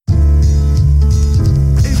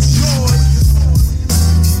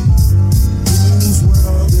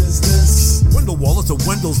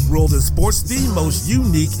World in Sports, the most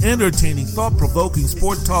unique, entertaining, thought-provoking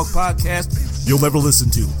sport talk podcast you'll ever listen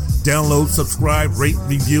to. Download, subscribe, rate,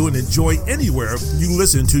 review, and enjoy anywhere you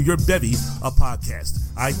listen to your bevy of podcasts.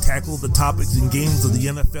 I tackle the topics and games of the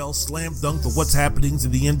NFL, slam dunk the what's happenings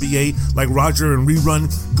in the NBA like Roger and Rerun,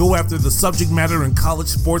 go after the subject matter in college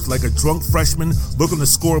sports like a drunk freshman, looking to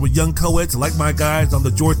score with young co-eds like my guys on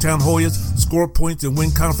the Georgetown Hoyas, score points and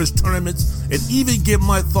win conference tournaments, and even give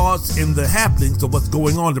my thoughts in the happenings of what's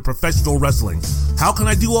going on in professional wrestling. How can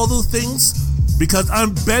I do all those things? Because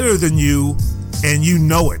I'm better than you, and you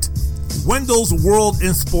know it. Wendell's World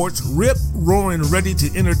in Sports, rip, roaring, ready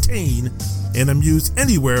to entertain and amuse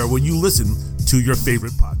anywhere where you listen to your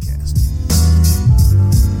favorite podcast.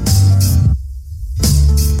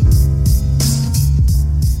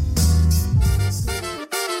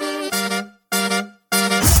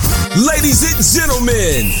 Ladies and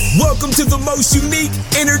gentlemen, welcome to the most unique,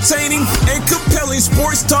 entertaining, and compelling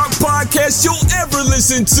sports talk podcast you'll ever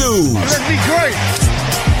listen to. Let's be great.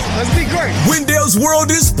 Let's be great. Wendell's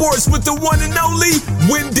World in Sports with the one and only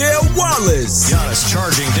Wendell Wallace. Giannis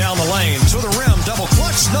charging down the lane to the rim. Double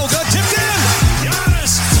clutch. No good. Tipped in.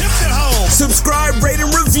 Giannis tipped it home. Subscribe, rate,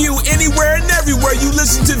 and review anywhere and everywhere you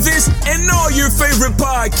listen to this and all your favorite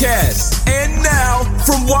podcasts. And now,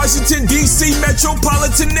 from Washington, D.C.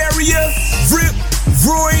 metropolitan area, rip,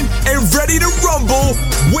 roaring, and ready to rumble,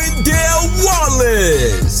 Wendell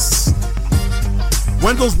Wallace.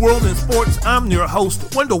 Wendell's World in Sports, I'm your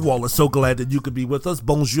host, Wendell Wallace. So glad that you could be with us.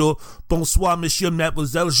 Bonjour, bonsoir, monsieur,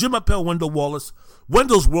 mademoiselle. Je m'appelle Wendell Wallace.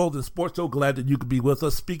 Wendell's World in Sports, so glad that you could be with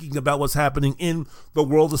us. Speaking about what's happening in the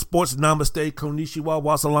world of sports, namaste, konnichiwa,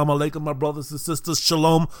 wassalamu alaikum, my brothers and sisters,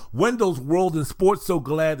 shalom. Wendell's World in Sports, so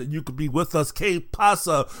glad that you could be with us. Que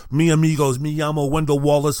pasa, mi amigos, mi llamo Wendell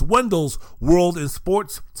Wallace. Wendell's World in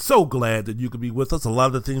Sports, so glad that you could be with us. A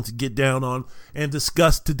lot of things to get down on and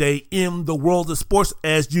discuss today in the world of sports.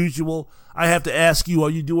 As usual, I have to ask you, are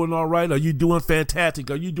you doing all right? Are you doing fantastic?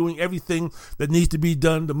 Are you doing everything that needs to be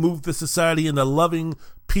done to move the society in a loving,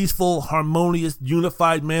 peaceful, harmonious,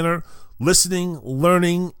 unified manner? Listening,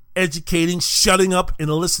 learning, educating, shutting up and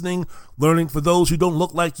listening, learning for those who don't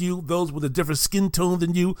look like you, those with a different skin tone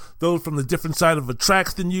than you, those from the different side of the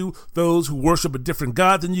tracks than you, those who worship a different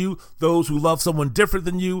God than you, those who love someone different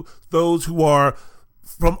than you, those who are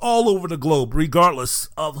from all over the globe, regardless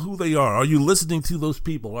of who they are. Are you listening to those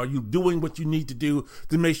people? Are you doing what you need to do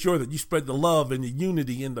to make sure that you spread the love and the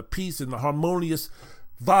unity and the peace and the harmonious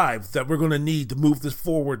vibes that we're going to need to move this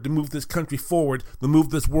forward, to move this country forward, to move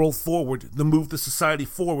this world forward, to move the society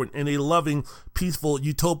forward in a loving, peaceful,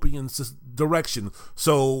 utopian direction?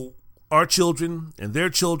 So our children and their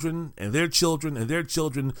children and their children and their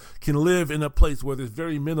children can live in a place where there's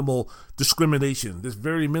very minimal discrimination, there's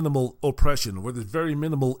very minimal oppression, where there's very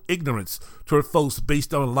minimal ignorance toward folks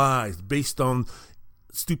based on lies, based on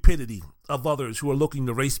stupidity of others who are looking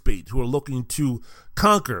to race bait, who are looking to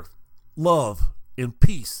conquer love and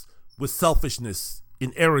peace with selfishness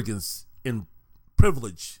and arrogance and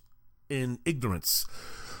privilege and ignorance.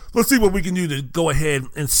 Let's see what we can do to go ahead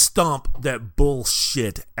and stomp that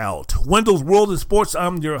bullshit out. Wendell's World in Sports,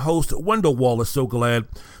 I'm your host, Wendell Wallace. So glad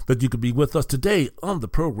that you could be with us today on the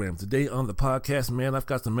program, today on the podcast. Man, I've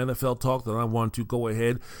got some NFL talk that I want to go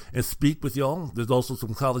ahead and speak with y'all. There's also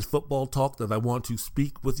some college football talk that I want to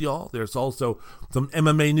speak with y'all. There's also some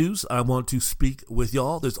MMA news I want to speak with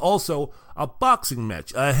y'all. There's also a boxing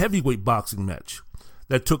match, a heavyweight boxing match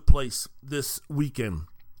that took place this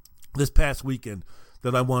past weekend,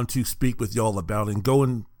 that I want to speak with y'all about and go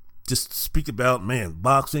and just speak about, man,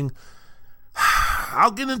 boxing. I'll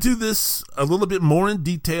get into this a little bit more in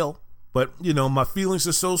detail, but, you know, my feelings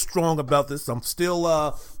are so strong about this. I'm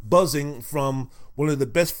still buzzing from one of the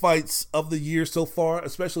best fights of the year so far,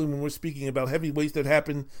 especially when we're speaking about heavyweights that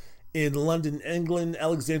happened in London, England.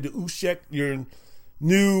 Alexander Usyk, your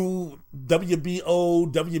new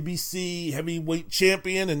WBO, WBC heavyweight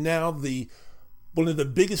champion, and now one of the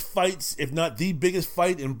biggest fights, if not the biggest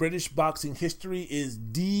fight in British boxing history, is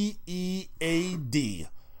DEAD.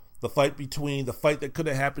 The fight that could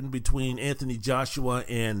have happened between Anthony Joshua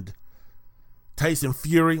and Tyson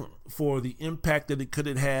Fury, for the impact that it could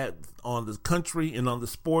have had on the country and on the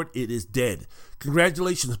sport, it is dead.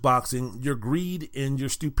 Congratulations, boxing. Your greed and your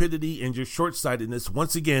stupidity and your short-sightedness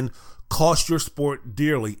once again cost your sport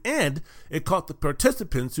dearly. And it cost the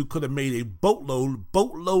participants, who could have made a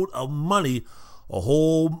boatload of money, a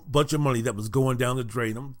whole bunch of money that was going down the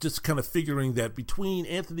drain. I'm just kind of figuring that between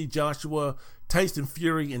Anthony Joshua, Tyson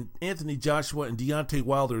Fury, and Anthony Joshua and Deontay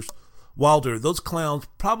Wilder's Wilder, those clowns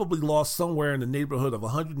probably lost somewhere in the neighborhood of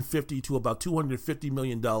 $150 to about $250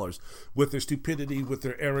 million with their stupidity, with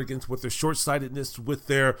their arrogance, with their short-sightedness, with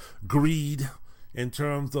their greed in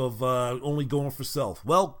terms of only going for self.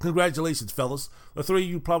 Well, congratulations, fellas. The three of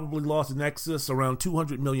you probably lost in excess around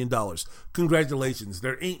 $200 million. Congratulations.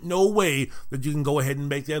 There ain't no way that you can go ahead and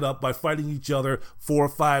make that up by fighting each other 4 or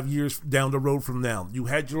 5 years down the road from now. You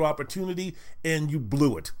had your opportunity, and you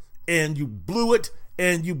blew it. And you blew it,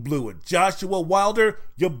 and you blew it. Joshua Wilder,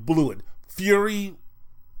 you blew it. Fury,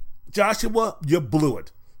 Joshua, you blew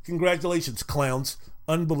it. Congratulations, clowns.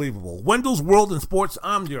 Unbelievable. Wendell's World in Sports.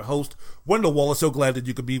 I'm your host, Wendell Wallace. So glad that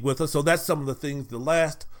you could be with us. So that's some of the things, the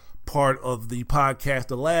last part of the podcast,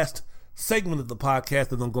 the last segment of the podcast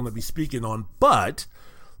that I'm going to be speaking on. But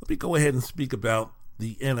let me go ahead and speak about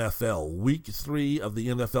the NFL. Week 3 of the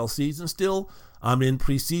NFL season still. I'm in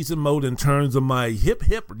preseason mode in terms of my hip,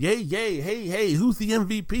 yay, hey, who's the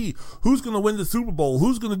MVP? Who's going to win the Super Bowl?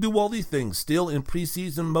 Who's going to do all these things? Still in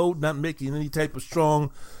preseason mode, not making any type of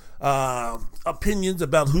strong opinions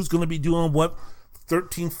about who's going to be doing what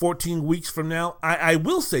 13, 14 weeks from now. I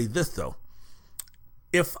will say this, though.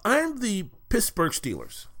 If I'm the Pittsburgh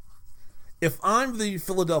Steelers, if I'm the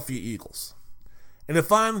Philadelphia Eagles, and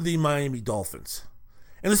if I'm the Miami Dolphins,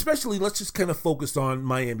 and especially let's just kind of focus on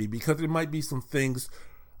Miami because there might be some things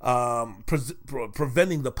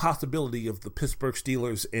preventing the possibility of the Pittsburgh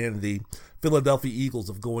Steelers and the Philadelphia Eagles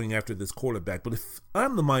of going after this quarterback. But if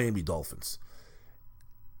I'm the Miami Dolphins,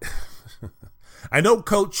 I know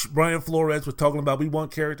Coach Brian Flores was talking about we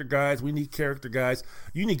want character guys, we need character guys.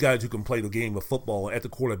 You need guys who can play the game of football at the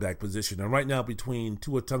quarterback position. And right now between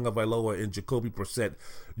Tua Tagovailoa and Jacoby Brissett,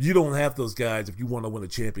 you don't have those guys if you want to win a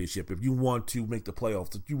championship, if you want to make the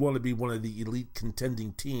playoffs, if you want to be one of the elite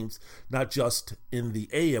contending teams, not just in the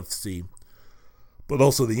AFC, but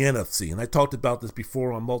also the NFC. And I talked about this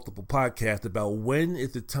before on multiple podcasts about when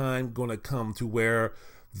is the time going to come to where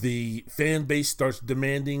the fan base starts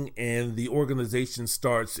demanding and the organization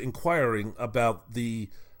starts inquiring about the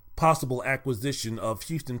possible acquisition of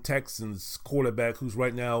Houston Texans quarterback who's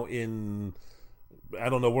right now in, I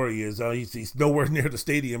don't know where he is. He's nowhere near the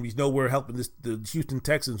stadium. He's nowhere helping the Houston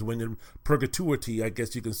Texans win in perpetuity, I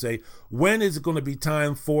guess you can say. When is it going to be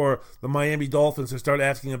time for the Miami Dolphins to start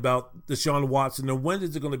asking about Deshaun Watson? And when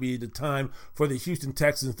is it going to be the time for the Houston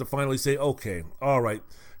Texans to finally say, okay, all right,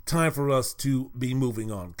 time for us to be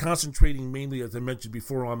moving on. Concentrating mainly, as I mentioned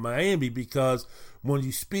before, on Miami because when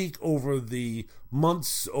you speak over the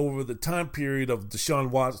months, over the time period of Deshaun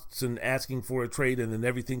Watson asking for a trade and then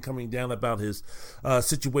everything coming down about his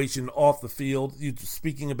situation off the field, you're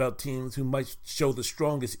speaking about teams who might show the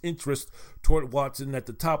strongest interest toward Watson. At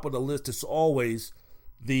the top of the list is always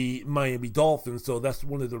the Miami Dolphins, so that's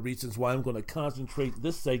one of the reasons why I'm going to concentrate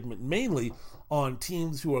this segment mainly on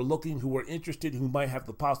teams who are looking, who are interested, who might have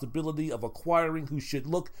the possibility of acquiring, who should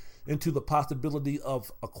look into the possibility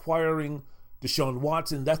of acquiring Deshaun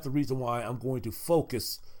Watson. That's the reason why I'm going to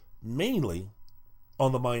focus mainly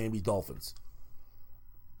on the Miami Dolphins.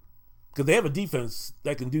 Because they have a defense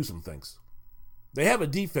that can do some things. They have a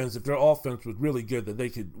defense, if their offense was really good, that they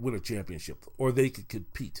could win a championship or they could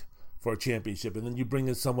compete for a championship. And then you bring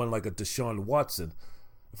in someone like a Deshaun Watson.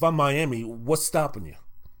 If I'm Miami, what's stopping you?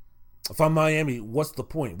 If I'm Miami, what's the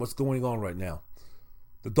point? What's going on right now?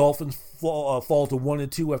 The Dolphins fall to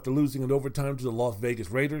 1-2 after losing in overtime to the Las Vegas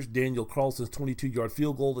Raiders. Daniel Carlson's 22-yard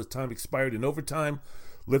field goal as time expired in overtime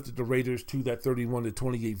lifted the Raiders to that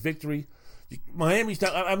 31-28 victory. Miami's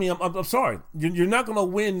not, I'm sorry. You're not going to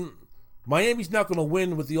win. Miami's not going to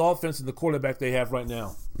win with the offense and the quarterback they have right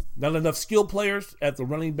now. Not enough skill players at the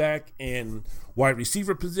running back and wide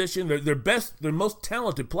receiver position. Their most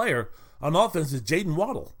talented player on offense is Jaden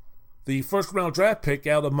Waddle, the first-round draft pick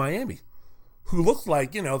out of Miami, who looks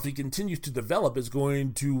like, if he continues to develop, is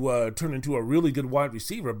going to turn into a really good wide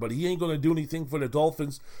receiver, but he ain't going to do anything for the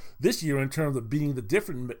Dolphins this year in terms of being the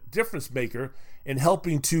difference maker and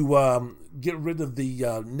helping to get rid of the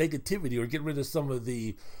negativity or get rid of some of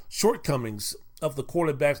the shortcomings of the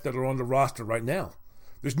quarterbacks that are on the roster right now.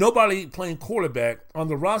 There's nobody playing quarterback on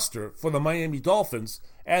the roster for the Miami Dolphins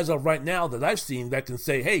as of right now that I've seen that can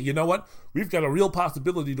say, hey, you know what? We've got a real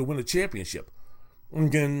possibility to win a championship.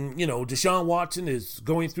 And then, Deshaun Watson is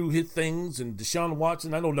going through his things, and Deshaun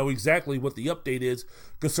Watson, I don't know exactly what the update is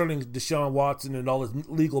concerning Deshaun Watson and all his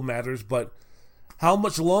legal matters, but how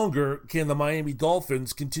much longer can the Miami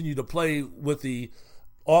Dolphins continue to play with the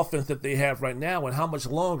offense that they have right now, and how much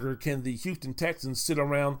longer can the Houston Texans sit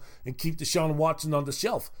around and keep Deshaun Watson on the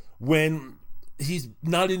shelf when he's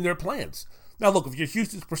not in their plans? Now, look, if you're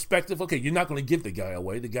Houston's perspective, okay, you're not going to give the guy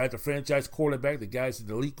away. The guy's a franchise quarterback. The guy's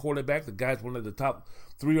an elite quarterback. The guy's one of the top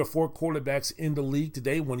 3 or 4 quarterbacks in the league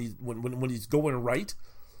today when he's going right.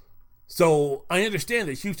 So I understand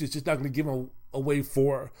that Houston's just not going to give him away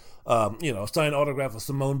for, sign autograph of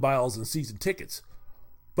Simone Biles and season tickets.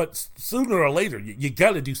 But sooner or later, you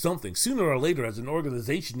got to do something. Sooner or later, as an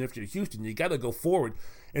organization, if you're Houston, you got to go forward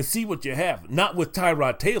and see what you have. Not with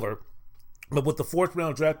Tyrod Taylor, but with the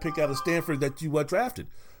 4th-round draft pick out of Stanford that you drafted.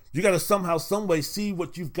 You got to somehow, some way see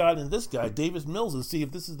what you've got in this guy, Davis Mills, and see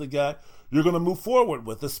if this is the guy you're going to move forward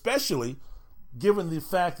with, especially given the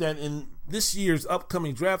fact that in this year's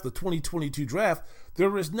upcoming draft, the 2022 draft,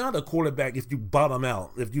 there is not a quarterback, if you bottom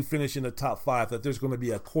out, if you finish in the top 5, that there's going to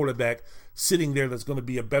be a quarterback sitting there that's going to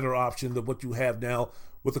be a better option than what you have now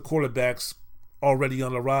with the quarterbacks already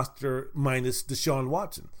on the roster minus Deshaun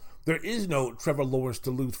Watson. There is no Trevor Lawrence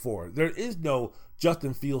to lose for. There is no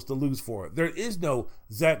Justin Fields to lose for. There is no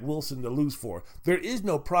Zach Wilson to lose for. There is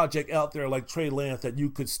no project out there like Trey Lance that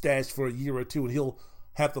you could stash for a year or two and he'll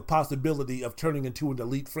have the possibility of turning into an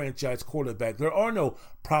elite franchise quarterback. There are no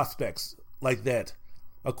prospects like that,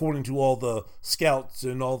 according to all the scouts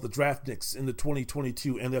and all the draftniks in the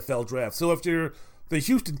 2022 NFL draft. So if you're the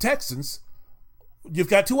Houston Texans, you've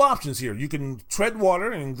got 2 options here. You can tread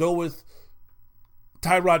water and go with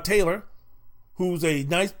Tyrod Taylor, who's a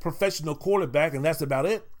nice professional quarterback, and that's about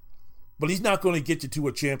it. But he's not going to get you to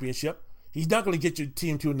a championship. He's not going to get your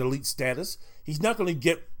team to an elite status. He's not going to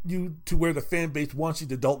get you to where the fan base wants you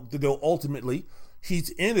to go ultimately. He's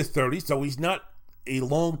in his 30s, so he's not a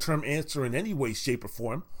long-term answer in any way, shape, or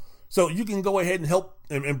form. So you can go ahead and help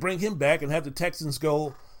and bring him back and have the Texans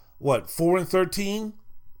go, 4-13?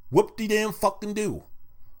 Whoop-de-damn fucking do.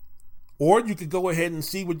 Or you could go ahead and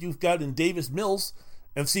see what you've got in Davis Mills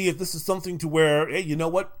and see if this is something to where, hey, you know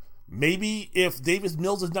what? Maybe if Davis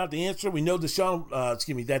Mills is not the answer, we know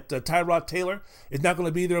Tyrod Taylor is not going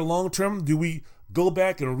to be there long term. Do we go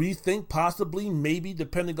back and rethink possibly, maybe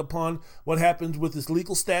depending upon what happens with his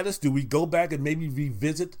legal status? Do we go back and maybe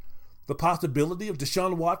revisit the possibility of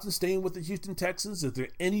Deshaun Watson staying with the Houston Texans? Is there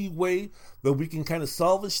any way that we can kind of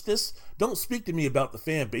salvage this? Don't speak to me about the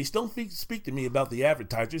fan base. Don't speak to me about the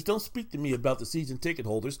advertisers. Don't speak to me about the season ticket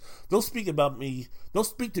holders. Don't speak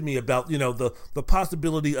to me about, the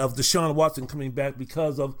possibility of Deshaun Watson coming back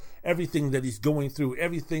because of everything that he's going through,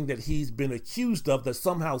 everything that he's been accused of, that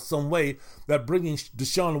somehow, some way, that bringing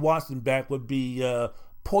Deshaun Watson back would be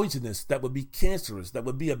poisonous, that would be cancerous, that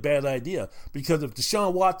would be a bad idea. Because if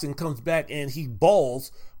Deshaun Watson comes back and he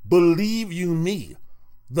balls, believe you me,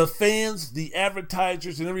 the fans, the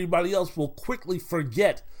advertisers, and everybody else will quickly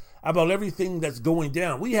forget about everything that's going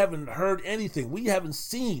down. We haven't heard anything. We haven't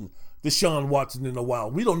seen Deshaun Watson in a while.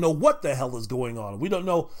 We don't know what the hell is going on. We don't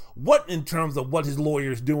know what in terms of what his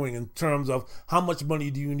lawyer is doing, in terms of how much money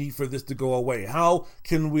do you need for this to go away? How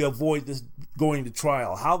can we avoid this going to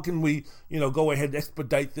trial? How can we, go ahead and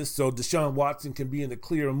expedite this so Deshaun Watson can be in the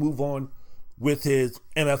clear and move on with his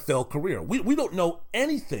NFL career? We don't know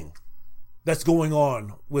anything that's going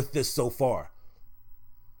on with this so far.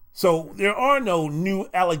 So there are no new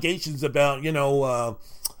allegations about,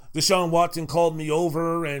 Deshaun Watson called me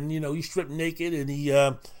over and, he stripped naked and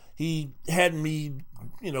he had me,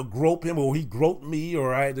 grope him, or he groped me,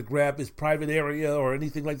 or I had to grab his private area or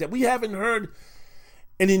anything like that. We haven't heard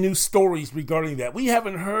any new stories regarding that. We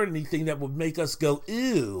haven't heard anything that would make us go,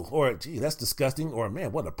 ew, or gee, that's disgusting, or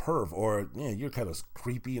man, what a perv, or man, you're kind of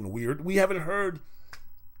creepy and weird. We haven't heard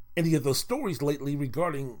any of those stories lately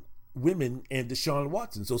regarding women and Deshaun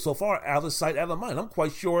Watson. So far, out of sight, out of mind. I'm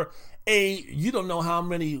quite sure, you don't know how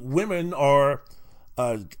many women are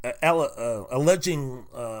alleging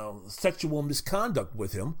sexual misconduct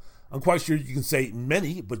with him. I'm quite sure you can say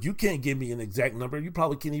many, but you can't give me an exact number. You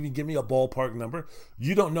probably can't even give me a ballpark number.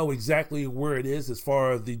 You don't know exactly where it is as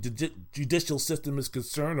far as the judicial system is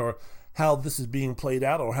concerned, or how this is being played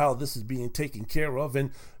out, or how this is being taken care of.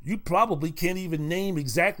 And you probably can't even name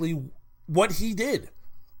exactly what he did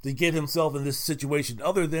to get himself in this situation,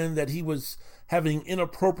 other than that he was having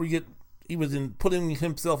putting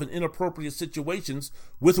himself in inappropriate situations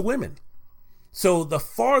with women. So the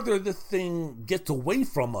farther this thing gets away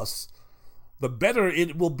from us, the better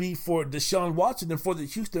it will be for Deshaun Watson and for the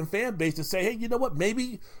Houston fan base to say, hey, you know what,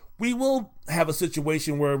 maybe we will have a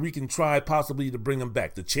situation where we can try possibly to bring him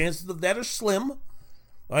back. The chances of that are slim.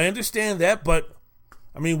 I understand that, but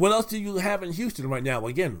I mean, what else do you have in Houston right now?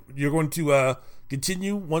 Again, you're going to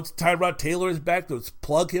continue once Tyrod Taylor is back to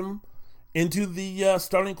plug him into the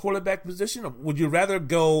starting quarterback position? Would you rather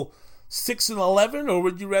go 6-11, or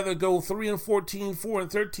would you rather go 3-14,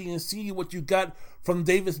 4-13, and see what you got from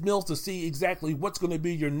Davis Mills to see exactly what's going to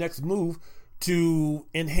be your next move to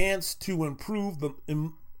enhance, to improve the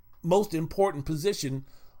most important position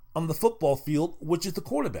on the football field, which is the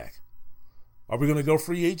quarterback. Are we going to go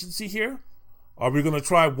free agency here? Are we going to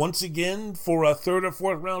try once again for a third or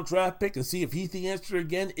fourth round draft pick and see if he's the answer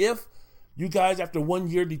again? If you guys, after 1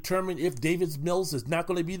 year, determine if Davis Mills is not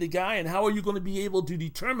going to be the guy, and how are you going to be able to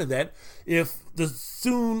determine that if as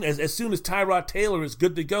soon as Tyrod Taylor is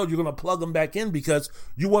good to go, you're going to plug him back in because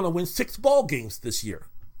you want to win 6 ball games this year?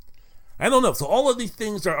 I don't know. So all of these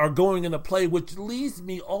things are going into play, which leads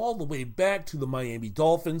me all the way back to the Miami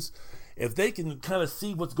Dolphins. If they can kind of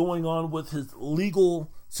see what's going on with his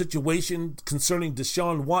legal situation concerning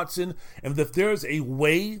Deshaun Watson, and if there's a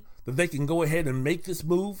way that they can go ahead and make this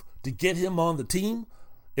move to get him on the team,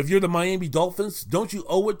 if you're the Miami Dolphins, don't you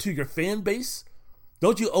owe it to your fan base?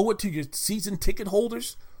 Don't you owe it to your season ticket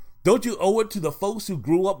holders? Don't you owe it to the folks who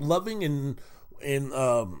grew up loving and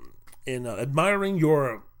admiring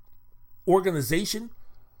your organization?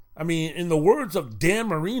 I mean, in the words of Dan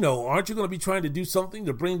Marino, aren't you going to be trying to do something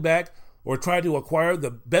to bring back or try to acquire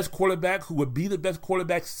the best quarterback who would be the best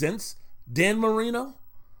quarterback since Dan Marino?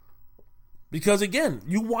 Because again,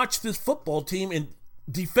 you watch this football team and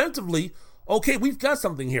defensively, okay, we've got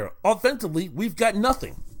something here. Offensively, we've got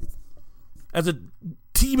nothing. As a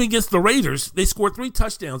team against the Raiders, they scored 3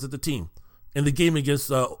 touchdowns at the team in the game against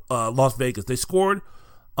Las Vegas. They scored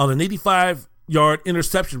on an 85-yard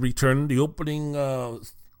interception return, the opening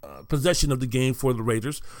possession of the game for the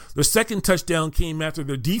Raiders. Their second touchdown came after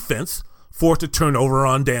their defense forced a turnover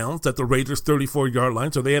on downs at the Raiders' 34-yard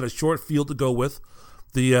line, so they had a short field to go with.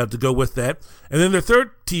 To go with that. And then their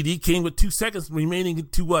third TD came with 2 seconds remaining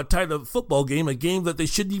to tie the football game, a game that they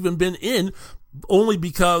shouldn't even been in, only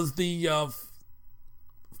because the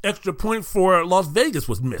extra point for Las Vegas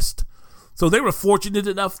was missed. So they were fortunate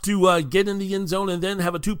enough to get in the end zone and then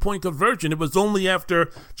have a 2-point conversion. It was only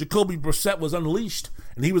after Jacoby Brissett was unleashed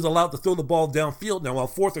and he was allowed to throw the ball downfield. Now, on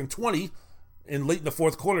 4th and 20, and late in the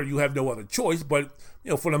fourth quarter, you have no other choice. But,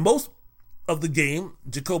 for the most of the game,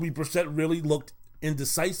 Jacoby Brissett really looked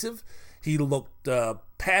indecisive. He looked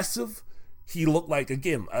passive. He looked like,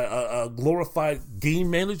 again, a glorified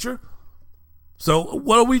game manager. So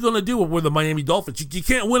what are we going to do with the Miami Dolphins? You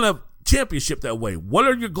can't win a championship that way. What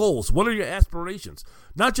are your goals? What are your aspirations?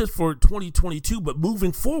 Not just for 2022, but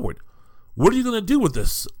moving forward. What are you going to do with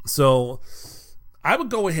this? So I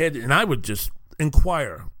would go ahead and I would just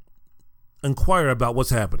inquire about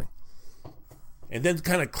what's happening. And then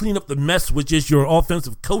kind of clean up the mess, which is your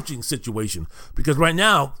offensive coaching situation. Because right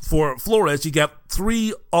now, for Flores, you got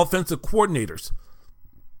 3 offensive coordinators.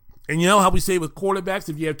 And you know how we say with quarterbacks,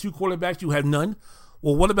 if you have 2 quarterbacks, you have none?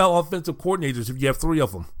 Well, what about offensive coordinators if you have 3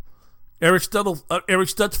 of them? Eric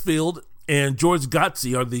Stutzfield and George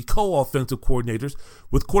Gotze are the co-offensive coordinators,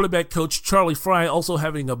 with quarterback coach Charlie Fry also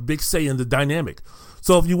having a big say in the dynamic.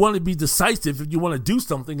 So if you want to be decisive, if you want to do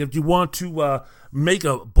something, if you want to make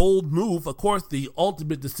a bold move, of course, the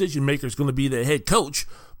ultimate decision maker is going to be the head coach.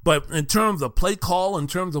 But in terms of play call, in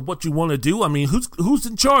terms of what you want to do, I mean, who's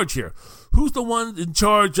in charge here? Who's the one in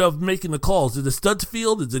charge of making the calls? Is it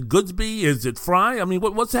Stutzfield? Is it Goodsby? Is it Fry? I mean,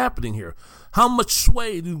 what's happening here? How much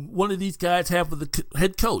sway do one of these guys have with the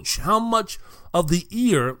head coach? How much of the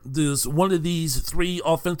ear does one of these 3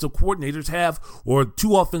 offensive coordinators have, or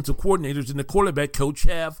 2 offensive coordinators and the quarterback coach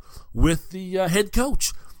have with the head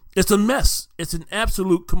coach? It's a mess. It's an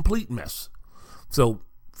absolute complete mess. So,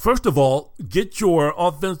 first of all, get your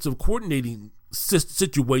offensive coordinating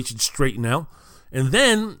situation straightened out, and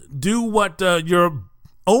then do what your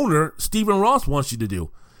owner, Stephen Ross, wants you to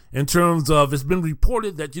do. In terms of, it's been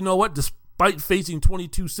reported that, despite facing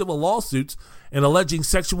 22 civil lawsuits and alleging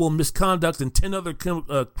sexual misconduct and 10 other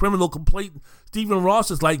criminal complaints, Stephen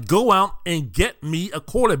Ross is like, go out and get me a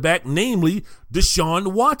quarterback, namely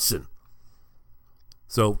Deshaun Watson.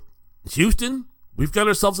 So, Houston, we've got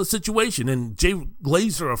ourselves a situation, and Jay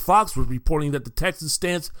Glazer of Fox was reporting that the Texans'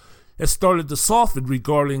 stance has started to soften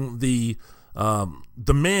regarding the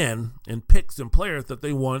demand and picks and players that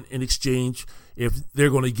they want in exchange if they're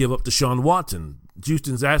going to give up Deshaun Watson.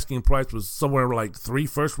 Houston's asking price was somewhere like 3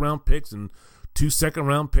 first-round picks and 2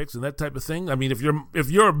 second-round picks and that type of thing. I mean, if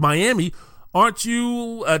you're Miami, aren't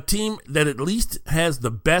you a team that at least has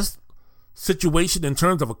the best situation in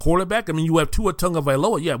terms of a quarterback? I mean, you have Tua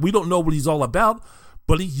Tagovailoa. Yeah, we don't know what he's all about,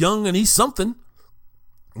 but he's young and he's something,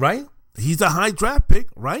 right? He's a high draft pick,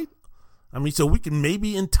 right? I mean, so we can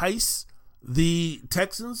maybe entice the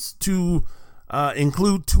Texans to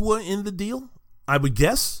include Tua in the deal, I would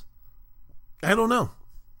guess. I don't know,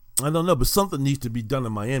 but something needs to be done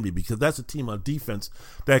in Miami, because that's a team on defense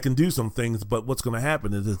that can do some things, but what's going to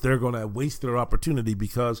happen is that they're going to waste their opportunity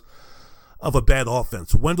because of a bad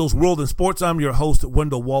offense. Wendell's World in Sports. I'm your host,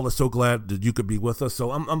 Wendell Wallace. So glad that you could be with us.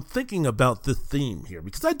 So I'm thinking about this theme here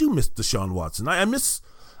because I do miss Deshaun Watson. I miss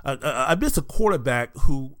a quarterback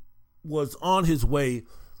who was on his way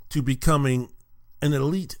to becoming an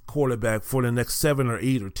elite quarterback for the next 7 or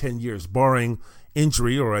 8 or 10 years, barring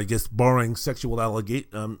injury or I guess barring sexual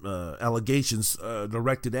allegations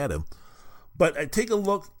directed at him. But I take a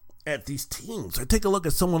look at these teams. I take a look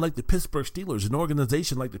at someone like the Pittsburgh Steelers, an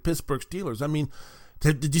organization like the Pittsburgh Steelers. I mean,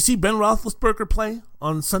 did you see Ben Roethlisberger play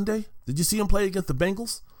on Sunday? Did you see him play against the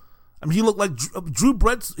Bengals? I mean, he looked like Drew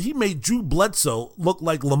Bledsoe. He made Drew Bledsoe look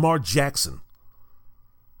like Lamar Jackson.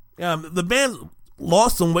 The man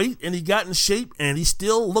lost some weight and he got in shape and he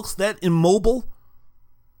still looks that immobile.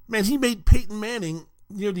 Man, he made Peyton Manning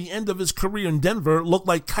near the end of his career in Denver look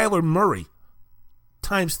like Kyler Murray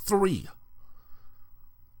times 3.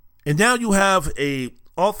 And now you have a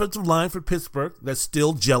offensive line for Pittsburgh that's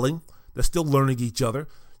still gelling, that's still learning each other.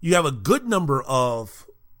 You have a good number of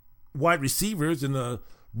wide receivers and a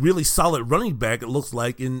really solid running back, it looks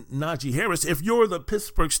like, in Najee Harris. If you're the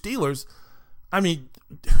Pittsburgh Steelers, I mean,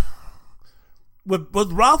 with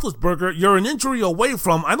Roethlisberger, you're an injury away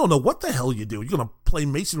from, I don't know what the hell you do. You're going to play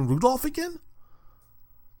Mason Rudolph again?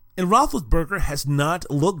 And Roethlisberger has not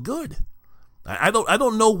looked good. I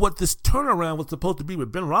don't know what this turnaround was supposed to be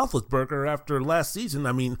with Ben Roethlisberger after last season.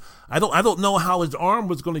 I mean, I don't know how his arm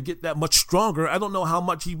was going to get that much stronger. I don't know how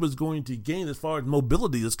much he was going to gain as far as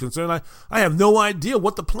mobility is concerned. I have no idea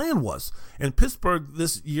what the plan was. And Pittsburgh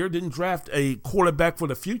this year didn't draft a quarterback for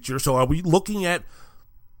the future. So are we looking at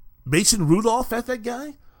Mason Rudolph as that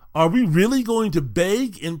guy? Are we really going to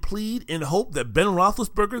beg and plead and hope that Ben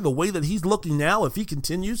Roethlisberger, the way that he's looking now, if he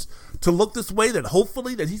continues to look this way, that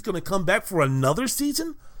hopefully that he's going to come back for another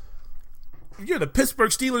season? You're the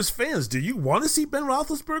Pittsburgh Steelers fans. Do you want to see Ben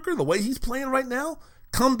Roethlisberger, the way he's playing right now,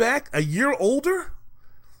 come back a year older?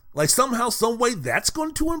 Like somehow, some way that's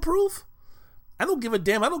going to improve? I don't give a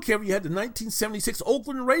damn. I don't care if you had the 1976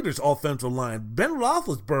 Oakland Raiders offensive line. Ben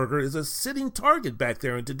Roethlisberger is a sitting target back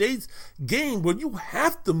there in today's game where you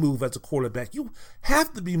have to move as a quarterback. You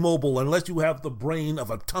have to be mobile unless you have the brain of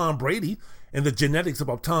a Tom Brady and the genetics of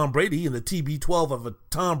a Tom Brady and the TB12 of a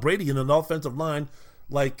Tom Brady in an offensive line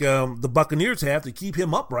like the Buccaneers have to keep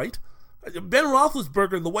him upright. Ben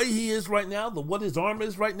Roethlisberger, the way he is right now, what his arm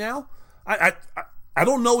is right now, I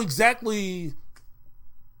don't know exactly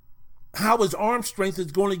how his arm strength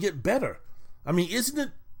is going to get better. I mean, isn't it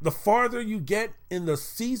the farther you get in the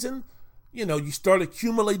season, you start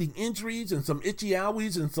accumulating injuries and some itchy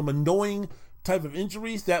owies and some annoying type of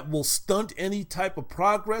injuries that will stunt any type of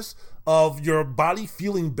progress of your body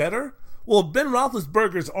feeling better? Well, Ben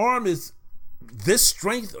Roethlisberger's arm is this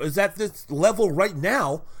strength, is at this level right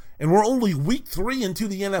now, and we're only week 3 into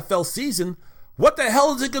the NFL season. What the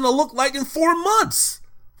hell is it going to look like in 4 months?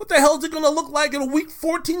 What the hell is it going to look like in week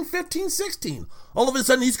 14, 15, 16? All of a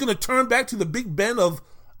sudden, he's going to turn back to the Big Ben of,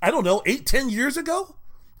 8-10 years ago?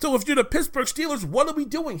 So if you're the Pittsburgh Steelers, what are we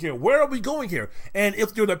doing here? Where are we going here? And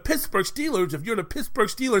if you're the Pittsburgh Steelers, if you're the Pittsburgh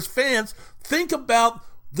Steelers fans, think about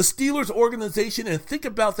the Steelers organization and think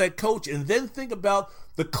about that coach and then think about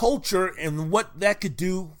the culture and what that could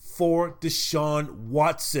do for Deshaun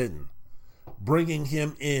Watson, bringing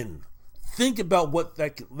him in. Think about what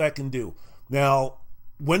that can do. Now,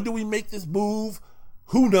 when do we make this move?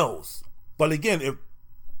 Who knows? But again, if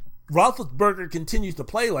Roethlisberger continues to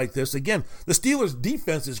play like this, again, the Steelers'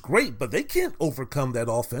 defense is great, but they can't overcome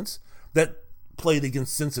that offense that played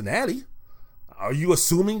against Cincinnati. Are you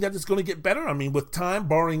assuming that it's going to get better? I mean, with time,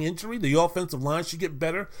 barring injury, the offensive line should get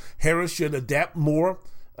better. Harris should adapt more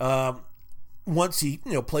once he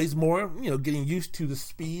plays more, getting used to the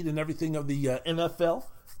speed and everything of the NFL.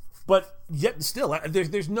 But yet still,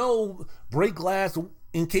 there's no break glass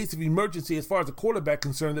in case of emergency as far as the quarterback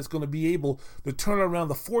concerned that's going to be able to turn around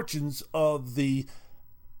the fortunes of the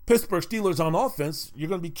Pittsburgh Steelers on offense. You're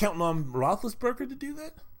going to be counting on Roethlisberger to do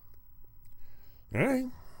that?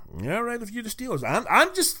 All right, if you're the Steelers.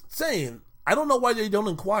 I'm just saying, I don't know why they don't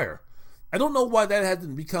inquire. I don't know why that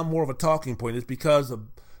hasn't become more of a talking point. It's because of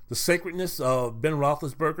the sacredness of Ben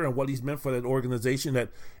Roethlisberger and what he's meant for that organization, that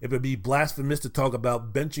it would be blasphemous to talk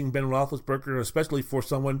about benching Ben Roethlisberger, especially for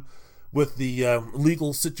someone with the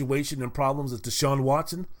legal situation and problems of Deshaun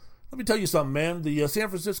Watson. Let me tell you something, man. The San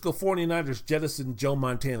Francisco 49ers jettisoned Joe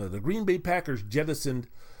Montana. The Green Bay Packers jettisoned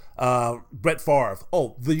Brett Favre.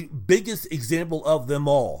 Oh, the biggest example of them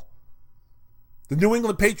all. The New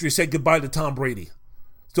England Patriots said goodbye to Tom Brady.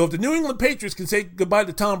 So if the New England Patriots can say goodbye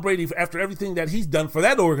to Tom Brady after everything that he's done for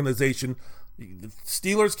that organization, the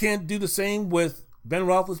Steelers can't do the same with Ben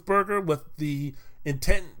Roethlisberger with the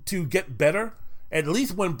intent to get better at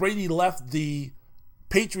least when Brady left the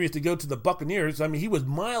Patriots to go to the Buccaneers, I mean, he was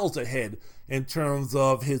miles ahead in terms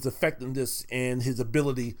of his effectiveness and his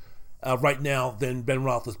ability right now than Ben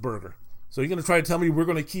Roethlisberger. So you're going to try to tell me we're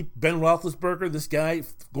going to keep Ben Roethlisberger, this guy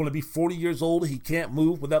going to be 40 years old, he can't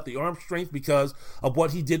move without the arm strength because of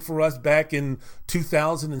what he did for us back in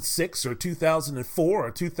 2006 or 2004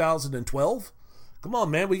 or 2012? Come on,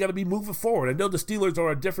 man, we got to be moving forward. I know the Steelers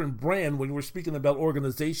are a different brand when we're speaking about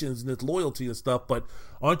organizations and its loyalty and stuff, but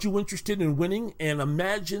aren't you interested in winning? And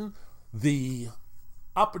imagine the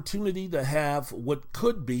opportunity to have what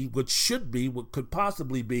could be, what should be, what could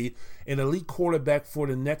possibly be an elite quarterback for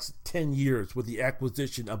the next 10 years with the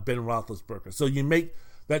acquisition of Ben Roethlisberger. So you make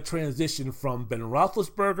that transition from Ben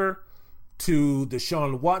Roethlisberger to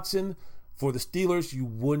Deshaun Watson. For the Steelers, you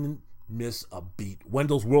wouldn't miss a beat.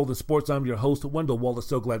 Wendell's World in Sports. I'm your host, Wendell Wallace.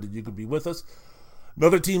 So glad that you could be with us.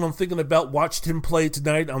 Another team I'm thinking about, watched him play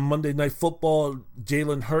tonight on Monday Night Football,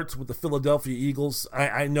 Jalen Hurts with the Philadelphia Eagles.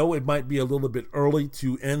 I know it might be a little bit early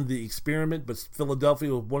to end the experiment, but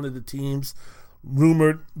Philadelphia was one of the teams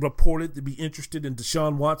reported to be interested in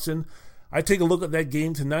Deshaun Watson. I take a look at that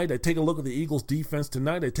game tonight. I take a look at the Eagles' defense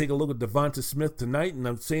tonight. I take a look at Devonta Smith tonight, and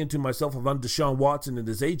I'm saying to myself, if I'm Deshaun Watson and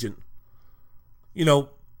his agent,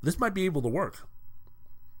 this might be able to work.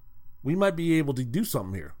 We might be able to do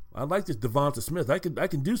something here. I like this Devonta Smith. I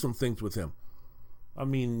can do some things with him. I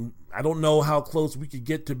mean, I don't know how close we could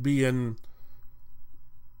get to being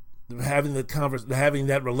having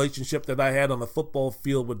that relationship that I had on the football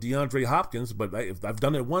field with DeAndre Hopkins. But if I've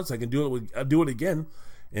done it once, I can do it again.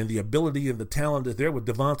 And the ability and the talent is there with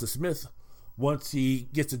Devonta Smith. Once he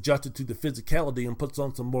gets adjusted to the physicality and puts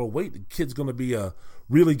on some more weight, the kid's going to be a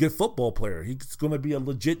really good football player. He's going to be a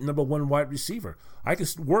legit number one wide receiver. I can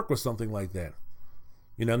work with something like that.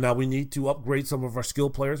 Now we need to upgrade some of our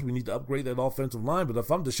skill players. We need to upgrade that offensive line. But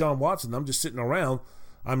if I'm Deshaun Watson, I'm just sitting around.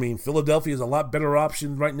 I mean, Philadelphia is a lot better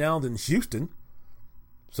option right now than Houston.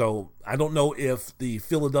 So I don't know if the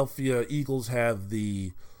Philadelphia Eagles have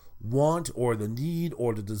the want or the need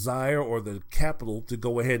or the desire or the capital to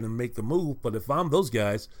go ahead and make the move. But if I'm those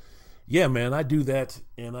guys, yeah, man, I do that,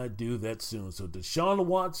 and I do that soon. So Deshaun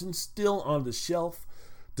Watson still on the shelf.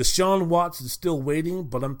 Deshaun Watson still waiting,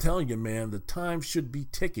 but I'm telling you, man, the time should be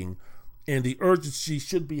ticking, and the urgency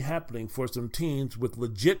should be happening for some teams with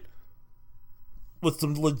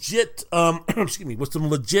some legit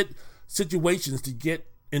situations to get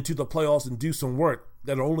into the playoffs and do some work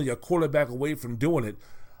that are only a quarterback away from doing it.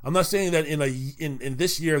 I'm not saying that in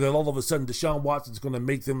this year that all of a sudden Deshaun Watson is going to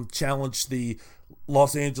make them challenge the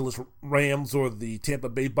Los Angeles Rams or the Tampa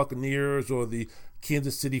Bay Buccaneers or the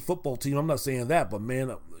Kansas City football team. I'm not saying that, but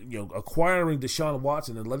man, acquiring Deshaun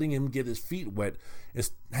Watson and letting him get his feet wet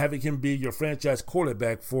is having him be your franchise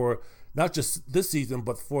quarterback for not just this season,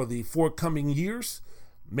 but for the forthcoming years.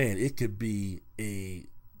 Man, it could be a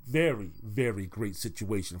very, very great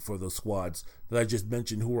situation for those squads that I just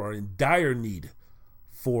mentioned who are in dire need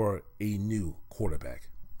for a new quarterback.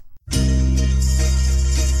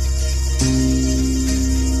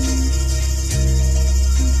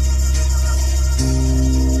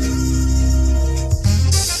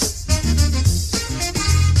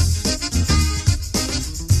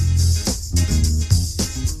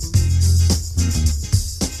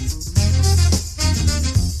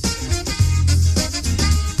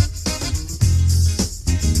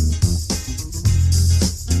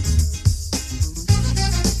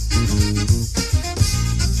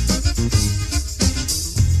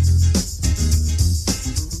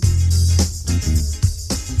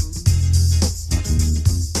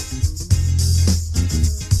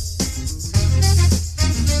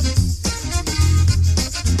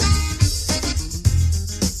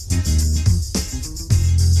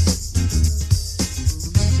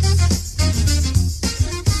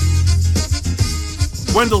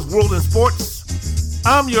 Wendell's World in Sports.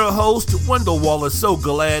 I'm your host, Wendell Wallace. So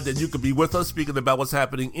glad that you could be with us speaking about what's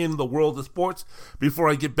happening in the world of sports. Before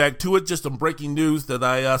I get back to it, just some breaking news that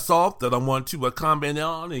I saw that I want to comment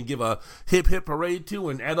on and give a hip hip parade to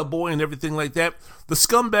and attaboy and everything like that. The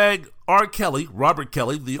scumbag R. Kelly, Robert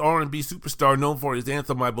Kelly, the R&B superstar known for his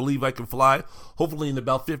anthem, I Believe I Can Fly, hopefully in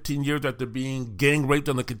about 15 years after being gang raped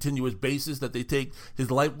on a continuous basis, that they take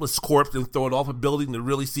his lifeless corpse and throw it off a building to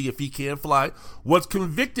really see if he can fly, was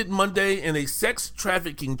convicted Monday in a sex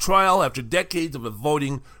trafficking trial after decades of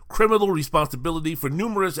avoiding criminal responsibility for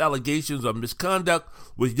numerous allegations of misconduct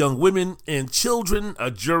with young women and children.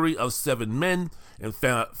 A jury of 7 men and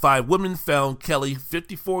 5 women found Kelly,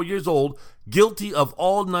 54 years old, guilty of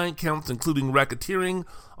all 9 counts, including racketeering.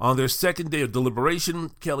 On their second day of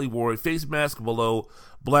deliberation, Kelly wore a face mask below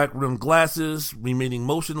black-rimmed glasses, remaining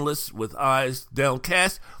motionless with eyes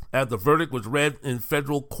downcast as the verdict was read in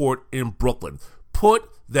federal court in Brooklyn. Put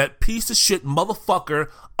that piece of shit motherfucker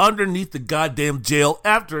underneath the goddamn jail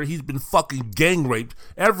after he's been fucking gang raped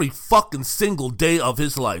every fucking single day of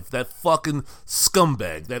his life. That fucking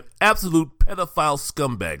scumbag. That absolute pedophile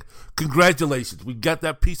scumbag. Congratulations. We got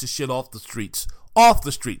that piece of shit off the streets. Off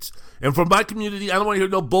the streets. And from my community, I don't want to hear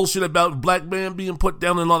no bullshit about black man being put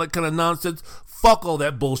down and all that kind of nonsense. Fuck all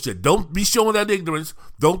that bullshit. Don't be showing that ignorance.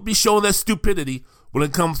 Don't be showing that stupidity when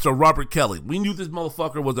it comes to Robert Kelly. We knew this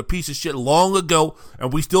motherfucker was a piece of shit long ago,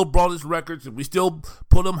 and we still brought his records, and we still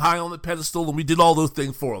put him high on the pedestal, and we did all those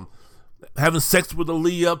things for him. Having sex with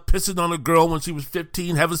Aaliyah, pissing on a girl when she was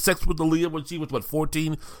 15, having sex with Aaliyah when she was,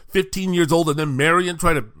 14, 15 years old, and then marrying,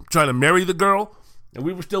 trying to marry the girl. And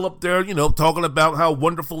we were still up there, talking about how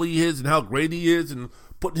wonderful he is and how great he is and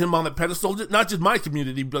putting him on the pedestal. Not just my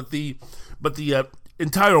community, but the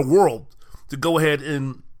entire world to go ahead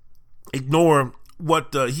and ignore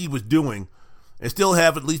what he was doing and still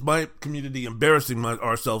have at least my community embarrassing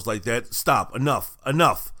ourselves like that. Stop. Enough.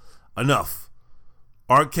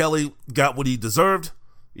 R. Kelly got what he deserved.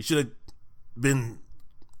 He should have been,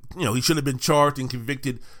 charged and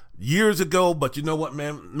convicted years ago, but you know what,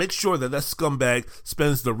 man? Make sure that scumbag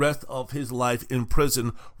spends the rest of his life in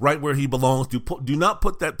prison, right where he belongs. Do not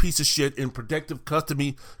put that piece of shit in protective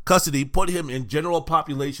custody. Put him in general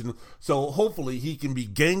population, so hopefully he can be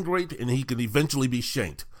gang raped and he can eventually be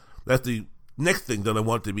shanked. That's the next thing that I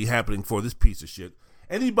want to be happening for this piece of shit.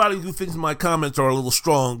 Anybody who thinks my comments are a little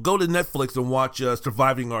strong, go to Netflix and watch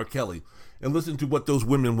Surviving R. Kelly. And listen to what those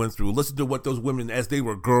women went through. Listen to what those women, as they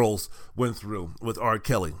were girls, went through with R.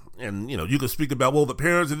 Kelly. And, you can speak about, well, the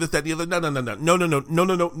parents and this, that, and the other.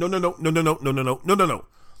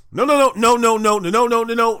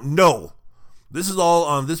 No. This is all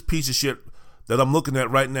on this piece of shit that I'm looking at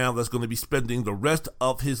right now that's going to be spending the rest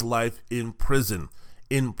of his life in prison.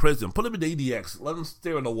 Put him in ADX. Let him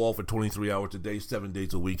stare at the wall for 23 hours a day, 7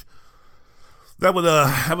 days a week. That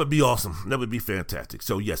would be awesome. That would be fantastic.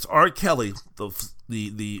 So yes, R. Kelly,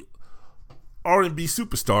 the R&B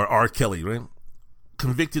superstar R. Kelly, right?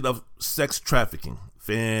 Convicted of sex trafficking.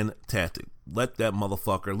 Fantastic. Let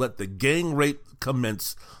the gang rape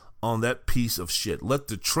commence on that piece of shit. Let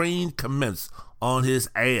the train commence on his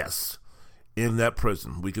ass in that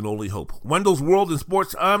prison. We can only hope. Wendell's World in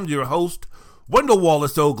Sports. I'm your host, Wendell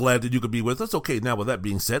Wallace. So glad that you could be with us. Okay, now with that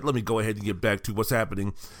being said, let me go ahead and get back to what's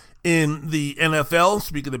happening in the NFL.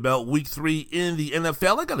 Speaking about week 3 in the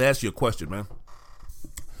NFL, I got to ask you a question, man.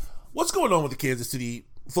 What's going on with the Kansas City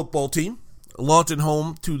football team? Launching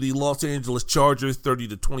home to the Los Angeles Chargers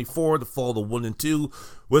 30-24 to fall to 1-2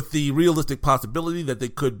 with the realistic possibility that they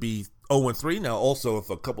could be 0-3. Now, also, if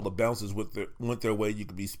a couple of bounces went their way, you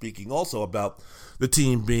could be speaking also about the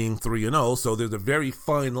team being 3-0. So there's a very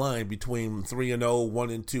fine line between 3-0,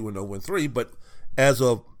 1-2, and 0-3. But as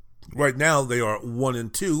of right now, they are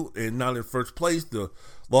 1-2 and not in first place. The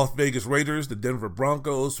Las Vegas Raiders, the Denver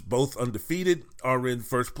Broncos, both undefeated, are in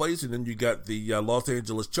first place. And then you got the Los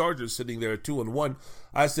Angeles Chargers sitting there at 2-1.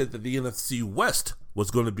 I said that the NFC West was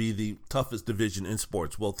going to be the toughest division in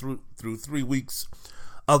sports. Well, through 3 weeks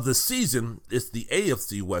of the season, it's the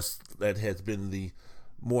AFC West that has been the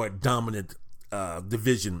more dominant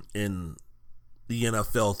division in the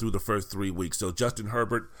NFL through the first 3 weeks. So Justin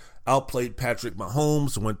Herbert outplayed Patrick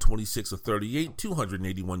Mahomes, went 26 of 38,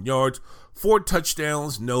 281 yards, 4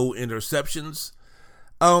 touchdowns, no interceptions.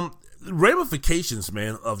 Ramifications,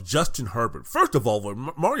 man, of Justin Herbert. First of all,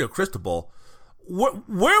 Mario Cristobal,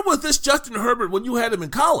 where was this Justin Herbert when you had him in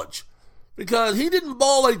college? Because he didn't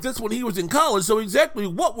ball like this when he was in college. So exactly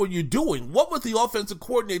what were you doing? What was the offensive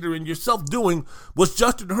coordinator and yourself doing was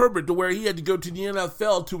Justin Herbert to where he had to go to the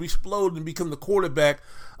NFL to explode and become the quarterback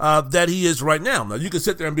that he is right now? Now, you can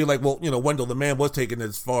sit there and be like, well, Wendell, the man was taken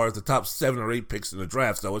as far as the top 7 or 8 picks in the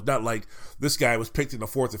draft. So it's not like this guy was picked in the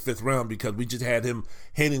 4th or 5th round because we just had him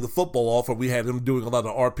handing the football off, or we had him doing a lot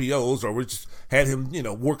of RPOs, or we just had him,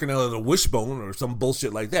 working out of the wishbone or some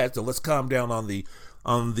bullshit like that. So let's calm down on the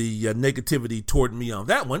negativity toward me on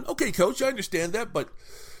that one. Okay, Coach, I understand that, but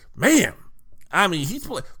man, I mean,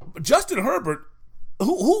 Justin Herbert,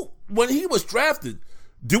 who when he was drafted,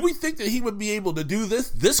 do we think that he would be able to do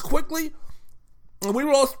this quickly? And we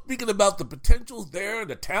were all speaking about the potential's there,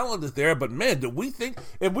 the talent is there, but man, do we think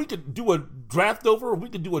if we could do a draft over, or we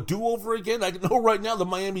could do a do-over again? I know right now the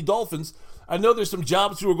Miami Dolphins, I know there's some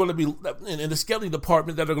jobs who are going to be in the scouting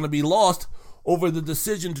department that are going to be lost over the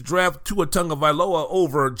decision to draft Tua Tagovailoa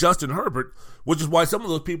over Justin Herbert, which is why some of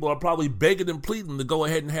those people are probably begging and pleading to go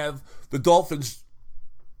ahead and have the Dolphins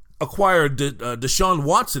acquire Deshaun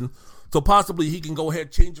Watson, so possibly he can go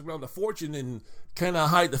ahead, change around the fortune, and kind of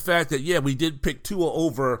hide the fact that, yeah, we did pick Tua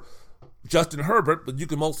over Justin Herbert, but you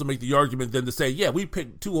can also make the argument then to say, yeah, we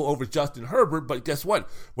picked Tua over Justin Herbert, but guess what?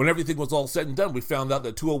 When everything was all said and done, we found out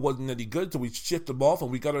that Tua wasn't any good, so we shipped him off,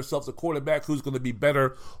 and we got ourselves a quarterback who's going to be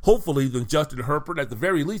better, hopefully, than Justin Herbert. At the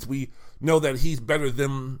very least, we know that he's better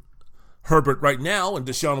than Herbert right now, and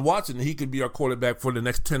Deshaun Watson, he could be our quarterback for the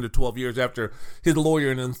next 10 to 12 years after his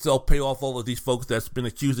lawyer and himself pay off all of these folks that's been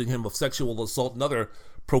accusing him of sexual assault and other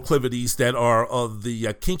proclivities that are of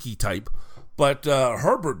the kinky type. But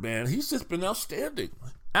Herbert, man, he's just been outstanding.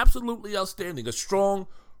 Absolutely outstanding. A strong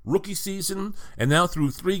rookie season, and now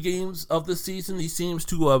through 3 games of the season, he seems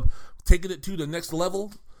to have taken it to the next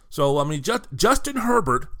level. So, I mean, Justin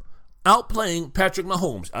Herbert outplaying Patrick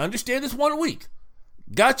Mahomes. I understand it's 1 week.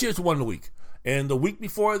 Gotcha, it's 1 week. And the week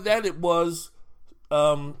before that, it was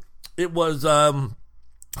holy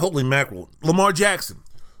mackerel, Lamar Jackson,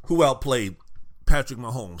 who outplayed Patrick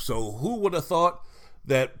Mahomes. So who would have thought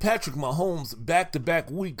that Patrick Mahomes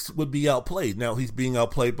back-to-back weeks would be outplayed? Now he's being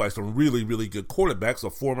outplayed by some really, really good quarterbacks, a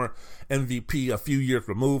former MVP a few years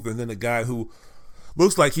removed, and then a guy who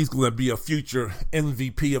looks like he's going to be a future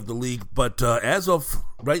MVP of the league. But as of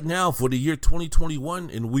right now, for the year 2021,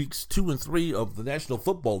 in weeks 2 and 3 of the National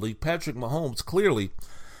Football League, Patrick Mahomes clearly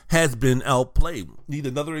has been outplayed. Need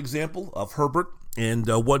another example of Herbert and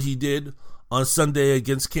what he did on Sunday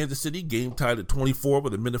against Kansas City, game tied at 24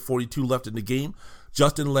 with 1:42 left in the game.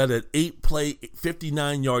 Justin led an 8-play,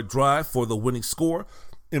 59-yard drive for the winning score.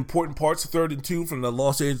 Important parts, 3rd and 2 from the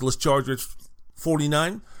Los Angeles Chargers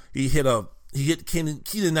 49. He hit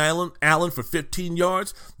Keenan Allen for 15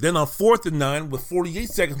 yards. Then on 4th and 9, with 48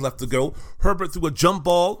 seconds left to go, Herbert threw a jump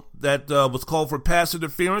ball that was called for pass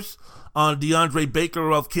interference on DeAndre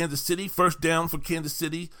Baker of Kansas City. First down for Kansas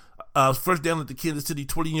City. First down at the Kansas City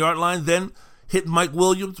 20-yard line. Then hit Mike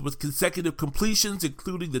Williams with consecutive completions,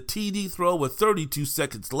 including the TD throw with 32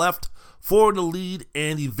 seconds left for the lead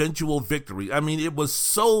and eventual victory. I mean, it was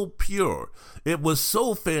so pure. It was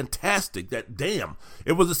so fantastic that, damn,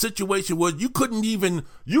 it was a situation where you couldn't even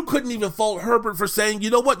fault Herbert for saying, you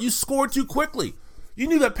know what, you scored too quickly. You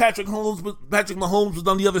knew that Patrick Mahomes was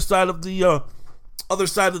on the other side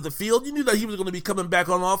of the field. You knew that he was going to be coming back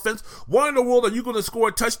on offense. Why in the world are you going to score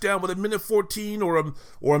a touchdown with 1:14 or a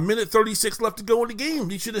 1:36 left to go in the game?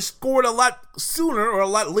 You should have scored a lot sooner or a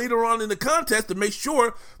lot later on in the contest to make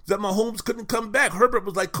sure that Mahomes couldn't come back. Herbert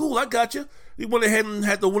was like, cool, I got you. He went ahead and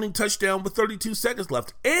had the winning touchdown with 32 seconds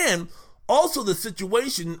left. And also the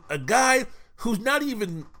situation, a guy who's not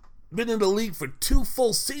even been in the league for 2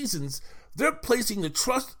 full seasons, they're placing the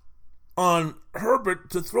trust on Herbert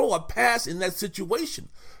to throw a pass in that situation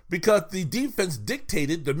because the defense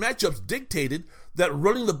dictated, the matchups dictated that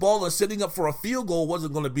running the ball and setting up for a field goal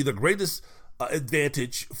wasn't going to be the greatest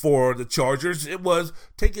advantage for the Chargers. It was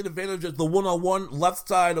taking advantage of the one-on-one left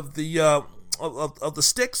side of the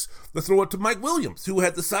sticks to throw it to Mike Williams, who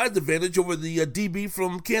had the size advantage over the DB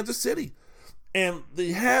from Kansas City. And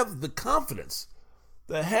they have the confidence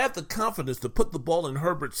to put the ball in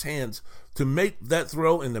Herbert's hands to make that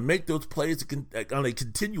throw and to make those plays on a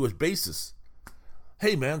continuous basis.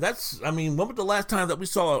 Hey, man, when was the last time that we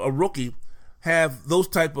saw a rookie have those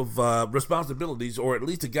type of responsibilities, or at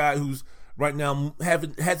least a guy who's right now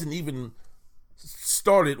hasn't even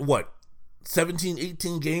started, 17,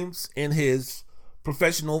 18 games in his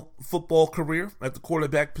professional football career at the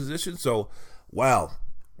quarterback position? So, wow.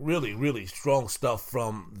 Really, really strong stuff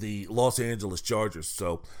from the Los Angeles Chargers.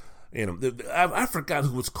 So, I forgot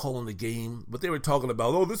who was calling the game, but they were talking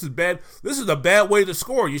about, this is bad. This is a bad way to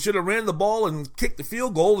score. You should have ran the ball and kicked the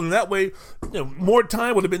field goal, and that way, more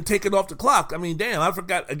time would have been taken off the clock. I mean, damn, I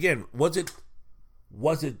forgot again. Was it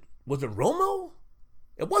Romo?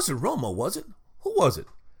 It wasn't Romo, was it? Who was it?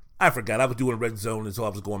 I forgot. I was doing red zone, and so I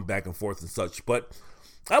was going back and forth and such. But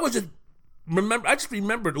I just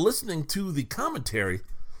remembered listening to the commentary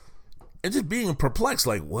and just being perplexed,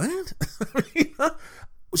 like, what?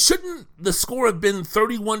 Shouldn't the score have been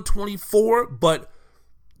 31-24, but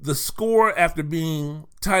the score after being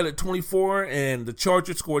tied at 24 and the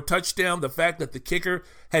Chargers scored a touchdown, the fact that the kicker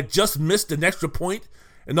had just missed an extra point,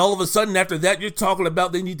 and all of a sudden after that you're talking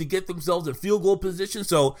about they need to get themselves in field goal position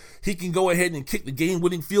so he can go ahead and kick the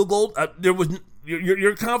game-winning field goal. There was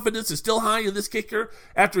your confidence is still high in this kicker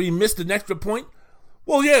after he missed an extra point?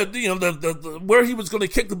 Well, yeah, the where he was going to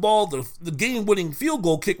kick the ball, the game-winning field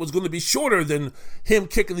goal kick was going to be shorter than him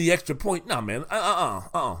kicking the extra point. Nah, man,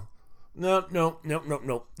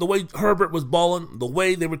 No. The way Herbert was balling, the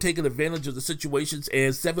way they were taking advantage of the situations,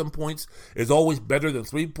 and 7 points is always better than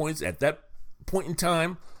 3 points at that point in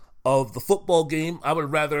time of the football game. I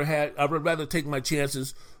would rather take my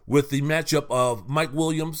chances with the matchup of Mike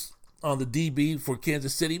Williams on the DB for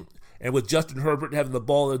Kansas City, and with Justin Herbert having the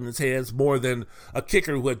ball in his hands more than a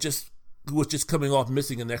kicker who was just coming off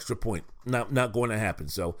missing an extra point. Not going to happen.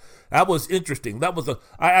 So that was interesting. That was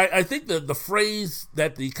I think the phrase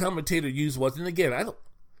that the commentator used was, and again,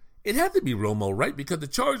 it had to be Romo, right? Because the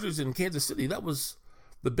Chargers in Kansas City, that was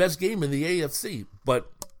the best game in the AFC. But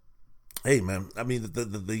hey, man, I mean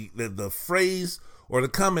the phrase or the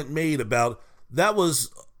comment made about that was,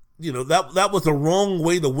 that was the wrong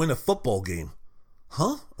way to win a football game.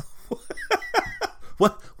 Huh?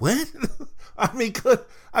 What? I mean,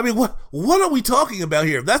 what are we talking about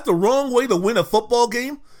here? If that's the wrong way to win a football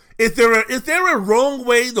game? Is there a wrong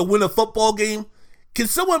way to win a football game? Can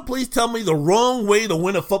someone please tell me the wrong way to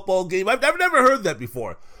win a football game? I've never heard that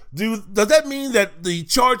before. Does that mean that the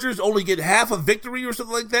Chargers only get half a victory or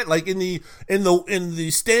something like that? Like in the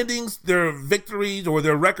standings, their victories or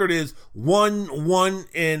their record is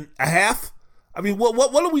 1.5? I mean,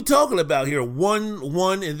 what are we talking about here?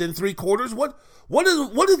 1 and then 3/4? What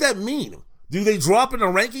does that mean? Do they drop in the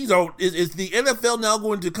rankings, or is the NFL now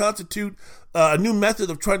going to constitute a new method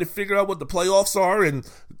of trying to figure out what the playoffs are and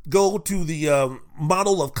go to the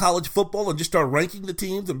model of college football and just start ranking the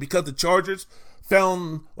teams? And because the Chargers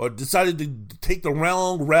found or decided to take the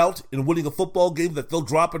wrong route in winning a football game, that they'll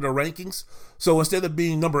drop in the rankings? So instead of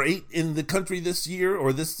being number 8 in the country this year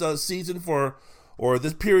or this season or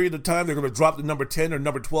this period of time, they're going to drop to number 10 or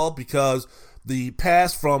number 12 because the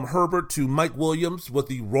pass from Herbert to Mike Williams was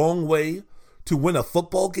the wrong way to win a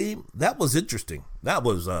football game. That was interesting. That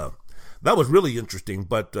was really interesting.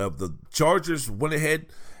 But the Chargers went ahead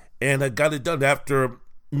and got it done after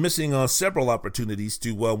missing several opportunities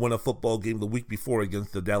to win a football game the week before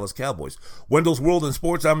against the Dallas Cowboys. Wendell's World in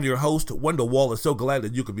Sports. I'm your host, Wendell Wallace. So glad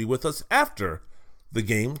that you could be with us. After the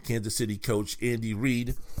game, Kansas City coach Andy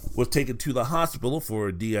Reid was taken to the hospital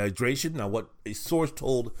for dehydration. Now, what a source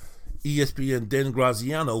told ESPN Dan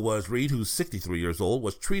Graziano was Reid, who's 63 years old,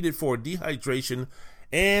 was treated for dehydration,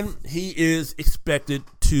 and he is expected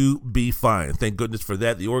to be fine. Thank goodness for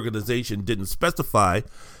that. The organization didn't specify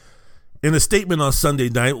in a statement on Sunday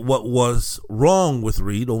night what was wrong with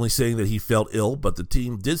Reid, only saying that he felt ill, but the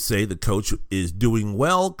team did say the coach is doing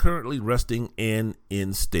well, currently resting and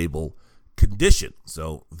in stable condition.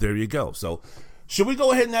 So there you go. So should we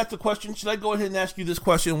go ahead and ask the question? Should I go ahead and ask you this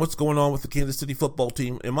question? What's going on with the Kansas City football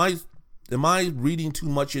team? Am I reading too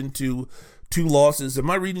much into 2 losses?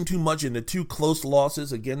 Am I reading too much into 2 close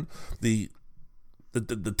losses? Again, the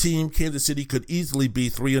team Kansas City could easily be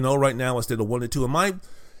 3-0 right now instead of 1-2.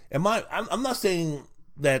 I'm not saying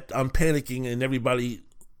that I'm panicking and everybody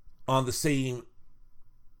on the same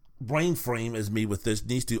brain frame as me with this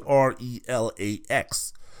needs to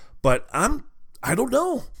relax. But I don't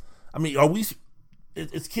know. I mean,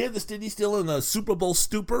 is Kansas City still in a Super Bowl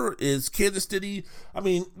stupor? Is Kansas City,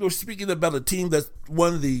 we're speaking about a team that has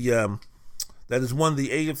won the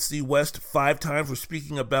AFC West 5 times. We're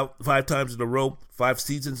speaking about 5 times in a row, 5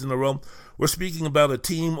 seasons in a row. We're speaking about a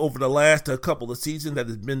team over the last couple of seasons that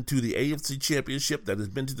has been to the AFC Championship, that has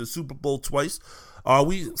been to the Super Bowl twice. Are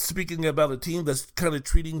we speaking about a team that's kind of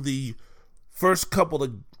treating the first couple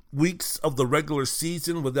of weeks of the regular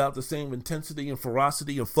season without the same intensity and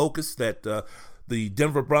ferocity and focus that the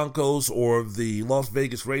Denver Broncos or the Las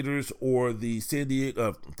Vegas Raiders or the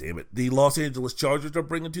Los Angeles Chargers are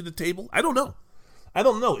bringing to the table? I don't know.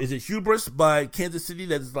 Is it hubris by Kansas City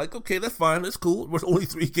that is like, okay, that's fine, that's cool. We're only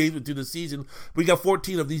 3 games into the season. We got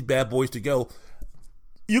 14 of these bad boys to go.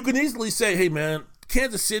 You can easily say, hey, man,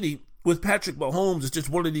 Kansas City with Patrick Mahomes is just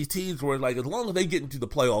one of these teams where, like, as long as they get into the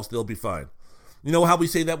playoffs, they'll be fine. You know how we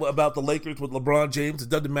say that about the Lakers with LeBron James? It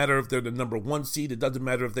doesn't matter if they're the number 1 seed. It doesn't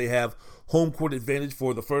matter if they have home court advantage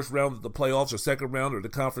for the first round of the playoffs or second round or the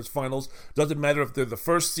conference finals. It doesn't matter if they're the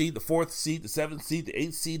 1st seed, the 4th seed, the 7th seed, the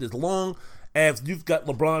 8th seed. As long as you've got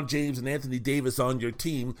LeBron James and Anthony Davis on your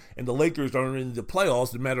team and the Lakers are in the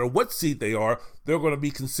playoffs, no matter what seed they are, they're going to be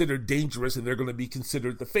considered dangerous and they're going to be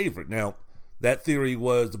considered the favorite. Now, that theory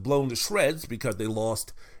was blown to shreds because they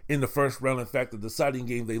lost in the first round. In fact, the deciding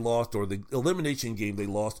game they lost, or the elimination game they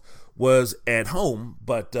lost, was at home.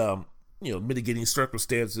 But, mitigating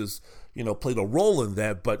circumstances, played a role in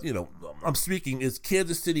that. But, I'm speaking, is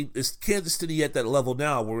Kansas City at that level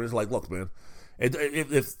now where it's like, look, man,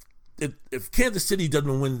 If Kansas City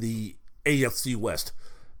doesn't win the AFC West,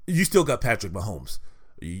 you still got Patrick Mahomes.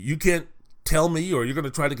 You can't tell me, or you're going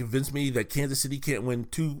to try to convince me that Kansas City can't win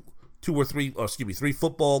three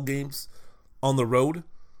football games on the road.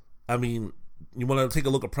 I mean, you want to take a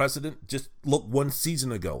look at precedent? Just look one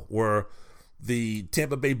season ago, where the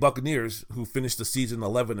Tampa Bay Buccaneers, who finished the season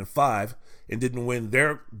 11-5 and didn't win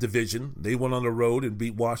their division, they went on the road and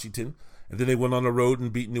beat Washington, and then they went on the road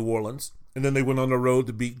and beat New Orleans, and then they went on the road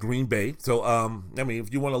to beat Green Bay. So, I mean,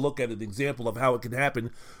 if you want to look at an example of how it can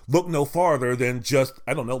happen, look no farther than just,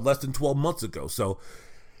 less than 12 months ago. So,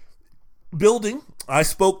 building, I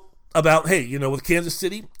spoke about, hey, with Kansas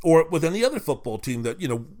City or with any other football team that,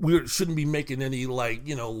 we shouldn't be making any,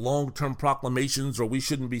 long-term proclamations, or we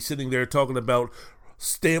shouldn't be sitting there talking about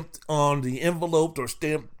stamped on the envelope or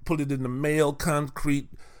put it in the mail, concrete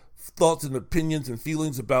thoughts and opinions and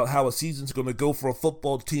feelings about how a season's going to go for a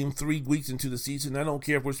football team 3 weeks into the season. I don't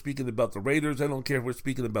care if we're speaking about the Raiders. I don't care if we're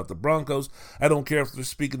speaking about the Broncos. I don't care if we're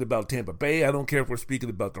speaking about Tampa Bay. I don't care if we're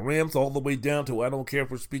speaking about the Rams, all the way down to I don't care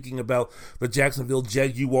if we're speaking about the Jacksonville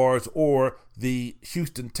Jaguars or the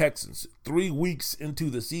Houston Texans. 3 weeks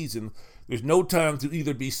into the season, there's no time to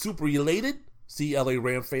either be super elated, see LA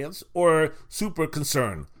Ram fans, or super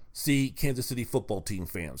concerned, see Kansas City football team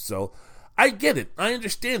fans. So I get it. I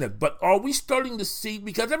understand it. But are we starting to see,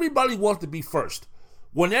 because everybody wants to be first,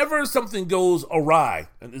 whenever something goes awry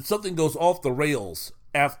and something goes off the rails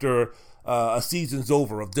after a season's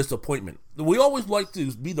over of disappointment, we always like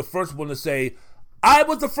to be the first one to say, I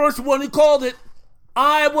was the first one who called it.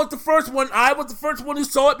 I was the first one. I was the first one who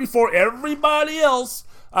saw it before everybody else.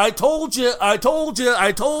 I told you,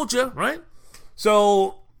 right?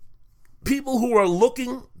 So people who are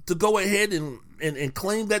looking to go ahead and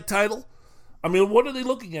claim that title, I mean, what are they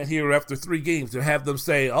looking at here after 3 games to have them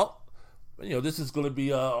say, this is going to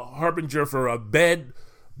be a harbinger for a bad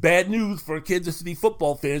news for Kansas City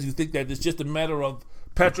football fans who think that it's just a matter of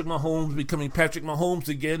Patrick Mahomes becoming Patrick Mahomes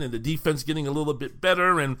again and the defense getting a little bit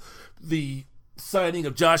better and the signing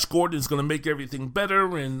of Josh Gordon is going to make everything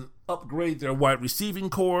better and upgrade their wide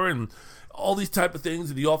receiving core and all these type of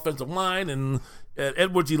things in the offensive line, and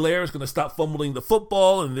Edwards-Helaire is going to stop fumbling the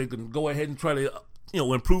football and they can go ahead and try to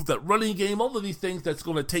improve that running game. All of these things that's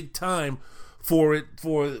going to take time for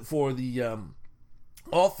the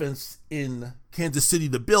offense in Kansas City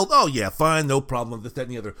to build. Oh yeah, fine, no problem, this, that,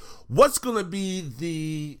 and the other. What's going to be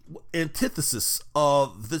the antithesis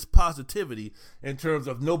of this positivity in terms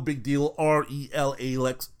of no big deal,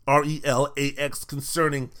 RELAX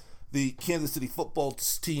concerning the Kansas City football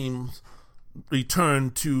team's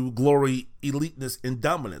return to glory, eliteness, and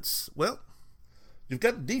dominance? Well, you've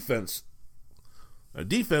got the defense. Our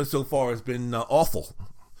defense so far has been awful.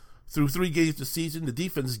 Through 3 games this season, the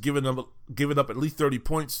defense has given up at least 30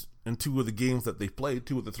 points in 2 of the games that they played,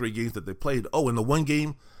 2 of the 3 games that they played. Oh, in the one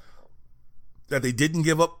game that they didn't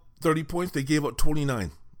give up 30 points, they gave up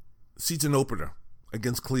 29. Season opener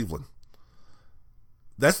against Cleveland.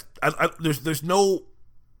 There's no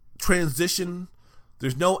transition,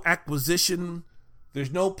 there's no acquisition,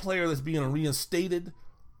 there's no player that's being reinstated.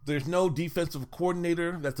 There's no defensive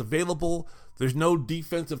coordinator that's available. There's no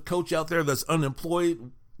defensive coach out there that's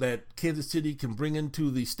unemployed that Kansas City can bring into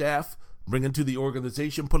the staff, bring into the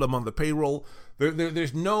organization, put them on the payroll.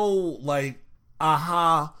 There's no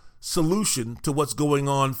aha solution to what's going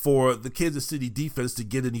on for the Kansas City defense to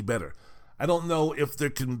get any better. I don't know if there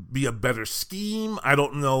can be a better scheme. I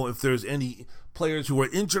don't know if there's any players who are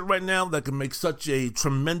injured right now that can make such a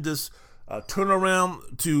tremendous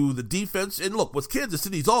turnaround to the defense. And look, with Kansas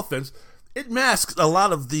City's offense, it masks a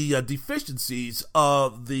lot of the deficiencies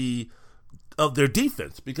of their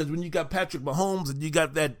defense, because when you got Patrick Mahomes and you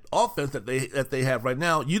got that offense that they have right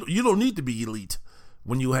now, you don't need to be elite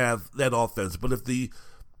when you have that offense. But if the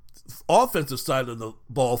offensive side of the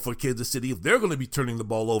ball for Kansas City, if they're going to be turning the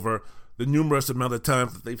ball over the numerous amount of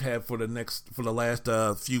times that they've had for the last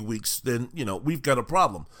few weeks, then we've got a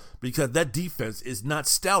problem, because that defense is not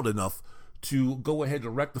stout enough to go ahead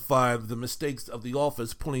and rectify the mistakes of the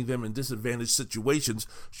offense, putting them in disadvantaged situations,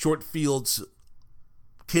 short fields,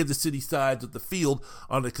 Kansas City sides of the field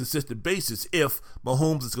on a consistent basis, if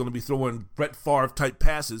Mahomes is going to be throwing Brett Favre-type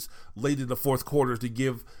passes late in the fourth quarter to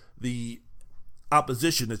give the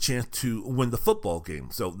opposition a chance to win the football game.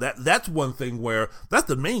 So that's one thing where, that's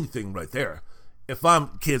the main thing right there. If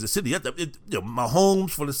I'm Kansas City, Mahomes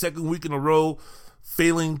for the second week in a row,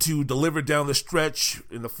 failing to deliver down the stretch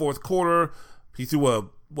in the fourth quarter. He threw a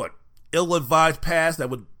ill-advised pass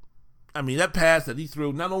that pass that he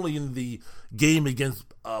threw not only in the game against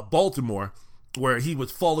Baltimore, where he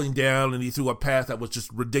was falling down and he threw a pass that was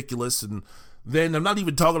just ridiculous, and Then I'm not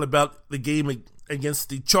even talking about the game against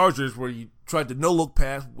the Chargers where he tried the no-look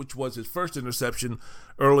pass, which was his first interception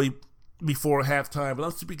early before halftime. But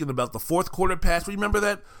I'm speaking about the fourth quarter pass. Remember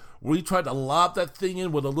that? Where he tried to lob that thing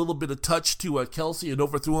in with a little bit of touch to Kelsey and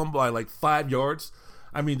overthrew him by like 5 yards.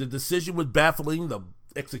 I mean, the decision was baffling. The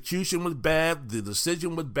execution was bad. The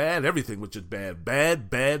decision was bad. Everything was just bad.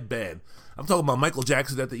 Bad, bad, bad. I'm talking about Michael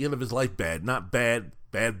Jackson at the end of his life bad. Not bad,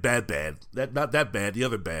 bad, bad, bad. Not that bad, the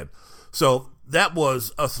other bad. So that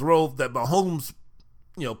was a throw that Mahomes,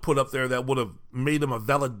 put up there that would have made him a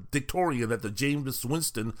valedictorian at the Jameis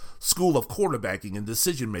Winston School of Quarterbacking and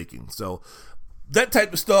Decision Making. So that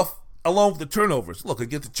type of stuff, along with the turnovers. Look,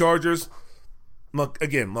 against the Chargers,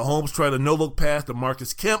 again, Mahomes tried a no-look pass to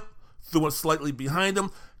Marcus Kemp, threw it slightly behind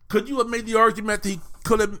him. Could you have made the argument that he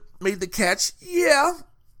could have made the catch? Yeah,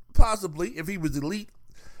 possibly, if he was elite,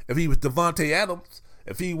 if he was Devontae Adams,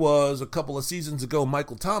 if he was a couple of seasons ago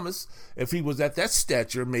Michael Thomas, if he was at that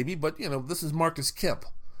stature, maybe. But, this is Marcus Kemp.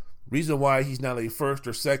 Reason why he's not a first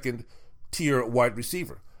or second tier wide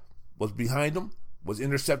receiver. Was behind him, was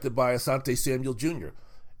intercepted by Asante Samuel Jr.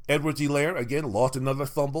 Edwards-Helaire, again, lost another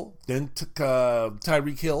fumble. Then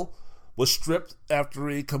Tyreek Hill was stripped after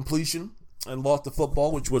a completion and lost the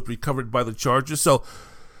football, which was recovered by the Chargers. So,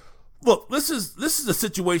 look, this is a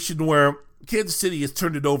situation where Kansas City has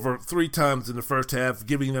turned it over 3 times in the first half,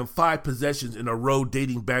 giving them 5 possessions in a row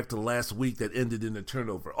dating back to last week that ended in a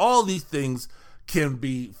turnover. All these things can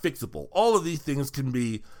be fixable. All of these things can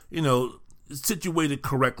be, situated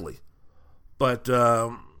correctly. But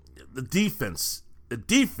the defense is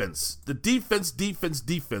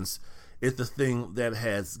the thing that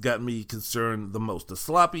has got me concerned the most. The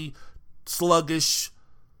sloppy, sluggish,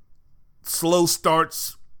 slow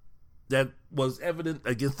starts that was evident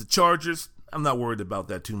against the Chargers, I'm not worried about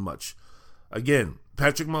that too much. Again,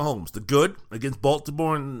 Patrick Mahomes, the good against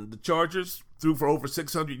Baltimore and the Chargers, threw for over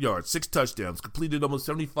 600 yards, 6 touchdowns, completed almost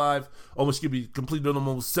 70%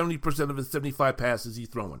 of his 75 passes he's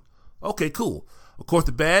throwing. Okay, cool. Of course,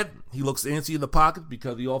 the bad, he looks antsy in the pocket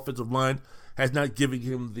because the offensive line has not given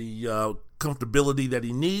him the comfortability that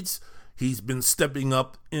he needs. He's been stepping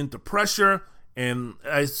up into pressure. And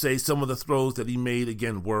I say some of the throws that he made,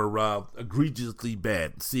 again, were egregiously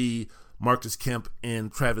bad. See Marcus Kemp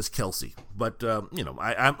and Travis Kelce. But,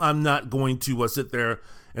 I'm not going to sit there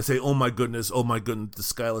and say, oh my goodness,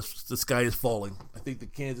 the sky is falling. I think the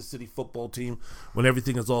Kansas City football team, when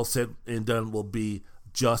everything is all said and done, will be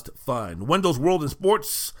just fine. Wendell's World in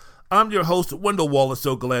Sports. I'm your host, Wendell Wallace.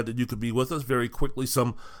 So glad that you could be with us. Very quickly,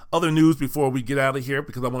 some other news before we get out of here,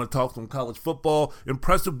 because I want to talk some college football.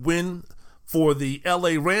 Impressive win for the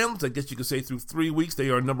LA Rams. I guess you could say through 3 weeks, they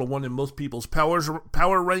are number 1 in most people's power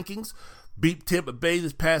rankings. Beat Tampa Bay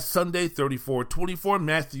this past Sunday, 34-24.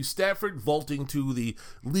 Matthew Stafford vaulting to the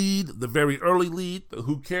lead, the very early lead, the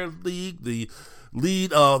Who Cares League, the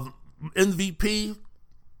lead of MVP,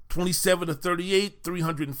 27-38,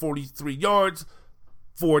 343 yards,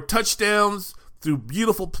 4 touchdowns, threw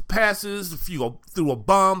beautiful passes, threw a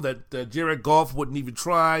bomb that Jared Goff wouldn't even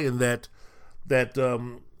try, and that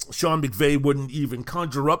Sean McVay wouldn't even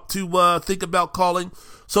conjure up to think about calling.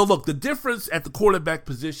 So look, the difference at the quarterback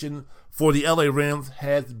position for the LA Rams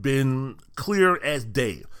has been clear as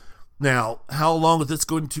day. Now, how long is this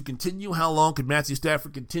going to continue? How long can Matthew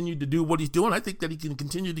Stafford continue to do what he's doing? I think that he can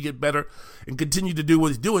continue to get better and continue to do what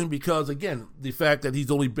he's doing because, again, the fact that he's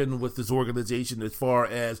only been with this organization as far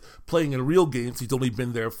as playing in real games, he's only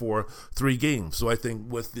been there for 3 games. So I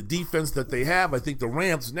think with the defense that they have, I think the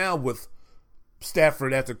Rams now with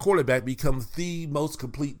Stafford at the quarterback becomes the most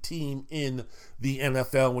complete team in the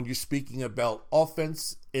NFL when you're speaking about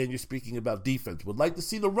offense and you're speaking about defense. Would like to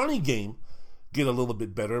see the running game get a little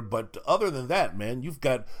bit better, but other than that, man, you've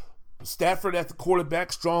got Stafford at the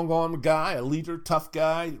quarterback, strong arm guy, a leader, tough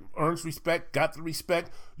guy, earns respect, got the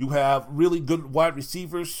respect. You have really good wide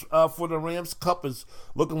receivers for the Rams. Kupp is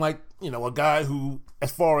looking like, a guy who,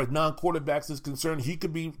 as far as non-quarterbacks is concerned, he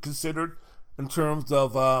could be considered in terms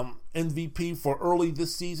of MVP for early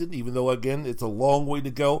this season, even though, again, it's a long way to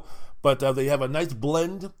go. But they have a nice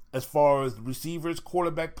blend as far as receivers,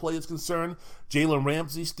 quarterback play is concerned. Jalen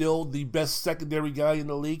Ramsey still the best secondary guy in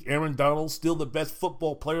the league. Aaron Donald still the best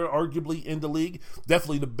football player, arguably, in the league.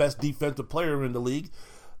 Definitely the best defensive player in the league.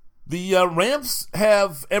 The Rams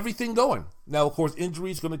have everything going. Now, of course,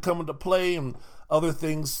 injuries going to come into play and other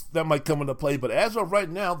things that might come into play. But as of right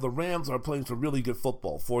now, the Rams are playing some really good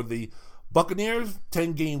football. For the Buccaneers,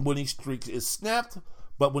 10-game winning streak is snapped.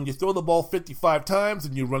 But when you throw the ball 55 times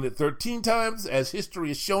and you run it 13 times, as history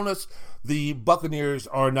has shown us, the Buccaneers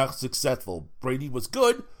are not successful. Brady was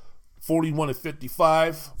good,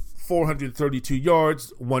 41-55, 432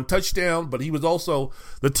 yards, 1 touchdown, but he was also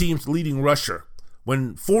the team's leading rusher.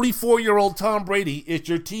 When 44-year-old Tom Brady is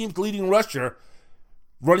your team's leading rusher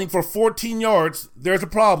running for 14 yards, there's a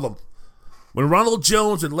problem. When Ronald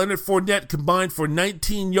Jones and Leonard Fournette combined for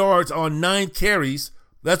 19 yards on 9 carries,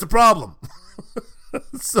 that's a problem.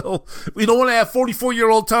 So we don't want to have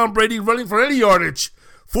 44-year-old Tom Brady running for any yardage.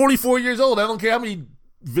 44 years old. I don't care how many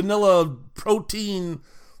vanilla protein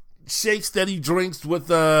shakes that he drinks with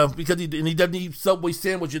because he doesn't eat Subway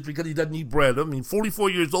sandwiches because he doesn't eat bread. I mean,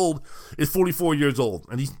 44 years old is 44 years old,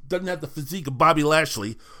 and he doesn't have the physique of Bobby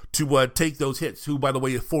Lashley to take those hits, who, by the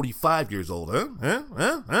way, is 45 years old.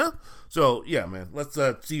 Huh? So, yeah, man, let's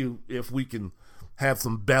see if we can have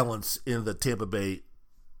some balance in the Tampa Bay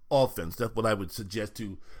offense. That's what I would suggest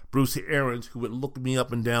to Bruce Arians, who would look me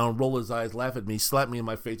up and down, roll his eyes, laugh at me, slap me in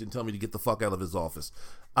my face, and tell me to get the fuck out of his office.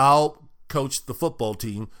 I'll coach the football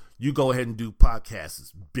team. You go ahead and do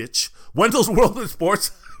podcasts, bitch. Wendell's World in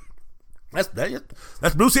Sports. That's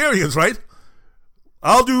Bruce Arians, right?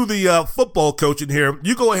 I'll do the football coaching here.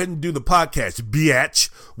 You go ahead and do the podcast,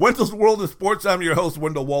 biatch. Wendell's World in Sports. I'm your host,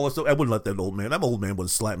 Wendell Wallace. I wouldn't let that old man. That old man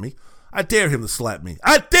wouldn't slap me. I dare him to slap me.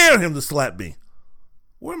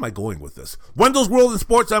 Where am I going with this? Wendell's World in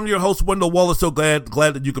Sports. I'm your host, Wendell Wallace. So glad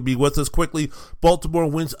that you could be with us. Quickly, Baltimore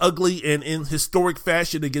wins ugly and in historic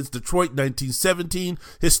fashion against Detroit, 1917.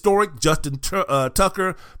 Historic. Justin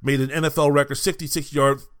Tucker made an NFL record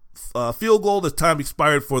 66-yard field goal. The time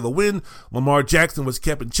expired for the win. Lamar Jackson was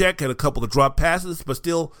kept in check, had a couple of drop passes, but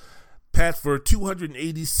still passed for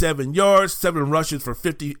 287 yards, 7 rushes for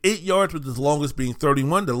 58 yards, with his longest being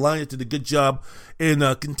 31. The Lions did a good job in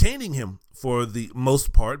containing him for the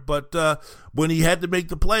most part, but when he had to make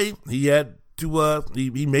the play, he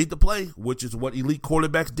made the play, which is what elite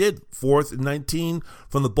quarterbacks did. 4th and 19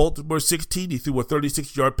 from the Baltimore 16. He threw a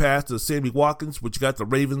 36-yard pass to Sammy Watkins, which got the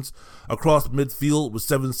Ravens across midfield with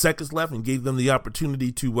 7 seconds left and gave them the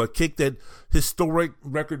opportunity to kick that historic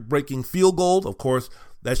record-breaking field goal. Of course,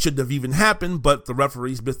 that shouldn't have even happened, but the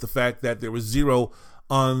referees missed the fact that there was 0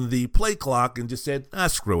 on the play clock and just said,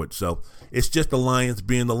 screw it. So it's just the Lions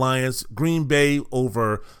being the Lions. Green Bay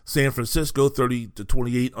over San Francisco,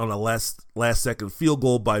 30-28 on a last second field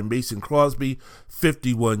goal by Mason Crosby,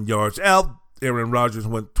 51 yards out. Aaron Rodgers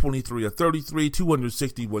went 23 of 33,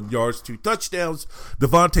 261 yards, 2 touchdowns.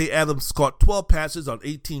 Devontae Adams caught 12 passes on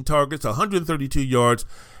 18 targets, 132 yards,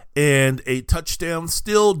 and a touchdown.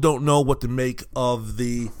 Still don't know what to make of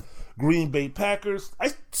the Green Bay Packers.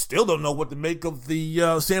 I still don't know what to make of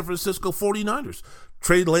the San Francisco 49ers.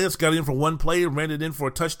 Trey Lance got in for one play and ran it in for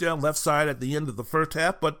a touchdown left side at the end of the first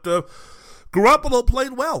half, but Garoppolo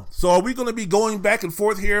played well. So are we going to be going back and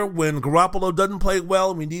forth here when Garoppolo doesn't play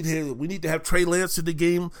well? We need to have Trey Lance in the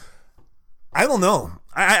game. I don't know.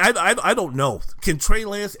 I don't know. Can Trey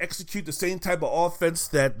Lance execute the same type of offense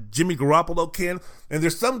that Jimmy Garoppolo can? And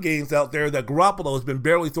there's some games out there that Garoppolo has been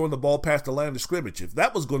barely throwing the ball past the line of scrimmage. If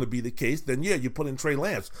that was going to be the case, then yeah, you put in Trey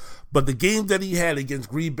Lance. But the game that he had against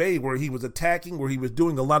Green Bay, where he was attacking, where he was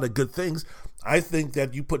doing a lot of good things, I think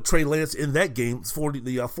that you put Trey Lance in that game, the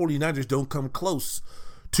 49ers don't come close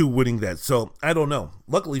to winning that. So I don't know.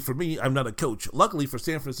 Luckily for me, I'm not a coach. Luckily for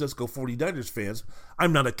San Francisco 49ers fans,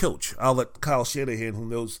 I'm not a coach. I'll let Kyle Shanahan, who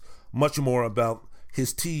knows much more about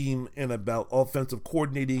his team and about offensive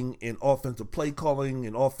coordinating and offensive play calling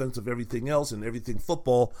and offensive everything else and everything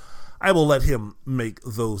football, I will let him make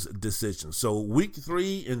those decisions. So week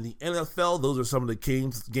 3 in the NFL, those are some of the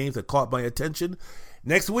games that caught my attention.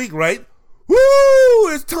 Next week, right? Woo!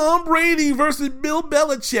 It's Tom Brady versus Bill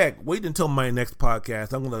Belichick. Wait until my next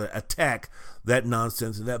podcast. I'm going to attack that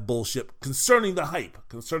nonsense and that bullshit concerning the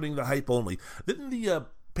hype only. Didn't the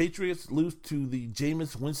Patriots lose to the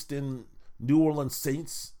Jameis Winston New Orleans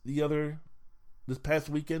Saints this past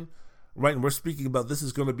weekend? Right, and we're speaking about this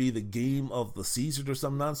is going to be the game of the season or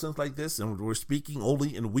some nonsense like this, and we're speaking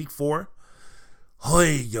only in week 4.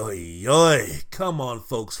 Hoi, oi, oi. Come on,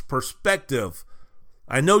 folks. Perspective.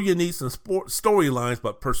 I know you need some storylines,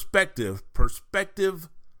 but perspective.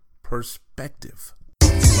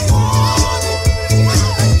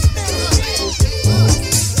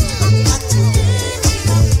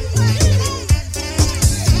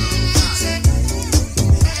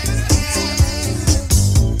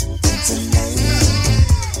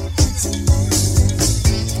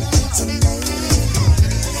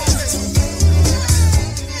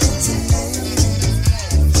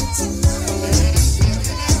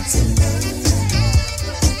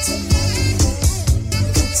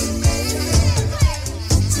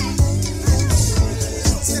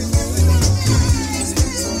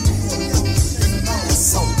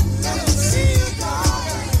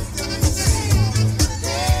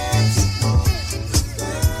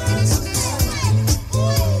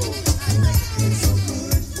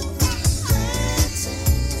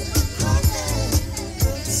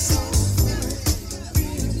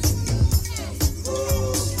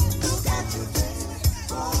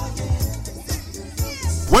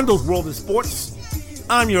 Wendell's World in Sports.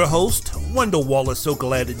 I'm your host, Wendell Wallace. So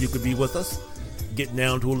glad that you could be with us. Getting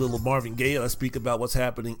down to a little Marvin Gaye. I speak about what's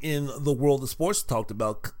happening in the world of sports. Talked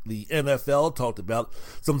about the NFL. Talked about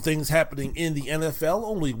some things happening in the NFL.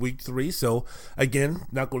 Only week 3. So, again,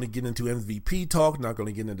 not going to get into MVP talk. Not going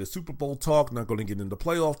to get into Super Bowl talk. Not going to get into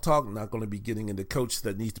playoff talk. Not going to be getting into coach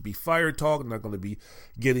that needs to be fired talk. Not going to be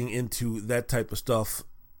getting into that type of stuff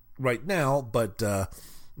right now. But,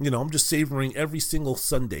 I'm just savoring every single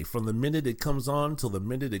Sunday. From the minute it comes on till the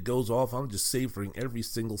minute it goes off, I'm just savoring every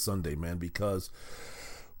single Sunday, man, because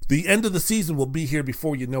the end of the season will be here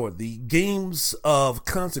before you know it. The games of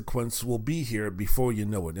consequence will be here before you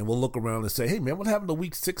know it. And we'll look around and say, hey, man, what happened to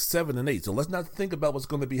week 6, 7, and 8? So let's not think about what's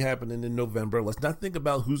going to be happening in November. Let's not think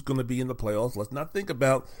about who's going to be in the playoffs. Let's not think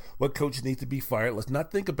about what coach needs to be fired. Let's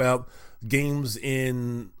not think about games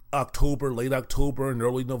in October, late October, and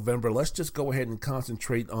early November. Let's just go ahead and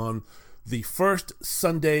concentrate on the first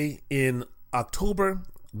Sunday in October,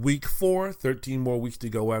 week 4, 13 more weeks to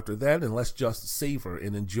go after that, and let's just savor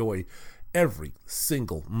and enjoy every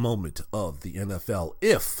single moment of the NFL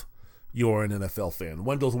if you're an NFL fan.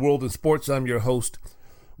 Wendell's World in Sports. I'm your host,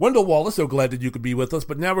 Wendell Wallace. So glad that you could be with us,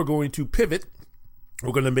 but now we're going to pivot.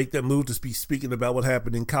 We're going to make that move to be speaking about what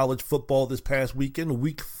happened in college football this past weekend,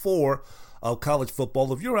 week 4 of college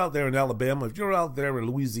football. If you're out there in Alabama, if you're out there in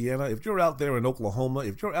Louisiana, if you're out there in Oklahoma,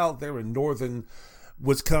 if you're out there in northern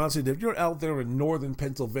Wisconsin, if you're out there in northern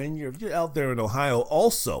Pennsylvania, if you're out there in Ohio,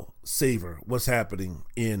 also savor what's happening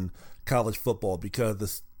in college football, because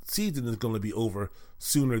the season is going to be over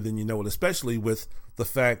sooner than you know it, especially with the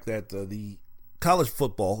fact that the college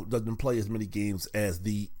football doesn't play as many games as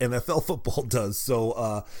the NFL football does.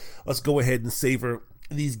 So let's go ahead and savor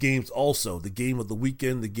these games also. The game of the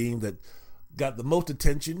weekend, the game that got the most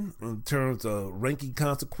attention in terms of ranking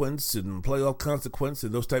consequence and playoff consequence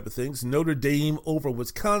and those type of things. Notre Dame over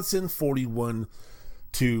Wisconsin,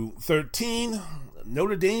 41-13.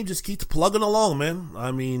 Notre Dame just keeps plugging along, man.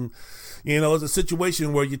 I mean, it's a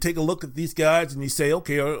situation where you take a look at these guys and you say,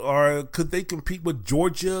 okay, could they compete with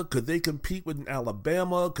Georgia? Could they compete with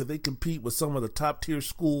Alabama? Could they compete with some of the top tier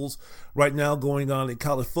schools right now going on in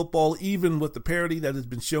college football, even with the parity that has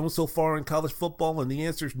been shown so far in college football? And the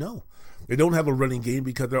answer is no. They don't have a running game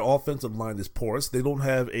because their offensive line is porous. They don't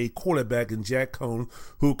have a quarterback in Jack Cohn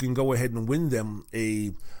who can go ahead and win them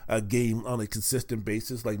a game on a consistent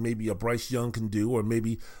basis like maybe a Bryce Young can do, or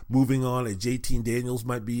maybe moving on a JT Daniels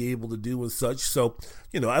might be able to do and such. So,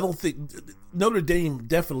 I don't think Notre Dame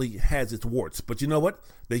definitely has its warts. But you know what?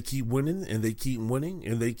 They keep winning and they keep winning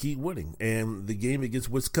and they keep winning. And the game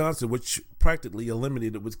against Wisconsin, which practically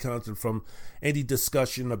eliminated Wisconsin from any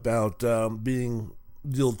discussion about being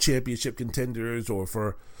real championship contenders or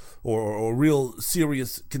real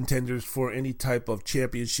serious contenders for any type of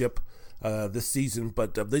championship this season,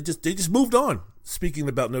 but they just moved on. Speaking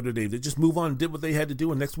about Notre Dame, they just moved on and did what they had to do,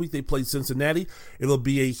 and next week they play Cincinnati. It'll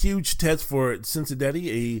be a huge test for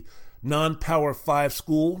Cincinnati, a non-Power 5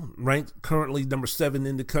 school, ranked currently number 7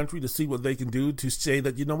 in the country, to see what they can do to say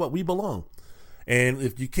that, you know what, we belong. And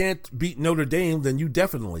if you can't beat Notre Dame, then you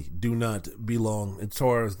definitely do not belong as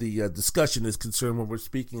far as the discussion is concerned when we're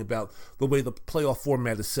speaking about the way the playoff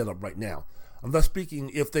format is set up right now. I'm not speaking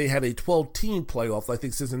if they had a 12-team playoff. I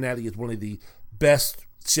think Cincinnati is one of the best,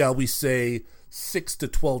 shall we say, 6 to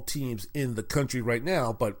 12 teams in the country right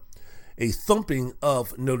now. But a thumping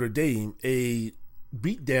of Notre Dame, a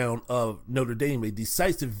beatdown of Notre Dame, a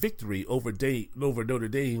decisive victory over Notre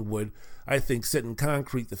Dame would, I think, set in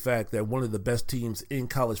concrete the fact that one of the best teams in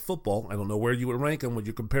college football, I don't know where you would rank them when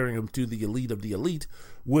you're comparing them to the elite of the elite,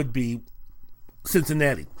 would be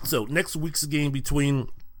Cincinnati. So next week's game between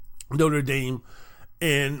Notre Dame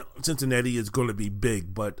and Cincinnati is going to be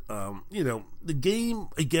big. But, the game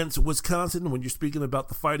against Wisconsin, when you're speaking about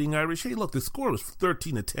the Fighting Irish, hey, look, the score was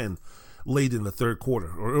 13-10 late in the third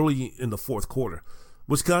quarter or early in the fourth quarter.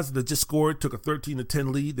 Wisconsin had just scored, took a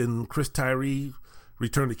 13-10 lead, and Chris Tyree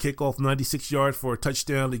returned a kickoff 96 yards for a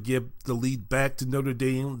touchdown to give the lead back to Notre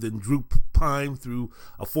Dame. Then Drew Pyne threw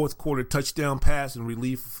a fourth quarter touchdown pass in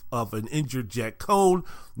relief of an injured Jack Cohn.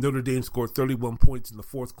 Notre Dame scored 31 points in the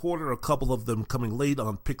fourth quarter, a couple of them coming late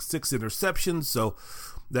on pick 6 interceptions. So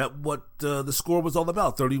that what the score was all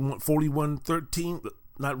about, 41-13.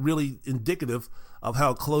 Not really indicative of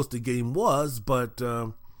how close the game was, but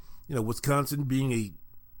Wisconsin being a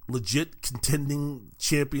legit contending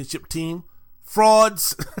championship team,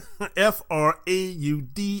 frauds,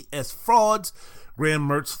 F-R-A-U-D-S, frauds. Graham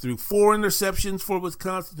Mertz threw 4 interceptions for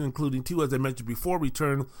Wisconsin, including 2, as I mentioned before,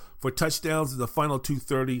 returned for touchdowns in the final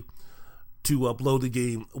 2:30 to blow the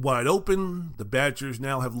game wide open. The Badgers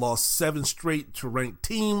now have lost 7 straight to ranked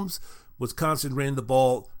teams. Wisconsin ran the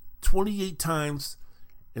ball 28 times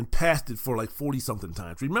and passed it for like 40-something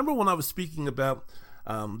times. Remember when I was speaking about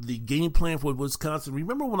the game plan for Wisconsin?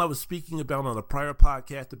 Remember when I was speaking about on a prior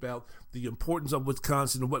podcast about the importance of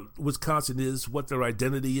Wisconsin, what Wisconsin is, what their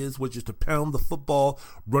identity is, which is to pound the football,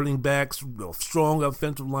 running backs, strong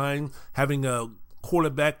offensive line, having a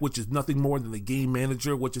quarterback, which is nothing more than the game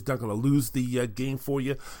manager, which is not going to lose the game for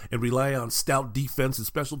you, and rely on stout defense and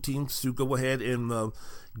special teams to go ahead and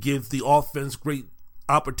give the offense great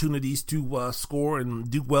opportunities to score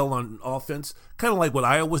and do well on offense, kind of like what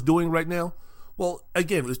Iowa's doing right now. Well,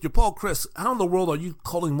 again, Mr. Paul Chryst, how in the world are you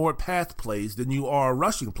calling more pass plays than you are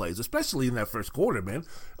rushing plays, especially in that first quarter, man?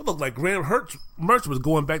 It looked like Graham Mertz was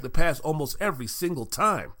going back to pass almost every single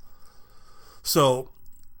time. So,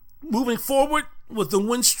 moving forward, was the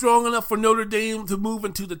win strong enough for Notre Dame to move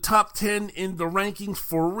into the top 10 in the rankings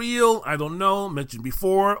for real? I don't know. Mentioned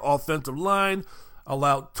before, offensive line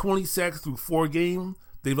allowed 20 sacks through 4 games.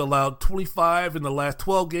 They've allowed 25 in the last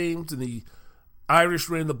 12 games, and the Irish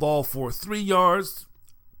ran the ball for 3 yards.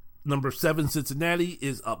 Number 7, Cincinnati,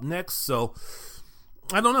 is up next. So,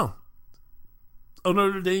 I don't know.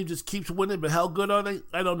 Notre Dame just keeps winning, but how good are they?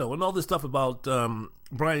 I don't know. And all this stuff about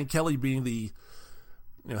Brian Kelly being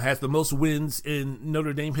has the most wins in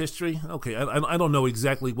Notre Dame history. Okay, I don't know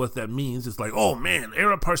exactly what that means. It's like, oh man,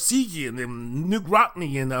 Ara Parseghian and Nuke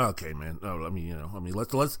Rockne and okay, man.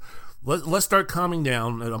 Let's start calming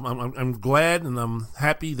down. I'm glad and I'm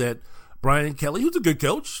happy that Brian Kelly, who's a good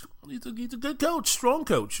coach, he's a good coach, strong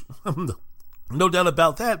coach, no doubt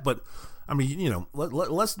about that. But I mean,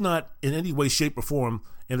 let's not in any way, shape, or form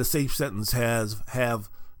in a safe sentence have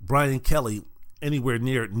Brian Kelly anywhere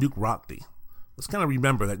near Nuke Rockne. Let's kind of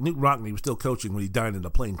remember that Nuke Rockne was still coaching when he died in a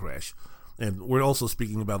plane crash. And we're also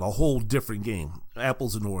speaking about a whole different game,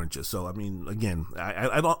 apples and oranges. So, I mean, again,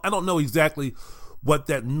 I don't know exactly what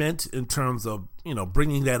that meant in terms of,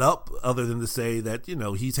 bringing that up, other than to say that,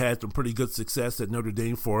 he's had some pretty good success at Notre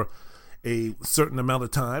Dame for a certain amount of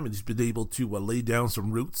time, and he's been able to lay down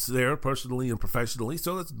some roots there personally and professionally.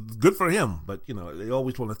 So that's good for him. But, they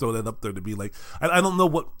always want to throw that up there to be like, I don't know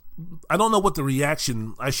what the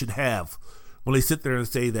reaction I should have when they sit there and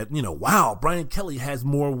say that, wow, Brian Kelly has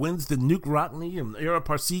more wins than Nuke Rockne and Ara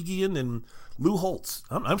Parseghian and Lou Holtz.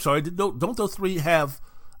 I'm sorry, don't those 3 have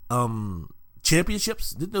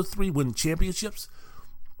championships? Didn't those 3 win championships?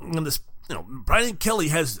 And this, Brian Kelly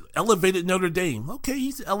has elevated Notre Dame. Okay,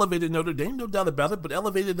 he's elevated Notre Dame, no doubt about it, but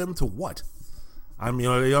elevated them to what? I mean,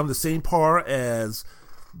 are they on the same par as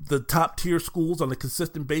the top tier schools on a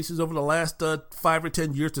consistent basis over the last 5 or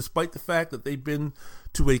 10 years, despite the fact that they've been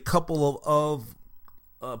to a couple of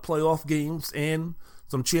playoff games and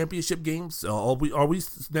some championship games? Are we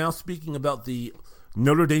now speaking about the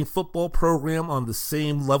Notre Dame football program on the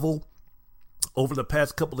same level over the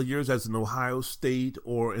past couple of years as in Ohio State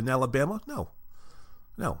or in Alabama? No.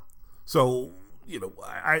 So,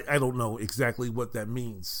 I don't know exactly what that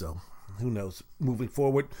means. So, who knows? Moving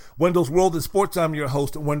forward, Wendell's World in Sports. I'm your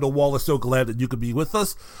host, Wendell Wallace. So glad that you could be with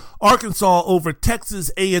us. Arkansas over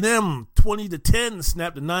Texas A&M, 20-10,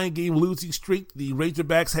 snapped a 9-game losing streak. The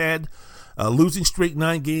Razorbacks had a losing streak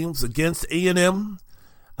 9 games against A&M.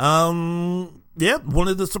 One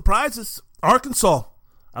of the surprises, Arkansas.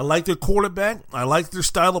 I like their quarterback. I like their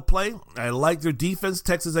style of play. I like their defense.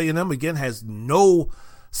 Texas A&M, again, has no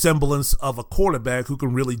semblance of a quarterback who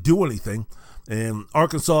can really do anything. And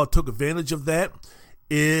Arkansas took advantage of that.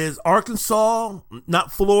 Is Arkansas,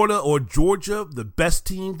 not Florida or Georgia, the best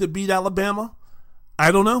team to beat Alabama?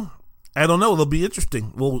 I don't know. It'll be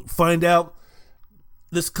interesting. We'll find out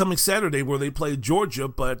this coming Saturday where they play Georgia.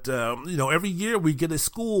 But, every year we get a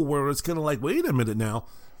school where it's kind of like, wait a minute now.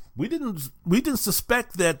 We didn't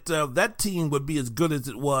suspect that that team would be as good as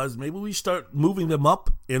it was. Maybe we start moving them up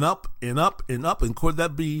and up and up and up. And could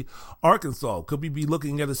that be Arkansas? Could we be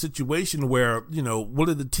looking at a situation where, one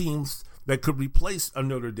of the teams that could replace a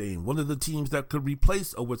Notre Dame, one of the teams that could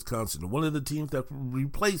replace a Wisconsin, one of the teams that could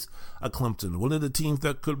replace a Clemson, one of the teams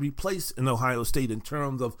that could replace an Ohio State in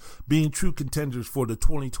terms of being true contenders for the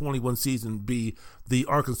 2021 season be the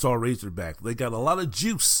Arkansas Razorback. They got a lot of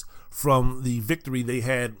juice from the victory they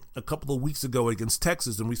had a couple of weeks ago against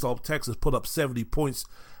Texas, and we saw Texas put up 70 points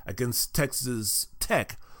against Texas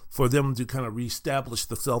Tech for them to kind of reestablish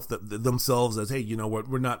themselves as, hey, you know what,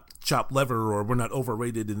 we're not chopped liver or we're not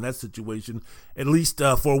overrated in that situation, at least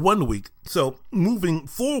for 1 week. So moving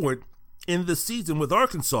forward in the season with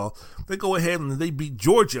Arkansas, they go ahead and they beat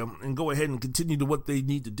Georgia and go ahead and continue to what they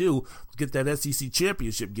need to do to get that SEC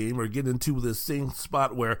championship game or get into the same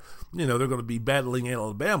spot where, they're going to be battling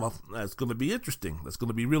Alabama. That's going to be interesting. That's going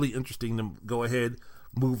to be really interesting to go ahead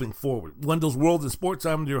moving forward. Wendell's World in Sports.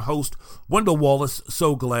 I'm your host, Wendell Wallace.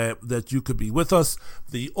 So glad that you could be with us.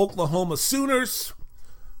 The Oklahoma Sooners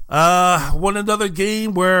won another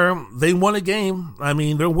game where they won a game. I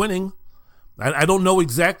mean, they're winning. I don't know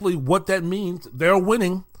exactly what that means. They're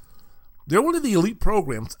winning. They're one of the elite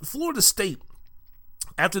programs. Florida State,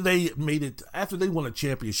 after they won a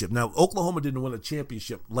championship. Now, Oklahoma didn't win a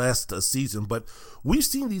championship last season, but we've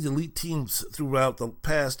seen these elite teams throughout the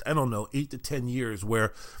past, 8 to 10 years,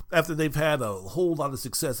 where after they've had a whole lot of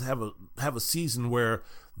success, have a season where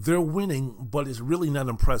they're winning, but it's really not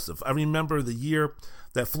impressive. I remember the year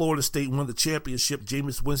that Florida State won the championship.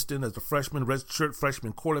 Jameis Winston, as a redshirt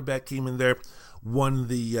freshman quarterback, came in there, won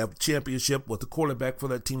the championship, was the quarterback for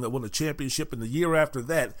that team that won the championship. And the year after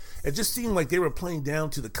that, it just seemed like they were playing down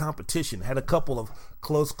to the competition, had a couple of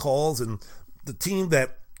close calls, and the team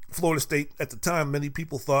that Florida State at the time many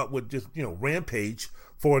people thought would just, rampage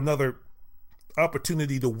for another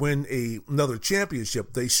opportunity to win another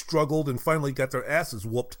championship. They struggled and finally got their asses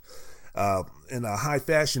whooped in a high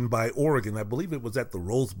fashion by Oregon. I believe it was at the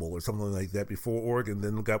Rose Bowl or something like that, before Oregon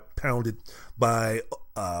then got pounded by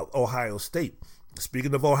Ohio State.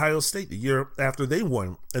 Speaking of Ohio State, the year after they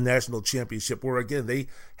won a national championship, where again they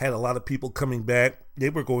had a lot of people coming back. They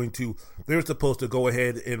were supposed to go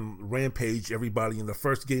ahead and rampage everybody in the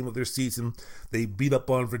first game of their season. They beat up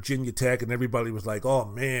on Virginia Tech, and everybody was like, "Oh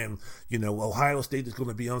man, Ohio State is going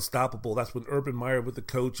to be unstoppable." That's when Urban Meyer was the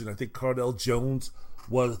coach, and I think Cardell Jones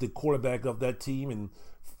was the quarterback of that team, and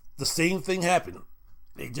the same thing happened.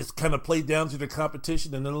 They just kind of played down to the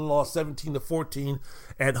competition and then lost 17-14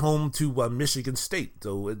 at home to Michigan State.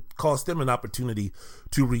 So it cost them an opportunity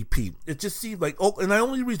to repeat. It just seemed like, and the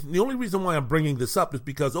only reason why I'm bringing this up is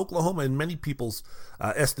because Oklahoma, in many people's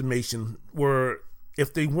estimation,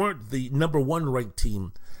 if they weren't the number one ranked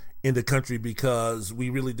team in the country, because we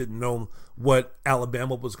really didn't know what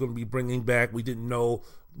Alabama was going to be bringing back. We didn't know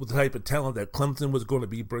what the type of talent that Clemson was going to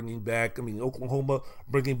be bringing back. I mean, Oklahoma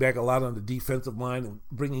bringing back a lot on the defensive line and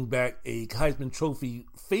bringing back a Heisman Trophy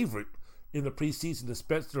favorite in the preseason. The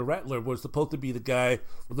Spencer Rattler was supposed to be the team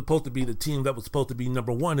that was supposed to be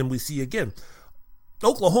number one. And we see again,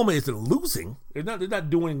 Oklahoma isn't losing. They're not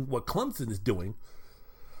doing what Clemson is doing.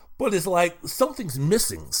 But it's like something's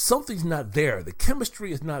missing. Something's not there. The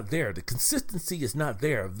chemistry is not there. The consistency is not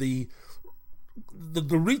there. The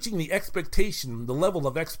reaching the expectation, the level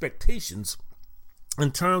of expectations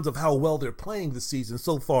in terms of how well they're playing this season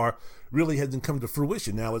so far really hasn't come to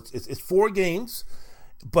fruition. Now it's 4 games,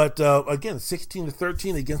 but again,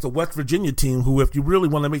 16-13 against a West Virginia team who, if you really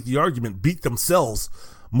want to make the argument, beat themselves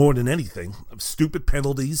more than anything. Stupid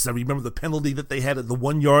penalties. I remember the penalty that they had at the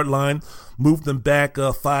 1 yard line, moved them back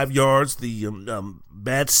 5 yards. The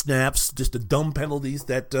bad snaps, just the dumb penalties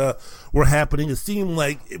that were happening. It seemed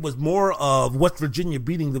like it was more of West Virginia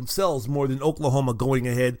beating themselves more than Oklahoma going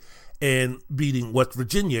ahead and beating West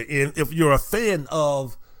Virginia. And if you're a fan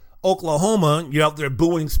of Oklahoma, you're out there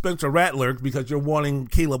booing Spencer Rattler because you're wanting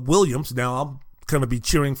Caleb Williams. Now, I'm going to be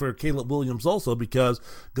cheering for Caleb Williams also, because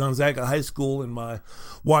Gonzaga High School in my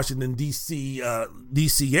Washington, D.C.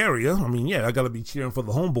 area. I mean, yeah, I got to be cheering for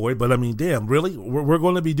the homeboy, but I mean, damn, really? We're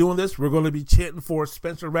going to be doing this? We're going to be chanting for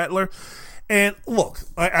Spencer Rattler? And look,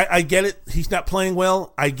 I get it. He's not playing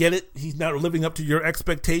well. I get it. He's not living up to your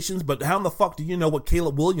expectations. But how in the fuck do you know what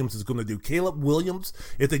Caleb Williams is going to do? Caleb Williams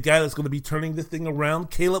is the guy that's going to be turning this thing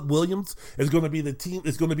around. Caleb Williams is going to be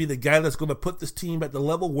the guy that's going to put this team at the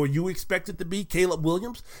level where you expect it to be. Caleb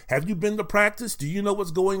Williams, have you been to practice? Do you know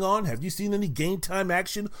what's going on? Have you seen any game time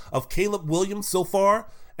action of Caleb Williams so far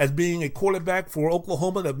as being a quarterback for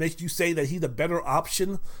Oklahoma that makes you say that he's a better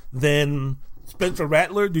option than Spencer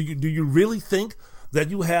Rattler? Do you really think that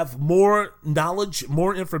you have more knowledge,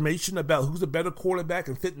 more information about who's a better quarterback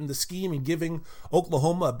and fitting the scheme and giving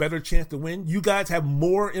Oklahoma a better chance to win? You guys have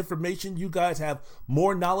more information. You guys have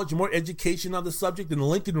more knowledge, more education on the subject than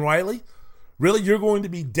Lincoln Riley? Really? You're going to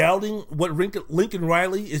be doubting what Lincoln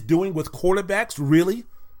Riley is doing with quarterbacks? Really?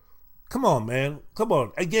 Come on, man. Come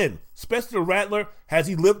on. Again, Spencer Rattler, has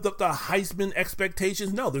he lived up to Heisman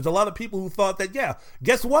expectations? No. There's a lot of people who thought that, yeah,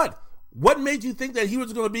 guess what? What made you think that he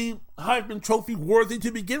was going to be Heisman Trophy worthy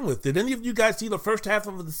to begin with? Did any of you guys see the first half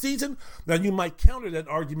of the season? Now, you might counter that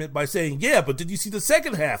argument by saying, yeah, but did you see the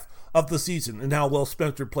second half of the season and how well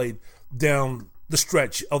Spencer played down the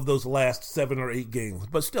stretch of those last 7 or 8 games?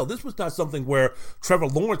 But still, this was not something where Trevor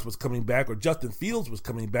Lawrence was coming back, or Justin Fields was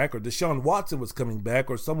coming back, or Deshaun Watson was coming back,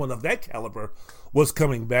 or someone of that caliber was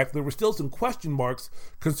coming back. There were still some question marks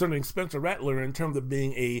concerning Spencer Rattler in terms of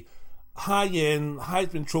being a high-end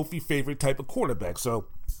Heisman Trophy favorite type of quarterback. So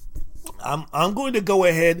I'm going to go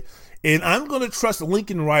ahead and I'm going to trust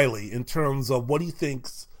Lincoln Riley in terms of what he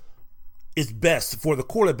thinks is best for the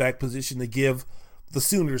quarterback position to give the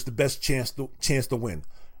Sooners the best chance to win.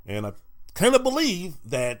 And I kind of believe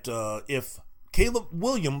that if Caleb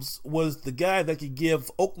Williams was the guy that could give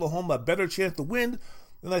Oklahoma a better chance to win,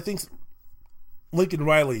 then I think Lincoln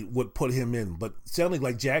Riley would put him in. But sounding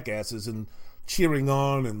like jackasses and cheering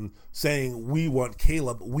on and saying, we want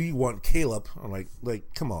Caleb. I'm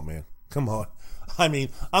like, come on, man. Come on. I mean,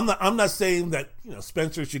 I'm not saying that,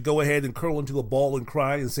 Spencer should go ahead and curl into a ball and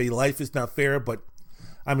cry and say life is not fair, but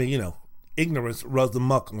I mean, ignorance runs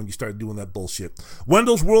amok when you start doing that bullshit.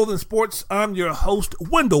 Wendell's World in Sports. I'm your host,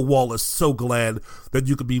 Wendell Wallace. So glad that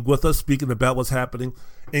you could be with us speaking about what's happening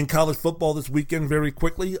in college football this weekend very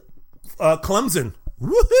quickly. Clemson.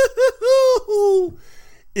 Woo-hoo-hoo-hoo.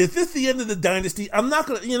 Is this the end of the dynasty? I'm not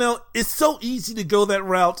going to, it's so easy to go that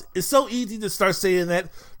route. It's so easy to start saying that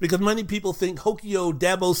because many people think Hokio,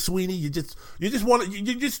 Dabo, Sweeney, you're just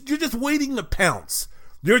waiting to pounce.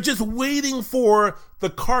 You're just waiting for the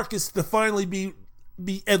carcass to finally be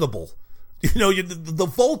edible. The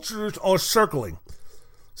vultures are circling.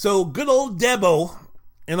 So good old Dabo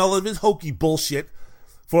and all of his hokey bullshit,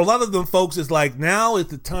 for a lot of them folks, it's like, now is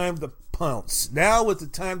the time to pounce. Now is the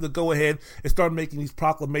time to go ahead and start making these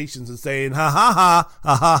proclamations and saying, ha ha ha,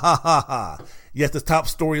 ha ha ha ha ha. Yes, the top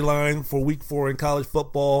storyline for week 4 in college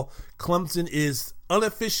football. Clemson is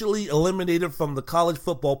unofficially eliminated from the college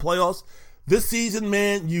football playoffs. This season,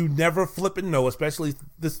 man, you never flipping know, especially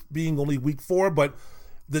this being only week 4, but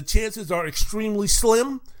the chances are extremely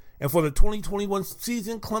slim. And for the 2021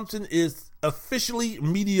 season, Clemson is officially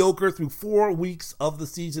mediocre through 4 weeks of the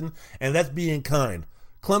season, and that's being kind.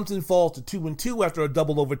 Clemson falls to 2-2 after a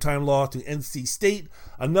double overtime loss to NC State.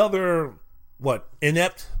 Another,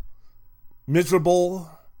 inept,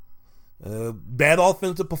 miserable, bad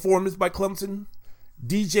offensive performance by Clemson.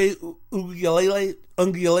 DJ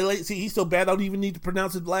Uiagalelei, see, he's so bad I don't even need to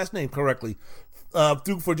pronounce his last name correctly.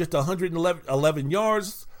 Threw for just 111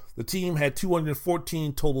 yards. The team had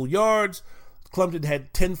 214 total yards. Clemson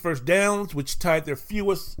had 10 first downs, which tied their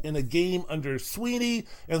fewest in a game under Sweeney.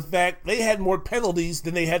 In fact, they had more penalties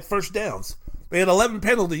than they had first downs. They had 11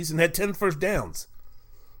 penalties and had 10 first downs.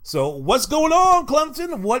 So what's going on,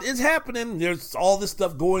 Clemson? What is happening? There's all this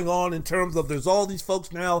stuff going on in terms of there's all these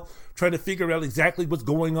folks now trying to figure out exactly what's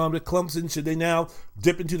going on with Clemson. Should they now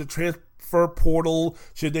dip into the transfer portal?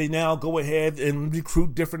 Should they now go ahead and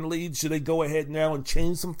recruit differently? Should they go ahead now and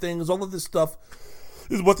change some things? All of this stuff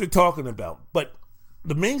is what they're talking about. But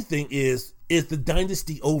the main thing is the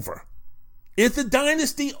dynasty over? Is the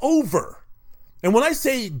dynasty over? And when I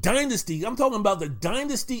say dynasty, I'm talking about the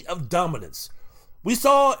dynasty of dominance. We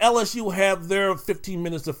saw LSU have their 15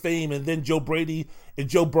 minutes of fame, and then Joe Brady and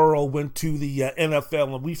Joe Burrow went to the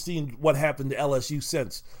NFL, and we've seen what happened to LSU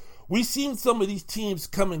since. We've seen some of these teams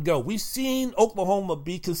come and go. We've seen Oklahoma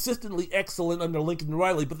be consistently excellent under Lincoln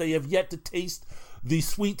Riley, but they have yet to taste the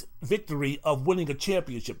sweet victory of winning a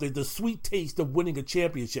championship. The sweet taste of winning a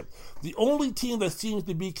championship. The only team that seems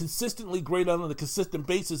to be consistently great on a consistent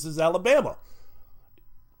basis is Alabama.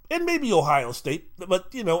 And maybe Ohio State,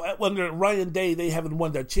 but, under Ryan Day, they haven't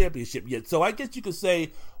won that championship yet. So I guess you could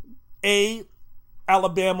say A,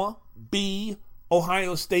 Alabama, B,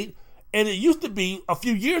 Ohio State. And it used to be, a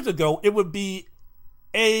few years ago, it would be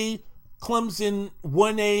A, Clemson,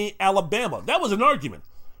 1A, Alabama. That was an argument.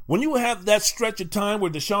 When you have that stretch of time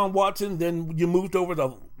where Deshaun Watson, then you moved over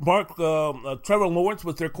to Trevor Lawrence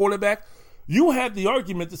was their quarterback, you had the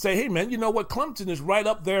argument to say, hey, man, you know what? Clemson is right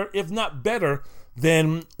up there, if not better,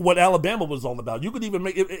 than what Alabama was all about. You could even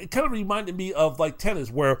make it kind of reminded me of like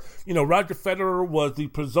tennis, where Roger Federer was the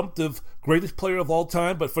presumptive greatest player of all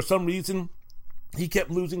time, but for some reason he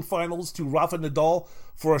kept losing finals to Rafa Nadal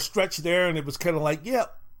for a stretch there, and it was kind of like, yeah,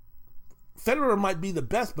 Federer might be the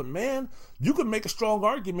best, but man, you could make a strong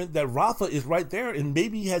argument that Rafa is right there and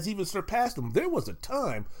maybe has even surpassed him. There was a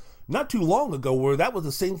time not too long ago where that was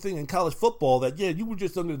the same thing in college football, that, yeah, you were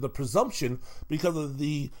just under the presumption because of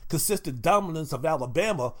the consistent dominance of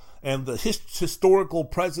Alabama and the historical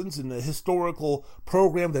presence and the historical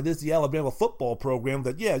program that is the Alabama football program,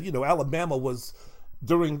 that, yeah, Alabama was,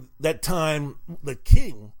 during that time, the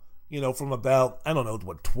king, from about,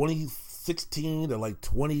 2016 to like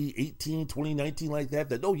 2018, 2019, like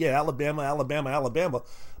that, oh yeah, Alabama.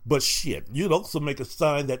 But shit, you'd also make a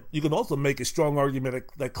strong argument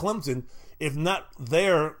that Clemson, if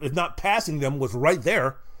not passing them, was right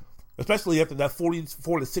there, especially after that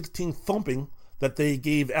 44-16 thumping that they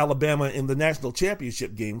gave Alabama in the national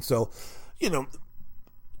championship game. So,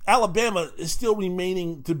 Alabama is still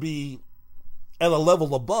remaining to be at a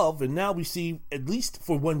level above, and now we see, at least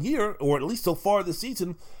for 1 year, or at least so far this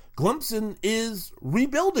season, Clemson is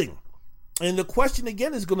rebuilding. And the question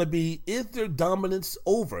again is going to be, is their dominance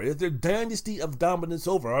over? Is their dynasty of dominance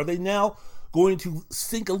over? Are they now going to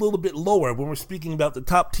sink a little bit lower when we're speaking about the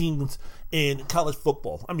top teams in college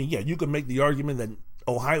football? I mean, yeah, you can make the argument that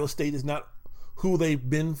Ohio State is not who they've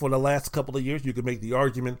been for the last couple of years. You can make the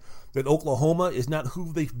argument that Oklahoma is not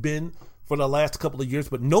who they've been for the last couple of years,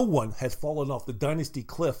 but no one has fallen off the dynasty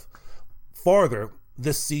cliff farther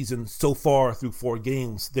this season so far through 4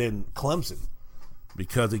 games than Clemson.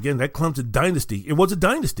 Because, again, that Clemson dynasty, it was a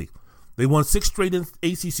dynasty. They won 6 straight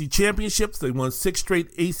ACC championships. They won 6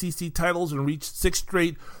 straight ACC titles and reached 6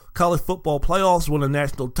 straight college football playoffs, won a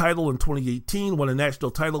national title in 2018, won a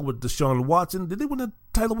national title with Deshaun Watson. Did they win a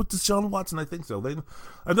title with Deshaun Watson? I think so.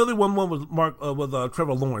 I know they won one with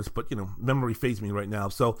Trevor Lawrence, but, memory fades me right now.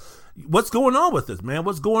 So what's going on with this, man?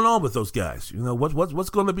 What's going on with those guys? What's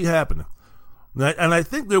going to be happening? And I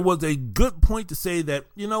think there was a good point to say that,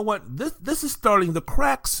 this is starting, the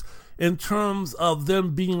cracks in terms of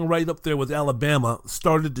them being right up there with Alabama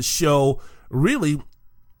started to show really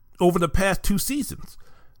over the past 2 seasons.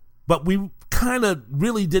 But we kind of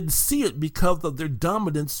really didn't see it because of their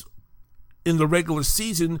dominance in the regular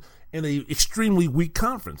season in an extremely weak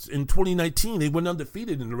conference. In 2019, they went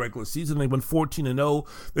undefeated in the regular season. They went 14-0.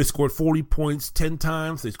 They scored 40 points 10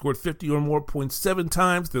 times. They scored 50 or more points 7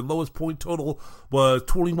 times. Their lowest point total was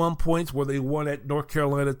 21 points, where they won at North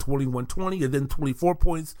Carolina 21-20, and then 24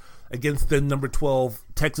 points against the number 12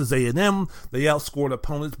 Texas A&M. They outscored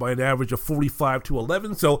opponents by an average of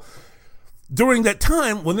 45-11. So during that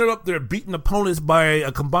time, when they're up there beating opponents by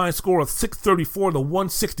a combined score of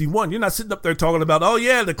 634-161, you're not sitting up there talking about, oh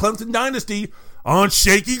yeah, the Clemson dynasty on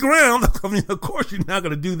shaky ground. I mean, of course you're not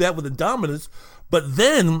going to do that with a dominance. But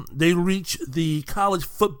then they reach the college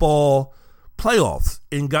football playoffs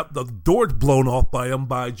and got the doors blown off by them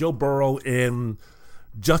by Joe Burrow and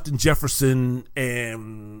Justin Jefferson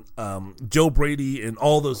and Joe Brady and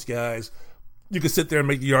all those guys. You could sit there and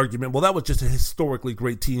make the argument, well, that was just a historically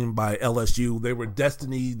great team by LSU. They were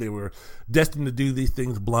destined to do these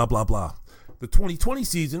things, blah, blah, blah. The 2020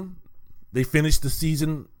 season, they finished the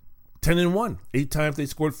season 10-1. 8 times they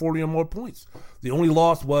scored 40 or more points. The only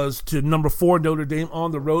loss was to number 4 Notre Dame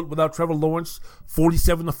on the road without Trevor Lawrence,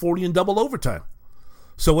 47-40 in double overtime.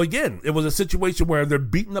 So again, it was a situation where they're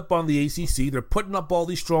beating up on the ACC. They're putting up all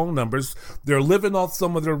these strong numbers. They're living off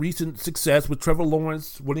some of their recent success with Trevor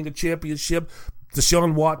Lawrence winning a championship,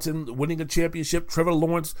 Deshaun Watson winning a championship, Trevor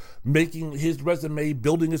Lawrence making his resume,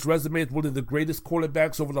 building his resume as one of the greatest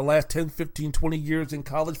quarterbacks over the last 10, 15, 20 years in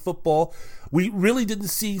college football. We really didn't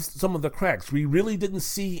see some of the cracks. We really didn't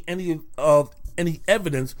see any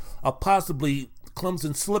evidence of possibly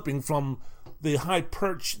Clemson slipping from the high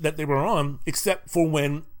perch that they were on, except for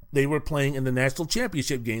when they were playing in the national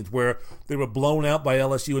championship games, where they were blown out by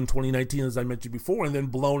LSU in 2019, as I mentioned before, and then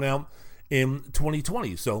blown out in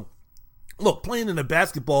 2020. So, look, playing in a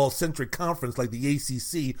basketball-centric conference like the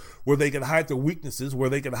ACC, where they could hide their weaknesses,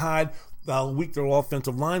 where they could hide how weak their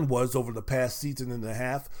offensive line was over the past season and a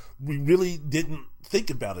half, we really didn't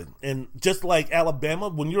think about it. And just like Alabama,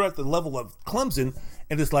 when you're at the level of Clemson,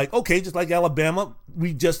 and it's like, okay, just like Alabama,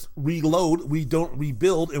 we just reload, we don't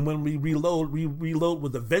rebuild, and when we reload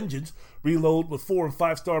with a vengeance, reload with 4- and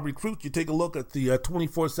 5-star recruits. You take a look at the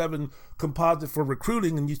 24/7 composite for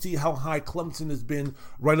recruiting, and you see how high Clemson has been,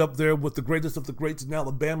 right up there with the greatest of the greats in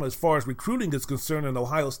Alabama as far as recruiting is concerned and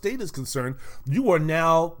Ohio State is concerned. You are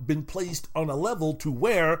now been placed on a level to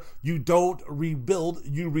where you don't rebuild,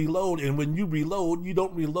 you reload, and when you reload, you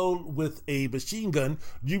don't reload with a machine gun,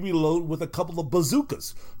 you reload with a couple of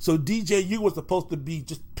bazookas. So DJU was supposed to be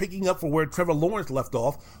just picking up for where Trevor Lawrence left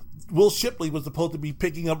off. Will Shipley was supposed to be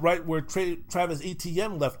picking up right where Travis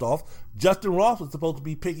Etienne left off. Justin Ross was supposed to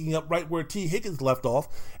be picking up right where T. Higgins left off.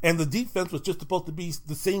 And the defense was just supposed to be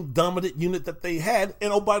the same dominant unit that they had.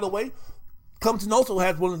 And oh, by the way, Clemson also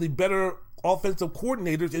has one of the better offensive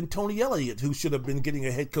coordinators in Tony Elliott, who should have been getting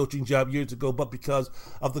a head coaching job years ago, but because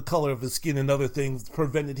of the color of his skin and other things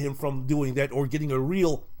prevented him from doing that or getting a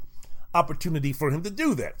real opportunity for him to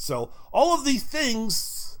do that. So all of these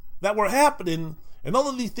things that were happening and all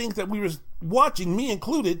of these things that we were watching, me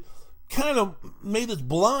included, kind of made us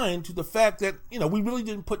blind to the fact that, we really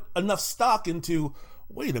didn't put enough stock into,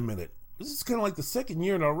 wait a minute, this is kind of like the second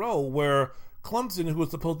year in a row where Clemson, who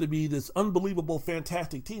was supposed to be this unbelievable,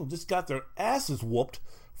 fantastic team, just got their asses whooped,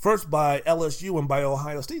 first by LSU and by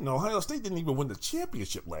Ohio State. And Ohio State didn't even win the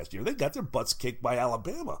championship last year. They got their butts kicked by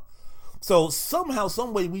Alabama. So somehow,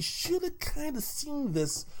 some way, we should have kind of seen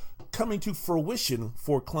this coming to fruition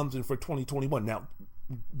for Clemson for 2021. Now,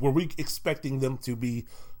 were we expecting them to be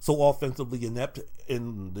so offensively inept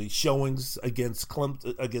in the showings against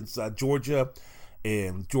Georgia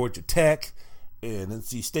and Georgia Tech and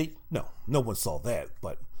NC State? No one saw that.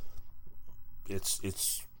 But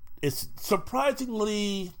it's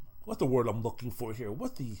surprisingly, what's the word I'm looking for here?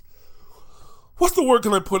 What's the word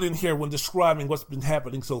can I put in here when describing what's been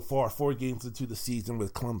happening so far, 4 games into the season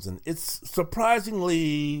with Clemson? It's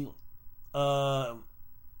surprisingly, we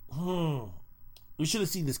should have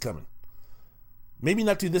seen this coming. Maybe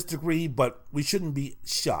not to this degree, but we shouldn't be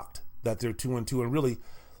shocked that they're 2-2 and really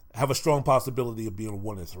have a strong possibility of being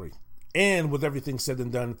 1-3. And with everything said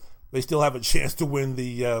and done, they still have a chance to win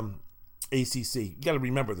the ACC. You got to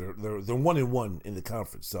remember they're 1-1 in the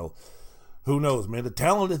conference. So who knows, man? The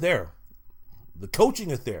talent is there, the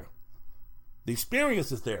coaching is there, the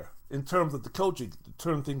experience is there in terms of the coaching to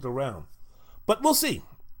turn things around. But we'll see.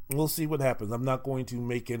 We'll see what happens. I'm not going to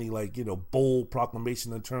make any bold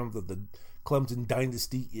proclamation in terms of the Clemson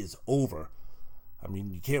dynasty is over. I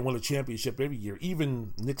mean, you can't win a championship every year.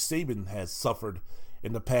 Even Nick Saban has suffered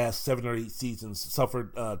in the past 7 or 8 seasons,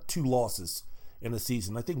 suffered 2 losses in a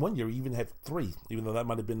season. I think one year he even had 3, even though that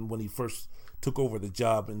might have been when he first took over the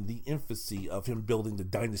job in the infancy of him building the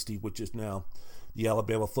dynasty, which is now the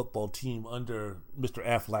Alabama football team under Mr.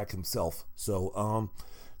 Aflac himself. So,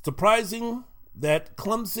 surprising that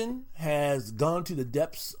Clemson has gone to the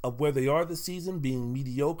depths of where they are this season, being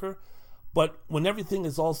mediocre. But when everything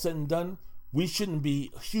is all said and done, we shouldn't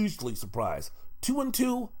be hugely surprised.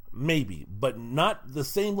 2-2, maybe, but not the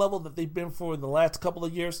same level that they've been for the last couple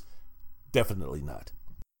of years. Definitely not.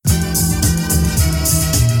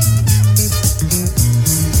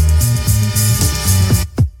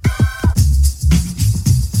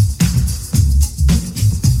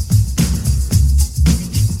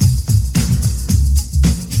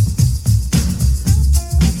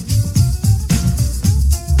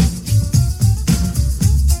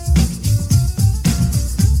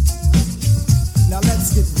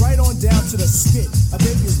 To the skit, a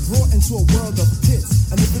baby is brought into a world of pits,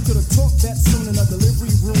 and if we could have talked that soon in a delivery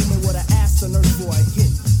room, and would have asked the nurse for a hit.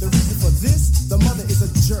 The reason for this, the mother is a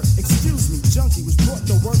jerk. Excuse me, junkie, which brought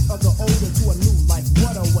the work of the old into a new life.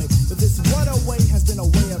 What a way, but this what a way has been a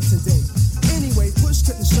way of today. Anyway, push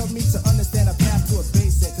couldn't shove me to understand a path to a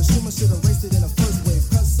basic. Consumers should have raced it in the first wave,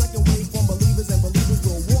 cause second wave from believers, and believers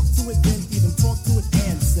will walk to it, then even talk to it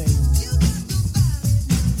and say.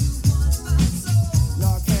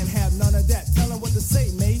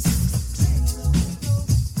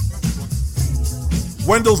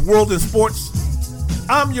 Wendell's World in Sports.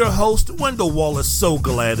 I'm your host, Wendell Wallace. So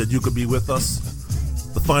glad that you could be with us.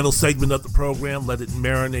 The final segment of the program, let it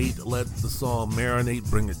marinate, let the song marinate,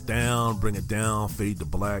 bring it down, fade to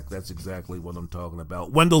black. That's exactly what I'm talking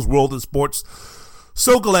about. Wendell's World in Sports.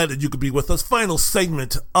 So glad that you could be with us. Final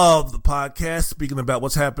segment of the podcast, speaking about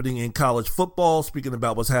what's happening in college football, speaking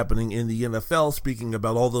about what's happening in the NFL, speaking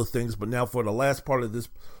about all those things. But now for the last part of this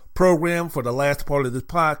program, for the last part of this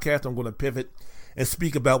podcast, I'm going to pivot and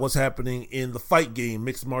speak about what's happening in the fight game,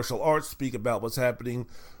 mixed martial arts, speak about what's happening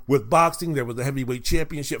with boxing. There was a heavyweight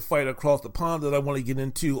championship fight across the pond that I want to get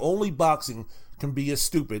into. Only boxing can be as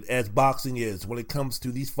stupid as boxing is when it comes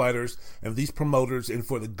to these fighters and these promoters and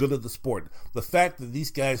for the good of the sport. The fact that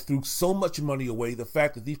these guys threw so much money away, the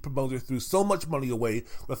fact that these promoters threw so much money away,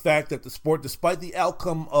 the fact that the sport, despite the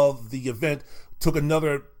outcome of the event, took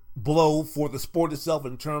another blow for the sport itself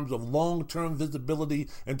in terms of long-term visibility,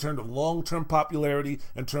 in terms of long-term popularity,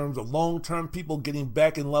 in terms of long-term people getting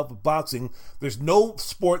back in love with boxing. There's no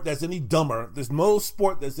sport that's any dumber. There's no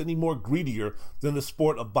sport that's any more greedier than the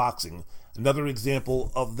sport of boxing. Another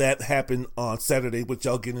example of that happened on Saturday, which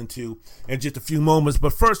I'll get into in just a few moments.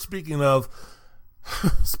 But first, speaking of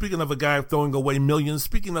a guy throwing away millions,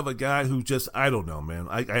 speaking of a guy who just, I don't know, man.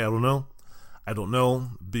 I don't know.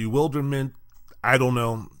 Bewilderment. I don't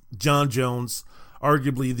know. Jon Jones,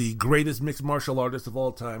 arguably the greatest mixed martial artist of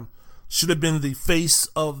all time, should have been the face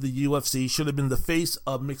of the UFC, should have been the face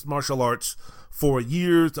of mixed martial arts for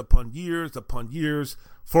years upon years upon years,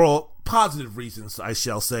 for positive reasons, I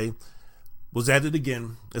shall say. Was at it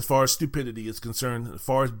again as far as stupidity is concerned, as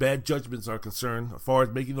far as bad judgments are concerned, as far as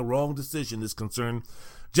making the wrong decision is concerned.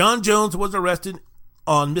 Jon Jones was arrested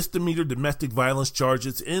on misdemeanor domestic violence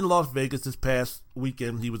charges in Las Vegas this past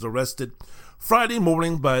weekend. He was arrested Friday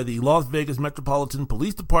morning by the Las Vegas Metropolitan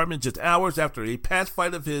Police Department just hours after a past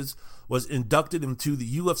fight of his was inducted into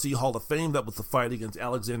the UFC Hall of Fame. That was the fight against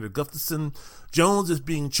Alexander Gustafsson. Jones is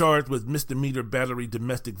being charged with misdemeanor battery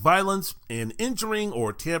domestic violence and injuring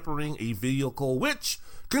or tampering a vehicle, which,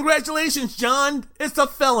 congratulations, John, it's a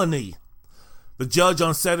felony. The judge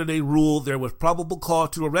on Saturday ruled there was probable cause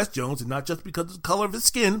to arrest Jones, and not just because of the color of his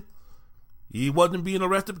skin. He wasn't being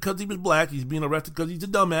arrested because he was black. He's being arrested because he's a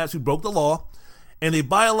dumbass who broke the law. And a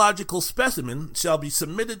biological specimen shall be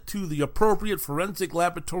submitted to the appropriate forensic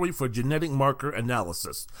laboratory for genetic marker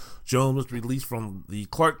analysis. Jones was released from the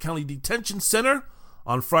Clark County Detention Center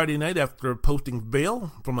on Friday night after posting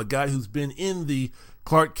bail from a guy who's been in the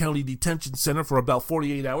Clark County Detention Center for about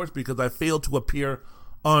 48 hours because I failed to appear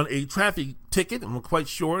on a traffic ticket. I'm quite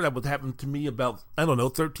sure that would happen to me about,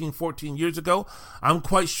 13, 14 years ago. I'm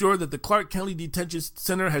quite sure that the Clark County Detention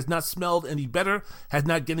Center has not smelled any better, has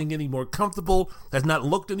not getting any more comfortable, has not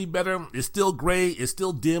looked any better. It's still gray, it's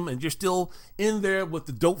still dim, and you're still in there with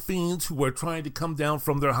the dope fiends who are trying to come down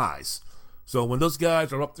from their highs. So when those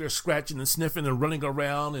guys are up there scratching and sniffing and running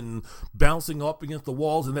around and bouncing up against the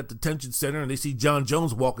walls in that detention center and they see John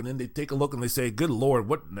Jones walking in, they take a look and they say, good Lord,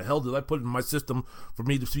 what in the hell did I put in my system for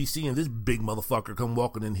me to be seeing this big motherfucker come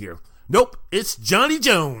walking in here? Nope, it's Johnny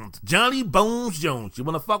Jones, Johnny Bones Jones. You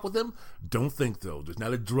want to fuck with him? Don't think so. There's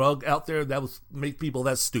not a drug out there that would make people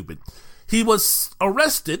that stupid. He was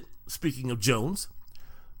arrested, speaking of Jones,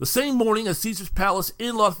 the same morning at Caesars Palace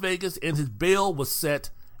in Las Vegas, and his bail was set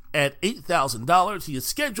at $8,000. He is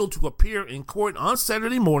scheduled to appear in court on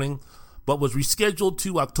Saturday morning, but was rescheduled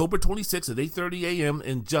to October 26th at 8:30 a.m.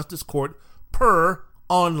 in Justice Court per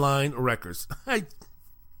online records.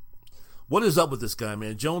 What is up with this guy,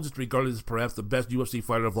 man? Jones is regarded as perhaps the best UFC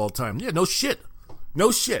fighter of all time. Yeah, no shit.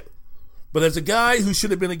 No shit. But as a guy who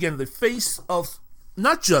should have been, again, the face of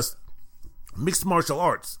not just mixed martial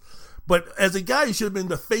arts, but as a guy who should have been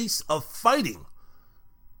the face of fighting,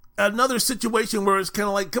 another situation where it's kind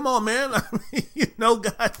of like, come on, man. I mean,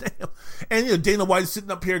 goddamn. And, Dana White is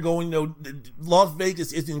sitting up here going, Las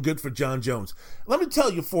Vegas isn't good for John Jones. Let me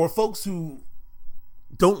tell you, for folks who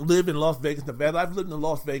don't live in Las Vegas, Nevada, I've lived in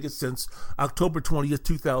Las Vegas since October 20th,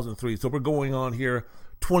 2003. So we're going on here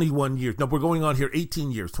 21 years. No, we're going on here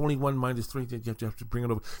 18 years. 21 minus 3, you have to bring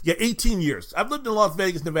it over. Yeah, 18 years. I've lived in Las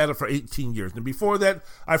Vegas, Nevada for 18 years. And before that,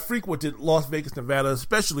 I frequented Las Vegas, Nevada,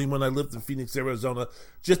 especially when I lived in Phoenix, Arizona.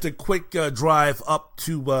 Just a quick drive up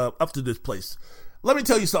to this place. Let me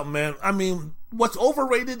tell you something, man. I mean, what's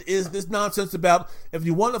overrated is this nonsense about if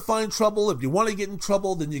you want to find trouble, if you want to get in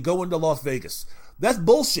trouble, then you go into Las Vegas. That's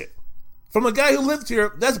bullshit. From a guy who lived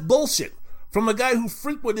here, that's bullshit. From a guy who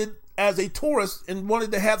frequented as a tourist and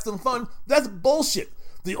wanted to have some fun, that's bullshit.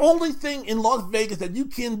 The only thing in Las Vegas that you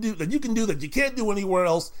can do that you can't do anywhere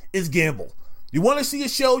else is gamble. You want to see a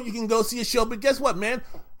show, you can go see a show, but guess what, man?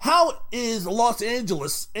 How is Los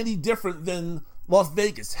Angeles any different than Las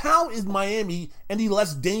Vegas? How is Miami any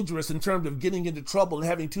less dangerous in terms of getting into trouble and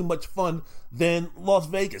having too much fun than Las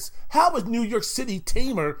Vegas? How is New York City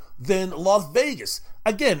tamer than Las Vegas?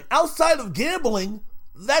 Again, outside of gambling,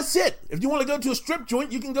 that's it. If you want to go to a strip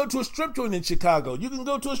joint, you can go to a strip joint in Chicago. You can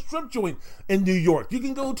go to a strip joint in New York. You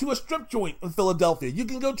can go to a strip joint in Philadelphia. You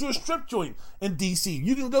can go to a strip joint in D.C.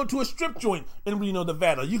 You can go to a strip joint in Reno,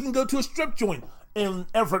 Nevada. You can go to a strip joint in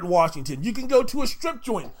Everett, Washington. You can go to a strip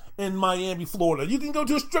joint in Miami, Florida. You can go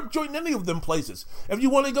to a strip joint in any of them places. If you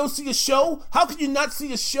want to go see a show, how could you not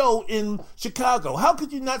see a show in Chicago? How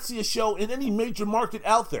could you not see a show in any major market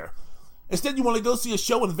out there? Instead, you want to go see a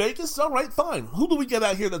show in Vegas? All right, fine. Who do we get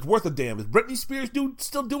out here that's worth a damn? Is Britney Spears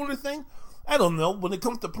still doing her thing? I don't know. When it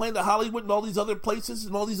comes to Planet Hollywood and all these other places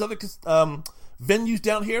and all these other venues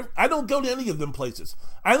down here, I don't go to any of them places.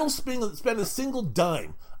 I don't spend a single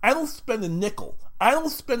dime. I don't spend a nickel. I don't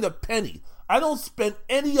spend a penny. I don't spend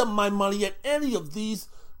any of my money at any of these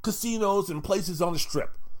casinos and places on the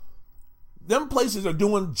strip. Them places are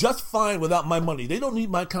doing just fine without my money. They don't need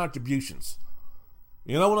my contributions.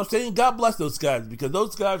 You know what I'm saying? God bless those guys, because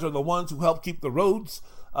those guys are the ones who help keep the roads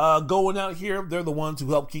going out here. They're the ones who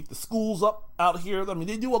help keep the schools up out here. I mean,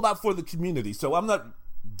 they do a lot for the community. So I'm not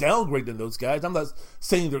downgrading those guys. I'm not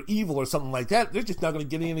saying they're evil or something like that. They're just not going to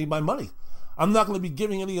get any of my money. I'm not going to be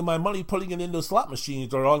giving any of my money, putting it in those slot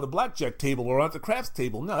machines or on the blackjack table or on the craps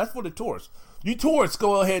table. No, that's for the tourists. You tourists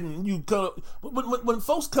go ahead and you go. When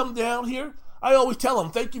folks come down here, I always tell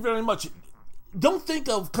them, thank you very much. Don't think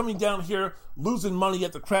of coming down here losing money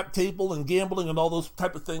at the crap table and gambling and all those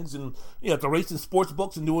type of things, and at the racing sports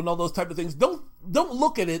books and doing all those type of things. Don't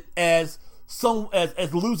look at it as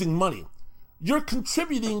losing money. You're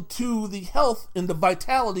contributing to the health and the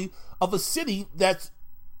vitality of a city that's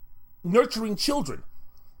nurturing children.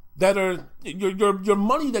 That are your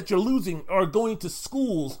money that you're losing are going to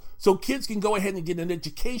schools so kids can go ahead and get an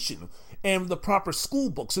education and the proper school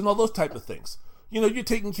books and all those type of things. You're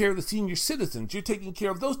taking care of the senior citizens. You're taking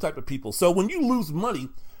care of those type of people. So when you lose money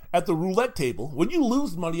at the roulette table, when you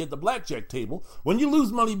lose money at the blackjack table, when you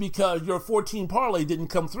lose money because your 14 parlay didn't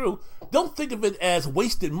come through, don't think of it as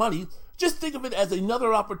wasted money. Just think of it as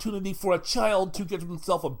another opportunity for a child to give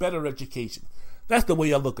himself a better education. That's the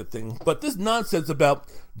way I look at things. But this nonsense about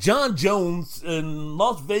John Jones in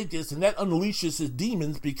Las Vegas, and that unleashes his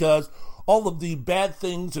demons because all of the bad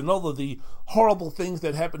things and all of the horrible things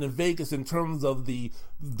that happen in Vegas in terms of the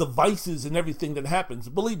vices and everything that happens.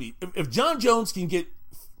 Believe me, if John Jones can get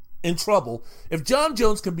in trouble, if John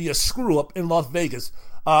Jones can be a screw up in Las Vegas,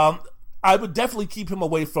 I would definitely keep him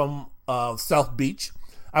away from South Beach.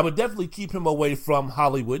 I would definitely keep him away from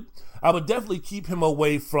Hollywood. I would definitely keep him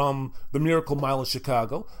away from the Miracle Mile in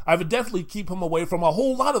Chicago. I would definitely keep him away from a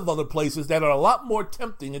whole lot of other places that are a lot more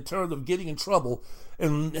tempting in terms of getting in trouble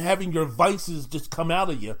and having your vices just come out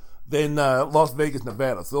of you than Las Vegas,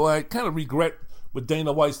 Nevada. So I kind of regret with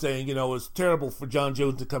Dana White saying, it's terrible for John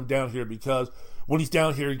Jones to come down here because when he's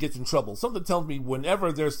down here, he gets in trouble. Something tells me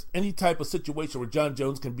whenever there's any type of situation where John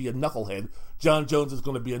Jones can be a knucklehead, John Jones is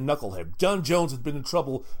going to be a knucklehead. John Jones has been in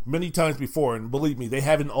trouble many times before, and believe me, they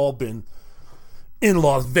haven't all been in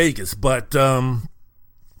Las Vegas. But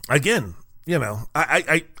again,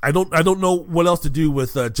 I don't know what else to do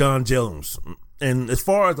with John Jones. And as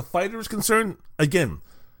far as the fighter is concerned, again,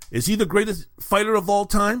 is he the greatest fighter of all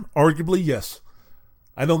time? Arguably, yes.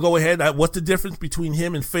 I don't go ahead. What's the difference between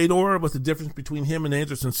him and Fedor? What's the difference between him and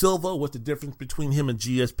Anderson Silva? What's the difference between him and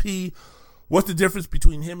GSP? What's the difference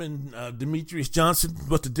between him and Demetrius Johnson?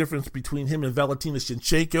 What's the difference between him and Valentina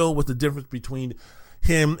Shevchenko? What's the difference between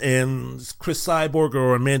him and Chris Cyborg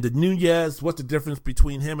or Amanda Nunes? What's the difference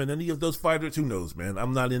between him and any of those fighters? Who knows, man?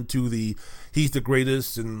 I'm not into he's the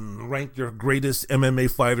greatest and rank your greatest MMA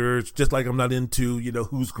fighters, just like I'm not into,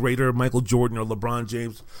 who's greater, Michael Jordan or LeBron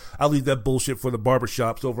James. I'll leave that bullshit for the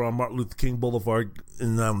barbershops over on Martin Luther King Boulevard,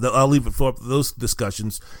 and I'll leave it for those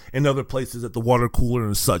discussions in other places at the water cooler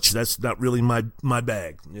and such. That's not really my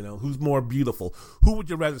bag. Who's more beautiful? Who would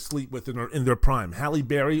you rather sleep with in their prime, Halle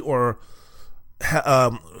Berry or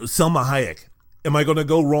Selma Hayek? Am I going to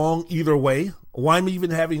go wrong either way? Why am I even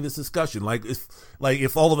having this discussion?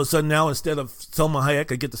 If all of a sudden now, instead of Selma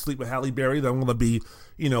Hayek, I get to sleep with Halle Berry, then I'm going to be,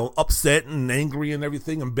 upset and angry and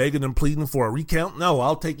everything and begging and pleading for a recount? No,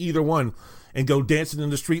 I'll take either one and go dancing in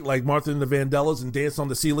the street like Martha and the Vandellas and dance on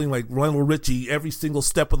the ceiling like Lionel Richie every single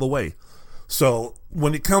step of the way. So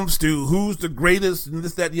when it comes to who's the greatest and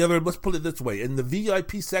this, that, and the other, let's put it this way. In the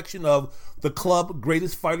VIP section of the club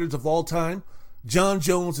greatest fighters of all time, John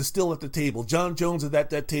Jones is still at the table. John Jones is at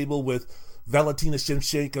that table with Valentina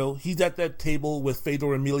Shevchenko. He's at that table with Fedor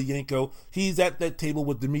Emelianenko. He's at that table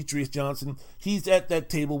with Demetrius Johnson. He's at that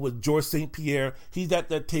table with Georges St. Pierre. He's at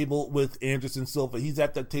that table with Anderson Silva. He's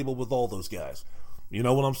at that table with all those guys. You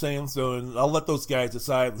know what I'm saying? So I'll let those guys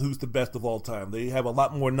decide who's the best of all time. They have a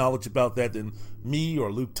lot more knowledge about that than me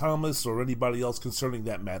or Luke Thomas or anybody else concerning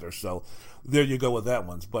that matter. So there you go with that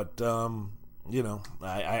one. But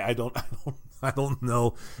I don't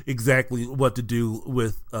know exactly what to do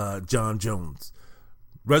with John Jones.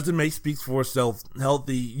 Resume speaks for itself. Held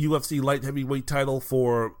the UFC light heavyweight title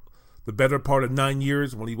for the better part of 9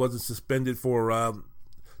 years when he wasn't suspended for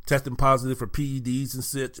testing positive for PEDs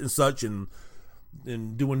and such, and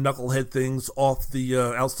doing knucklehead things off the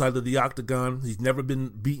outside of the octagon. He's never been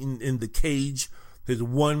beaten in the cage. His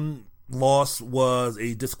one loss was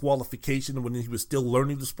a disqualification when he was still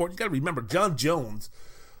learning the sport. You got to remember, John Jones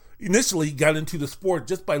initially got into the sport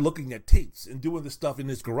just by looking at tapes and doing the stuff in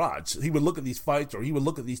his garage. He would look at these fights, or he would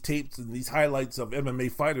look at these tapes and these highlights of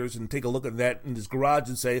MMA fighters and take a look at that in his garage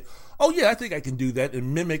and say, oh yeah, I think I can do that,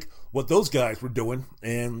 and mimic what those guys were doing,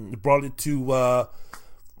 and brought it to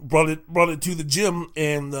the gym.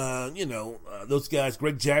 And those guys,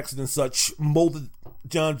 Greg Jackson and such, molded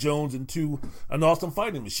John Jones into an awesome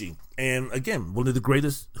fighting machine. And again, one of the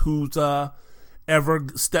greatest who's ever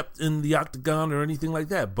stepped in the octagon or anything like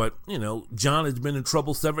that. But John has been in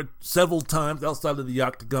trouble several times outside of the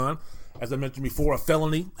octagon. As I mentioned before, a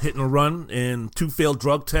felony, hit and run, and 2 failed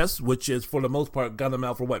drug tests, which is for the most part got him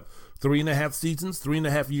out for 3.5 seasons,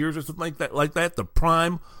 3.5 years or something like that. The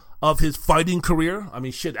prime of his fighting career. I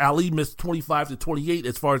mean, Ali missed 25 to 28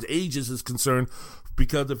 as far as ages is concerned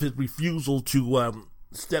because of his refusal to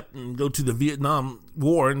step and go to the Vietnam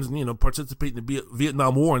War and participate in the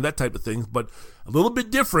Vietnam War and that type of thing. But a little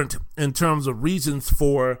bit different in terms of reasons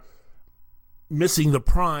for missing the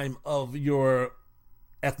prime of your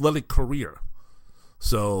athletic career.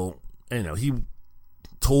 So he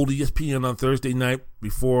told ESPN on Thursday night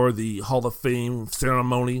before the Hall of Fame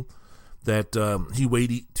ceremony that he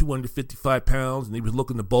weighed 255 pounds and he was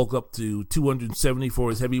looking to bulk up to 270 for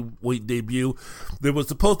his heavyweight debut. There was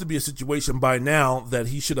supposed to be a situation by now that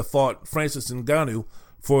he should have fought Francis Ngannou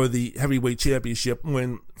for the heavyweight championship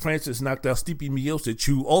when Francis knocked out Stipe Miocic,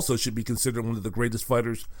 who also should be considered one of the greatest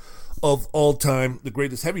fighters of all time, the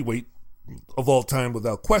greatest heavyweight of all time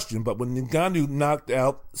without question. But when Ngannou knocked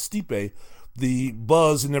out Stipe, the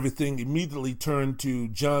buzz and everything immediately turned to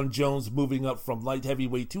Jon Jones moving up from light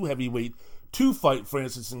heavyweight to fight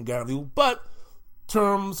Francis Ngannou. But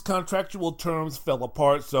contractual terms fell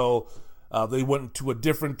apart, so they went into a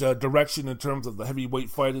different direction in terms of the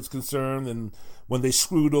heavyweight fight is concerned. And when they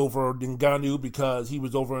screwed over Ngannou because he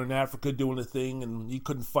was over in Africa doing a thing and he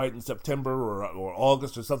couldn't fight in September or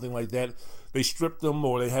August or something like that, they stripped him,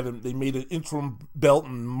 or they made an interim belt,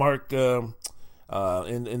 and Mark in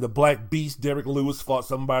the Black Beast, Derek Lewis fought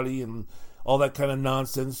somebody and all that kind of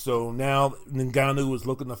nonsense. So now Ngannou is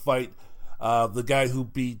looking to fight the guy who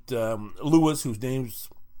beat Lewis, whose name's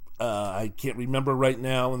I can't remember right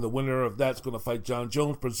now, and the winner of that's going to fight Jon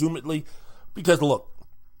Jones, presumably. Because, look,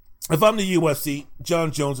 if I'm the UFC,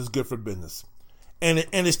 Jon Jones is good for business. And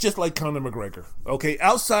it's just like Conor McGregor, okay?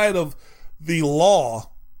 Outside of the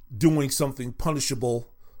law doing something punishable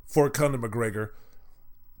for Conor McGregor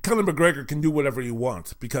can do whatever he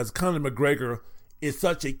wants, because Conor McGregor is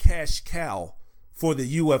such a cash cow for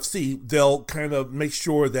the UFC. They'll kind of make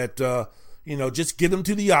sure that, just get him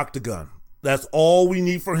to the octagon. That's all we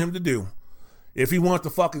need for him to do. If he wants to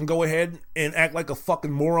fucking go ahead and act like a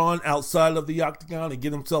fucking moron outside of the octagon and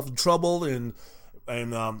get himself in trouble and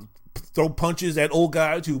throw punches at old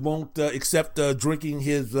guys who won't accept drinking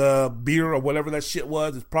his beer or whatever that shit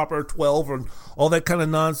was, his proper 12 or all that kind of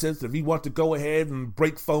nonsense. If he wants to go ahead and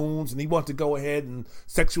break phones and he wants to go ahead and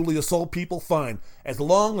sexually assault people, fine. As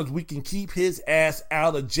long as we can keep his ass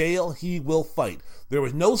out of jail, he will fight. There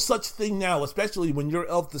is no such thing now, especially when you're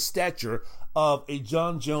of the stature of a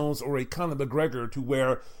Jon Jones or a Conor McGregor, to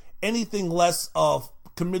where anything less of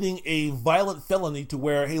committing a violent felony to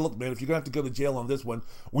where, hey, look, man, if you're going to have to go to jail on this one,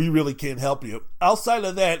 we really can't help you. Outside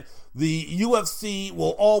of that, the UFC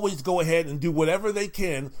will always go ahead and do whatever they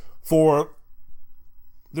can for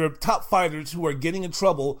their top fighters who are getting in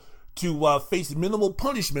trouble to face minimal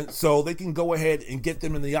punishment so they can go ahead and get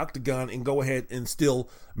them in the octagon and go ahead and still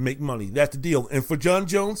make money. That's the deal. And for Jon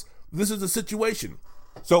Jones, this is the situation.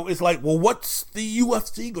 So it's like, well, what's the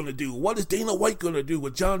UFC going to do? What is Dana White going to do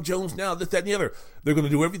with Jon Jones now? This, that, and the other. They're going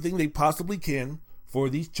to do everything they possibly can for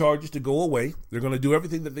these charges to go away. They're going to do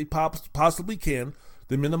everything that they possibly can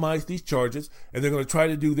to minimize these charges. And they're going to try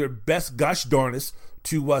to do their best, gosh darnest,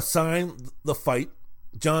 to sign the fight,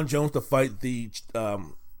 Jon Jones to fight the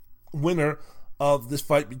winner of this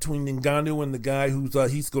fight between Ngannou and the guy who's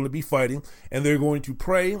he's going to be fighting. And they're going to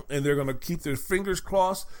pray, and they're going to keep their fingers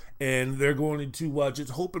crossed, and they're going to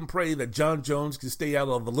just hope and pray that Jon Jones can stay out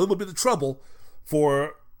of a little bit of trouble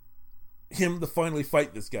for him to finally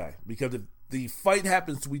fight this guy. Because if the fight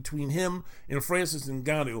happens between him and Francis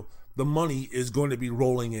Ngannou, the money is going to be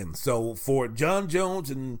rolling in. So for Jon Jones,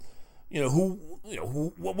 and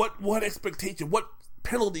what expectation, what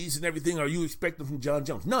penalties and everything are you expecting from Jon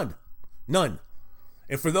Jones? None.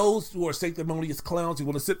 And for those who are sanctimonious clowns who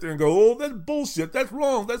want to sit there and go, oh, that's bullshit, that's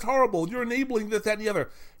wrong, that's horrible, you're enabling this, that, and the other.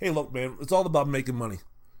 Hey, look, man, it's all about making money.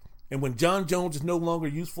 And when Jon Jones is no longer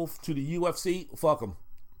useful to the UFC, fuck him.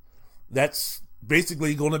 That's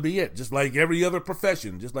basically going to be it. Just like every other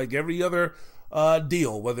profession, just like every other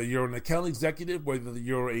deal, whether you're an account executive, whether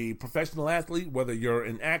you're a professional athlete, whether you're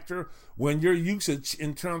an actor, when your usage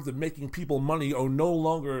in terms of making people money are no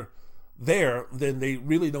longer there, then they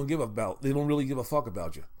really don't give a fuck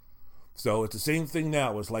about you. So it's the same thing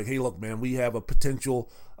now. It's like, hey, look, man, we have a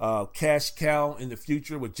potential cash cow in the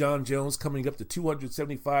future with Jon Jones coming up to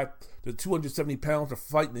 270 pounds to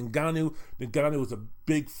fight Ngannou. Ngannou is a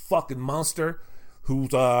big fucking monster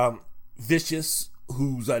who's vicious,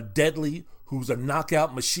 who's deadly, who's a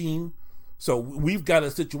knockout machine. So we've got a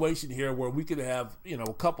situation here where we could have,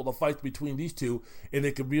 a couple of fights between these two, and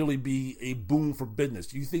it could really be a boom for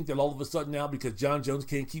business. You think that all of a sudden now, because Jon Jones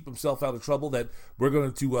can't keep himself out of trouble, that we're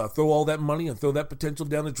going to throw all that money and throw that potential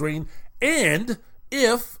down the drain? And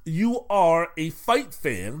if you are a fight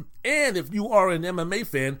fan, and if you are an MMA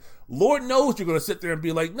fan, Lord knows you're going to sit there and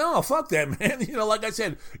be like, no, fuck that, man. Like I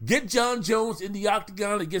said, get Jon Jones in the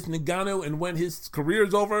octagon against Ngannou, and when his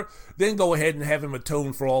career's over, then go ahead and have him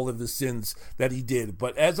atone for all of the sins that he did.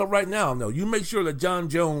 But as of right now, no, you make sure that Jon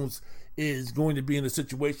Jones is going to be in a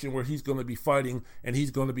situation where he's going to be fighting, and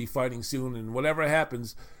he's going to be fighting soon, and whatever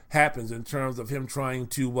happens in terms of him trying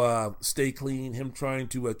to stay clean, him trying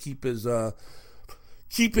to keep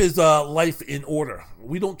keep his life in order.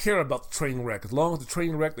 We don't care about the train wreck. As long as the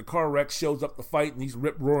train wreck, the car wreck shows up to fight and he's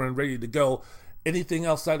rip-roaring, ready to go. Anything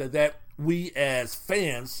outside of that, we as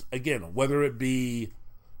fans, again, whether it be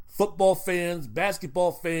football fans,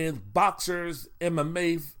 basketball fans, boxers,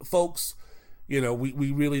 MMA folks,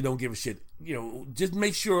 we really don't give a shit. Just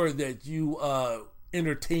make sure that you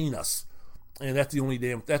entertain us. And that's the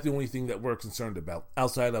only thing that we're concerned about.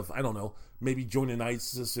 Outside of, I don't know, maybe joining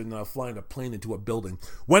ISIS and flying a plane into a building.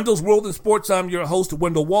 Wendell's World in Sports. I'm your host,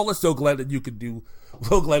 Wendell Wallace. So glad that you could be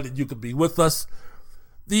with us.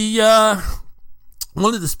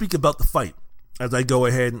 Wanted to speak about the fight as I go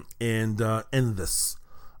ahead and end this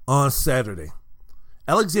on Saturday.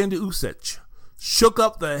 Alexander Usyk shook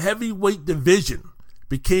up the heavyweight division,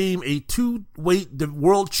 became a two-weight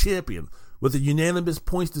world champion with a unanimous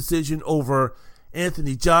points decision over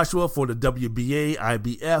Anthony Joshua for the WBA,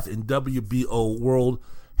 IBF, and WBO world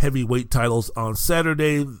heavyweight titles on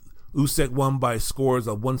Saturday. Usyk won by scores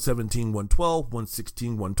of 117-112,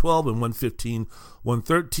 116-112, and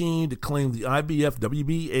 115-113 to claim the IBF,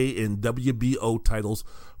 WBA, and WBO titles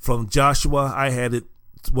from Joshua. I had it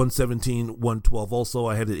 117-112 also.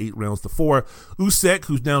 I had it 8 rounds to 4. Usyk,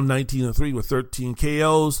 who's now 19-3 with 13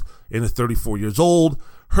 KOs and is 34 years old,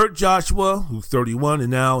 hurt Joshua, who's 31, and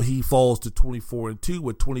now he falls to 24-2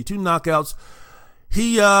 with 22 knockouts.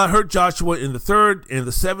 He hurt Joshua in the 3rd and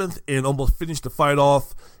the 7th and almost finished the fight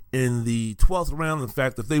off in the 12th round. In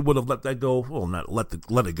fact, if they would have let that go, well, not let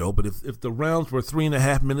it go, but if the rounds were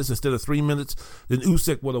 3.5 minutes instead of 3 minutes, then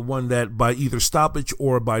Usyk would have won that by either stoppage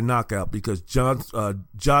or by knockout because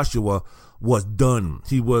Joshua was done.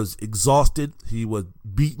 He was exhausted. He was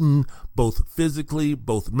beaten both physically,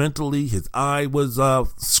 both mentally. His eye was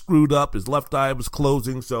screwed up. His left eye was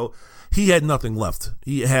closing, so he had nothing left.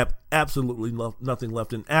 He had absolutely nothing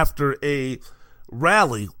left. And after a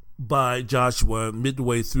rally by Joshua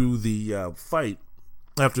midway through the fight,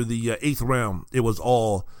 after the 8th round, it was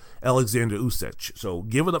all Alexander Usyk. So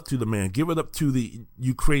give it up to the man. Give it up to the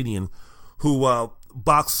Ukrainian who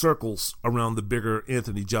boxed circles around the bigger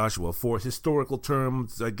Anthony Joshua. For historical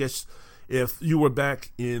terms, I guess if you were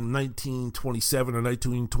back in 1927 or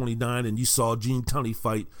 1929 and you saw Gene Tunney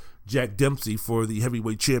fight Jack Dempsey for the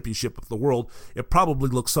heavyweight championship of the world, it probably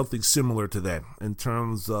looks something similar to that in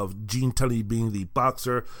terms of Gene Tunney being the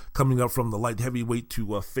boxer coming up from the light heavyweight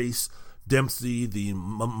to face Dempsey, the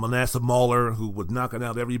Manasseh Mauler, who was knocking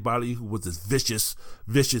out everybody, who was this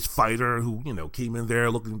vicious fighter who, came in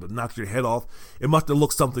there looking to knock your head off. It must have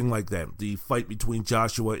looked something like that. The fight between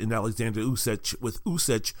Joshua and Alexander Usyk, with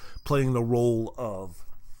Usyk playing the role of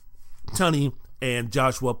Tunney and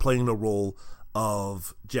Joshua playing the role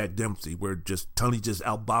of Jack Dempsey, where Tunney just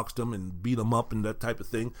outboxed him and beat him up and that type of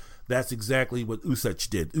thing. That's exactly what Usyk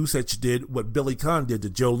did. Usyk did what Billy Conn did to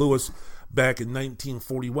Joe Louis back in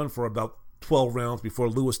 1941 for about 12 rounds before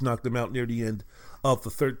Louis knocked him out near the end of the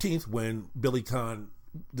 13th when Billy Conn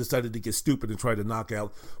decided to get stupid and try to knock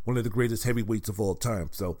out one of the greatest heavyweights of all time.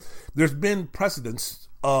 So there's been precedence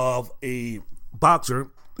of a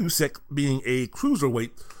boxer, Usyk being a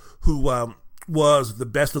cruiserweight, who was the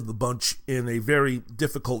best of the bunch in a very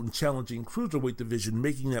difficult and challenging cruiserweight division,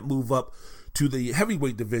 making that move up to the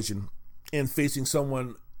heavyweight division and facing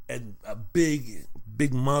someone at a big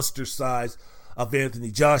monster size of Anthony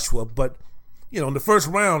Joshua. But, in the first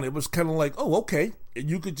round, it was kind of like, oh, okay. And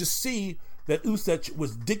you could just see that Usyk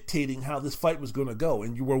was dictating how this fight was going to go.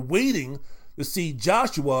 And you were waiting to see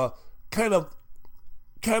Joshua kind of,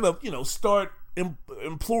 start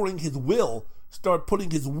imploring his will, start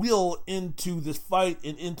putting his will into this fight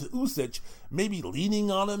and into Usyk, maybe leaning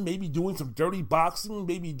on him, maybe doing some dirty boxing,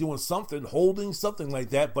 maybe doing something, holding, something like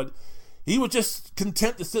that. But he was just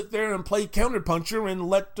content to sit there and play counterpuncher and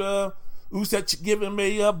let Usyk give him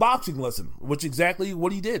a boxing lesson, which exactly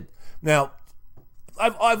what he did. Now,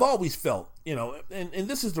 I've always felt, and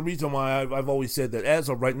this is the reason why I've always said that as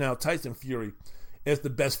of right now, Tyson Fury is the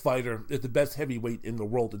best fighter, is the best heavyweight in the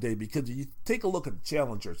world today, because if you take a look at the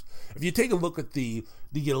challengers, if you take a look at the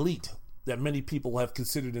elite that many people have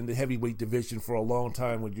considered in the heavyweight division for a long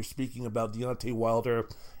time, when you're speaking about Deontay Wilder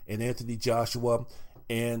and Anthony Joshua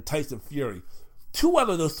and Tyson Fury, 2 out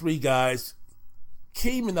of those 3 guys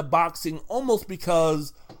came into boxing almost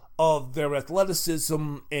because of their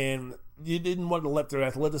athleticism, and you didn't want to let their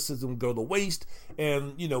athleticism go to waste,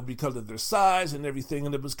 and, because of their size and everything.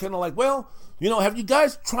 And it was kind of like, well, have you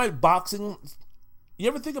guys tried boxing? You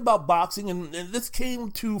ever think about boxing? And this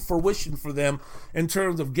came to fruition for them in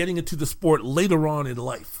terms of getting into the sport later on in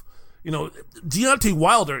life. Deontay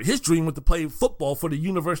Wilder, his dream was to play football for the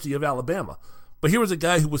University of Alabama. But here was a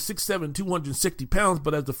guy who was 6'7", 260 pounds,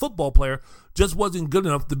 but as a football player, just wasn't good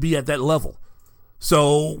enough to be at that level.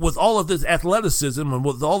 So with all of this athleticism and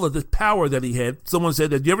with all of this power that he had, someone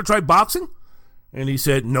said, "Did you ever try boxing?" And he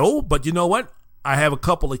said, "No, but you know what? I have a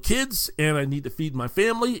couple of kids and I need to feed my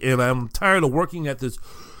family and I'm tired of working at this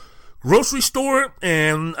grocery store,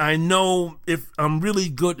 and I know if I'm really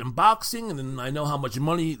good in boxing, and then I know how much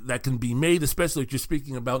money that can be made, especially if you're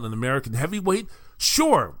speaking about an American heavyweight.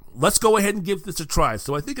 Sure, let's go ahead and give this a try."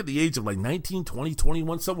 So I think at the age of like 19, 20,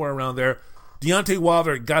 21, somewhere around there, Deontay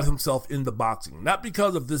Wilder got himself into boxing. Not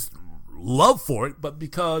because of this love for it, but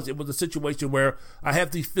because it was a situation where I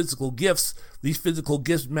have these physical gifts. These physical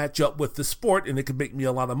gifts match up with the sport, and it can make me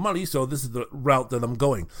a lot of money, so this is the route that I'm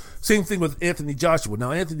going. Same thing with Anthony Joshua.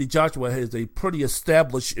 Now, Anthony Joshua has a pretty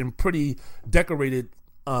established and pretty decorated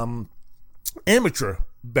amateur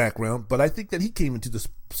background, but I think that he came into the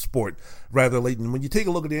sport rather late. And when you take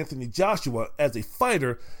a look at Anthony Joshua as a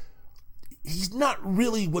fighter, he's not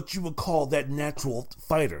really what you would call that natural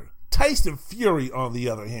fighter. Tyson Fury, on the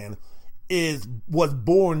other hand, was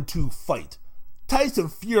born to fight. Tyson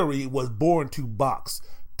Fury was born to box.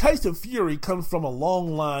 Tyson Fury comes from a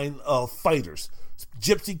long line of fighters.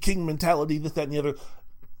 Gypsy King mentality, this, that, and the other.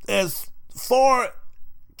 As far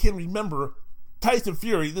can remember, Tyson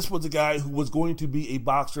Fury, this was a guy who was going to be a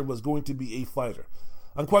boxer, was going to be a fighter.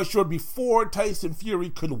 I'm quite sure before Tyson Fury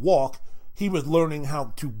could walk, he was learning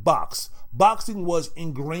how to box. Boxing was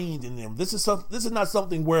ingrained in him. This is not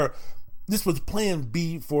something where this was plan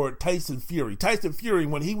B for Tyson Fury. Tyson Fury,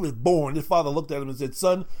 when he was born, his father looked at him and said,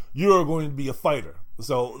 "Son, you're going to be a fighter."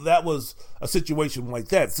 So that was a situation like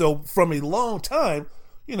that. So from a long time,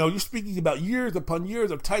 you're speaking about years upon years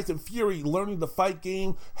of Tyson Fury learning the fight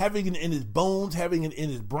game, having it in his bones, having it in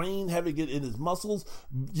his brain, having it in his muscles,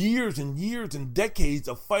 years and years and decades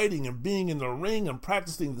of fighting and being in the ring and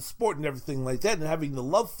practicing the sport and everything like that, and having the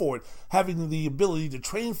love for it, having the ability to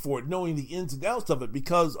train for it, knowing the ins and outs of it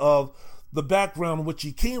because of the background in which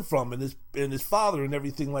he came from, and his father and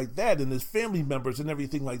everything like that, and his family members and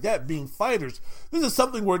everything like that being fighters. This is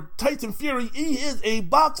something where Tyson Fury, he is a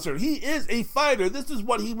boxer. He is a fighter. This is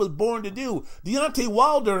what he was born to do. Deontay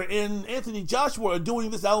Wilder and Anthony Joshua are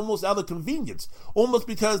doing this almost out of convenience, almost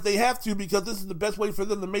because they have to, because this is the best way for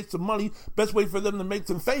them to make some money, best way for them to make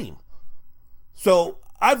some fame. So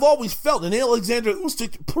I've always felt, and Alexander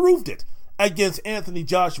Usyk proved it against Anthony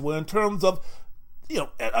Joshua in terms of,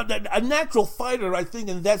 a natural fighter, I think,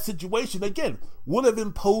 in that situation, again, would have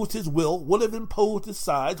imposed his will, would have imposed his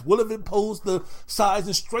size, would have imposed the size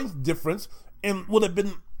and strength difference, and would have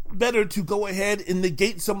been better to go ahead and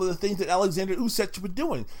negate some of the things that Alexander Usyk was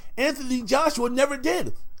doing. Anthony Joshua never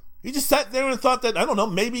did. He just sat there and thought that, I don't know,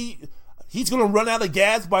 maybe he's going to run out of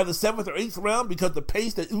gas by the 7th or 8th round because the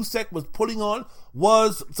pace that Usyk was putting on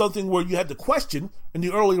was something where you had to question in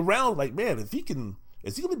the early round, like, man, is he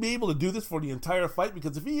going to be able to do this for the entire fight?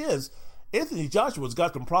 Because if he is, Anthony Joshua's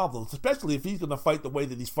got some problems, especially if he's going to fight the way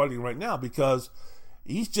that he's fighting right now, because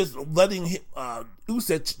he's just letting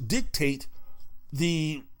Usyk dictate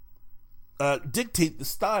the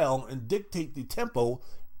style and dictate the tempo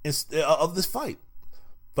of this fight.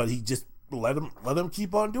 But he just let him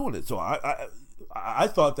keep on doing it. So I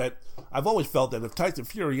thought that, I've always felt that if Tyson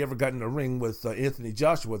Fury ever got in a ring with Anthony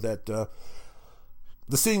Joshua, that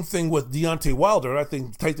the same thing with Deontay Wilder, I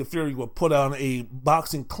think Tyson Fury would put on a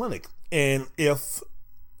boxing clinic. And if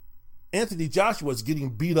Anthony Joshua is getting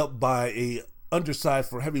beat up by a undersized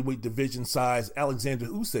for heavyweight division size Alexander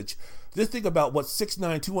Usyk, just think about what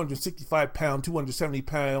 6'9", 265 pound, 270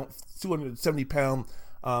 pound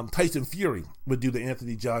Tyson Fury would do to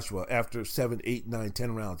Anthony Joshua after 7, 8, 9,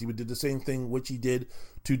 10 rounds. He would do the same thing which he did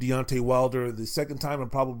to Deontay Wilder the second time,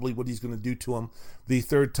 and probably what he's going to do to him the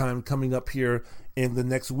third time coming up here in the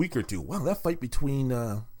next week or two. Wow, that fight between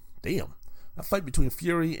Fury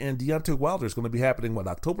and Deontay Wilder is going to be happening,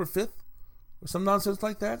 October 5th? Or some nonsense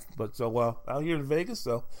like that? But so out here in Vegas,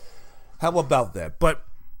 so how about that? But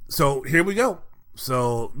so here we go.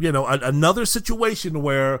 So, another situation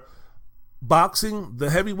where boxing,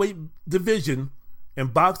 the heavyweight division,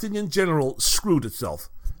 and boxing in general screwed itself.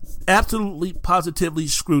 Absolutely, positively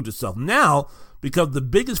screwed itself. Now, because the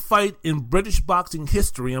biggest fight in British boxing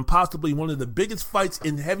history, and possibly one of the biggest fights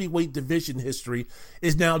in heavyweight division history,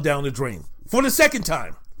 is now down the drain. For the second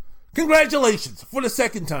time. Congratulations, for the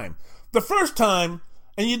second time. The first time,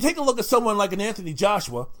 and you take a look at someone like an Anthony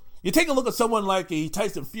Joshua, you take a look at someone like a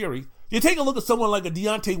Tyson Fury, you take a look at someone like a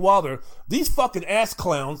Deontay Wilder, these fucking ass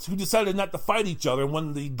clowns who decided not to fight each other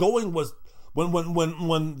when the going was, when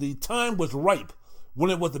the time was ripe, when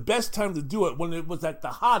it was the best time to do it, when it was at the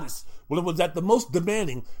hottest, when it was at the most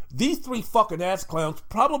demanding, these three fucking ass clowns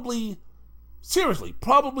probably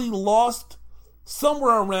lost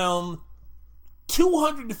somewhere around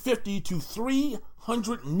 250 to 300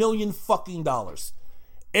 $300 million fucking dollars.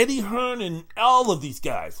 Eddie Hearn and all of these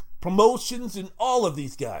guys, promotions and all of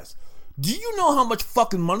these guys. Do you know how much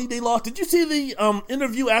fucking money they lost? Did you see the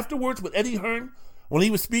interview afterwards with Eddie Hearn when he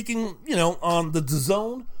was speaking, on the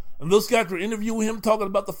DAZN? And those guys were interviewing him, talking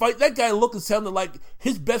about the fight. That guy looked and sounded like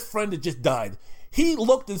his best friend had just died. He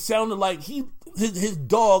looked and sounded like his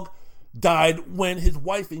dog died when his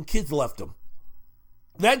wife and kids left him.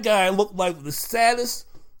 That guy looked like the saddest,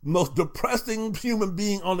 most depressing human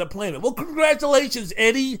being on the planet. Well, congratulations,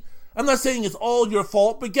 Eddie. I'm not saying it's all your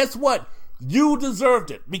fault, but guess what? You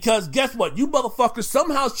deserved it. Because guess what? You motherfuckers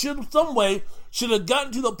somehow some way should have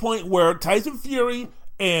gotten to the point where Tyson Fury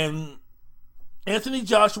and Anthony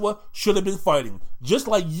Joshua should have been fighting. Just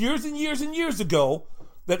like years and years and years ago,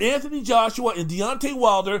 that Anthony Joshua and Deontay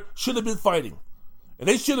Wilder should have been fighting. And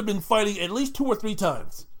they should have been fighting at least 2 or 3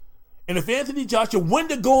 times. And if Anthony Joshua, when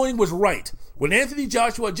the going was right, when Anthony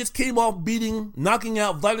Joshua just came off knocking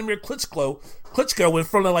out Vladimir Klitschko in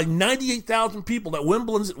front of like 98,000 people at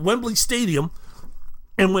Wembley Stadium,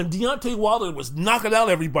 and when Deontay Wilder was knocking out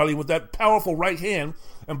everybody with that powerful right hand,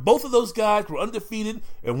 and both of those guys were undefeated,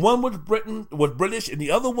 and one was British, and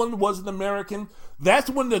the other one was an American, that's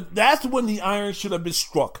when the iron should have been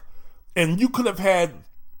struck. And you could have had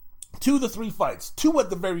 2 to 3 fights, 2 at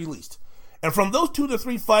the very least. And from those 2 to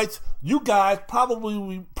 3 fights, you guys probably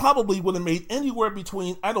would have made anywhere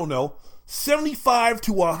between, I don't know, $75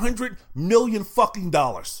 to $100 million fucking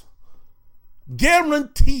dollars.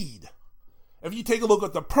 Guaranteed. If you take a look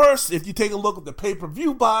at the purse, if you take a look at the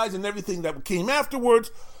pay-per-view buys and everything that came afterwards,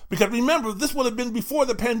 because remember, this would have been before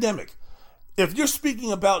the pandemic. If you're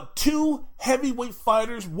speaking about 2 heavyweight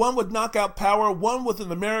fighters, one with knockout power, one with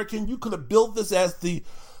an American, you could have built this as the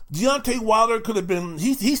Deontay Wilder could have been,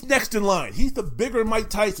 he's next in line. He's the bigger Mike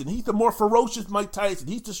Tyson. He's the more ferocious Mike Tyson.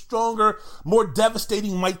 He's the stronger, more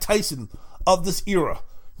devastating Mike Tyson of this era.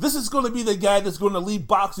 This is going to be the guy that's going to lead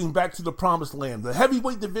boxing back to the promised land. The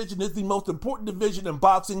heavyweight division is the most important division in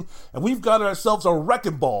boxing, and we've got ourselves a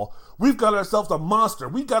wrecking ball. We've got ourselves a monster.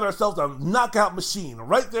 We've got ourselves a knockout machine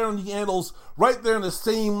right there in the annals, right there in the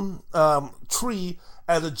same tree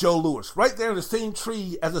as a Joe Louis, right there in the same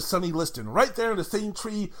tree as a Sonny Liston, right there in the same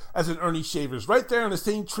tree as an Ernie Shavers, right there in the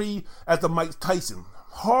same tree as the Mike Tyson.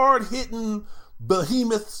 Hard-hitting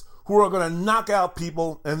behemoths who are going to knock out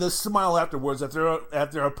people and then smile afterwards at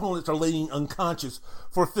their opponents are laying unconscious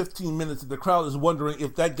for 15 minutes and the crowd is wondering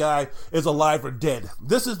if that guy is alive or dead.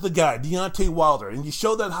 This is the guy, Deontay Wilder, and you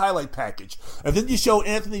show that highlight package, and then you show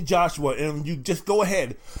Anthony Joshua, and you just go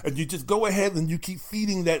ahead and you keep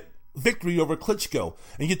feeding that victory over Klitschko,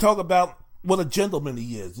 and you talk about what a gentleman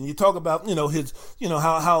he is, and you talk about his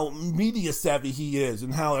how media savvy he is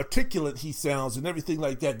and how articulate he sounds and everything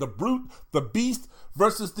like that. The brute, the beast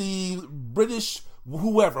versus the British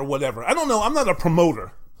whoever, whatever. I don't know, I'm not a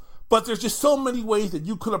promoter, but there's just so many ways that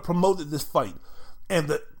you could have promoted this fight and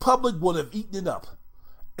the public would have eaten it up,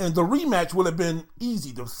 and the rematch would have been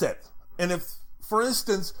easy to set. And if, for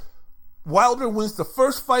instance, Wilder wins the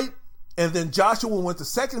first fight and then Joshua wins the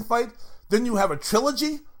second fight, then you have a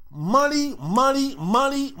trilogy. Money, money,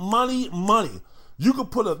 money, money, money. You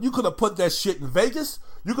could have put that shit in Vegas.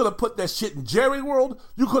 You could have put that shit in Jerry World.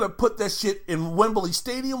 You could have put that shit in Wembley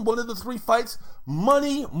Stadium, one of the 3 fights.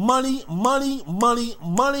 Money, money, money, money,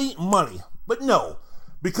 money, money. But no,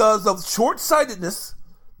 because of short-sightedness,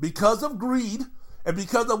 because of greed, and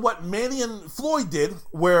because of what Manny and Floyd did,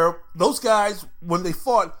 where those guys, when they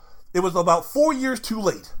fought, it was about 4 years too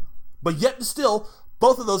late. But yet and still,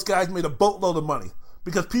 both of those guys made a boatload of money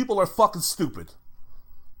because people are fucking stupid.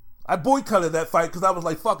 I boycotted that fight because I was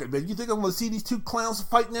like, fuck it, man. You think I'm going to see these 2 clowns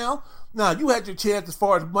fight now? Nah, you had your chance as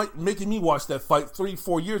far as making me watch that fight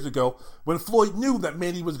 3-4 years ago when Floyd knew that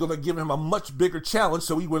Manny was going to give him a much bigger challenge,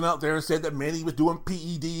 so he went out there and said that Manny was doing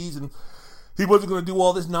PEDs and he wasn't going to do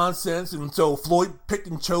all this nonsense, and so Floyd picked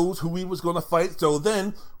and chose who he was going to fight. So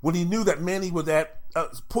then, when he knew that Manny was at a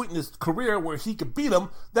point in his career where he could beat him,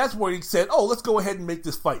 that's where he said, oh, let's go ahead and make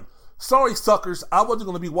this fight. Sorry, suckers, I wasn't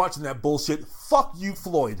going to be watching that bullshit. Fuck you,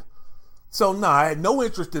 Floyd. So, nah, I had no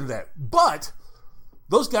interest in that. But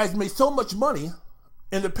those guys made so much money,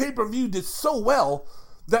 and the pay-per-view did so well,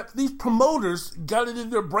 that these promoters got it in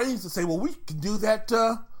their brains to say, well, we can do that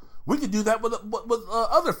with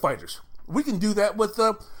other fighters. We can do that with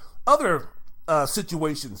other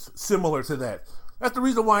situations similar to that. That's the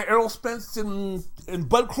reason why Errol Spence and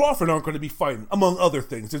Bud Crawford aren't going to be fighting, among other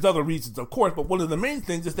things. There's other reasons, of course, but one of the main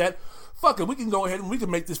things is that, fuck it, we can go ahead and we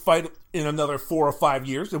can make this fight in another 4 or 5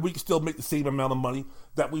 years, and we can still make the same amount of money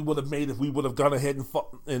that we would have made if we would have gone ahead and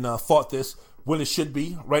fought this when it should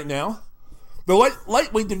be right now. The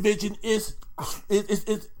lightweight division is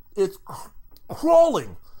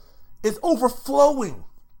crawling. It's overflowing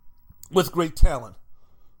with great talent.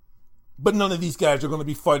 But none of these guys are going to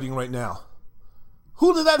be fighting right now.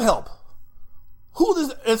 Who did that help? Who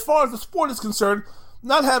does, as far as the sport is concerned,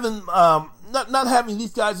 not having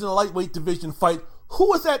these guys in the lightweight division fight,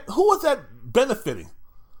 who is that benefiting?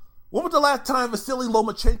 When was the last time Vasily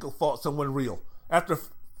Lomachenko fought someone real after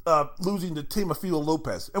losing to Teofimo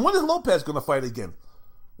Lopez? And when is Lopez going to fight again?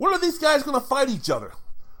 When are these guys going to fight each other?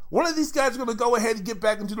 When are these guys going to go ahead and get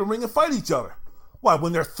back into the ring and fight each other? Why,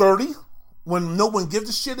 when they're 30? When no one gives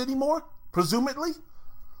a shit anymore? Presumably?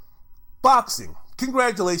 Boxing.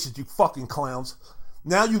 Congratulations, you fucking clowns.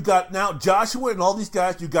 Now Joshua and all these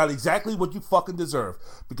guys, you got exactly what you fucking deserve.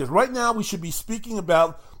 Because right now we should be speaking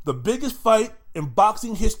about the biggest fight in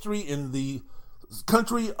boxing history in the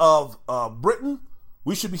country of Britain.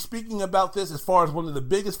 We should be speaking about this as far as one of the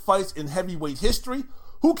biggest fights in heavyweight history.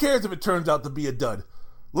 Who cares if it turns out to be a dud?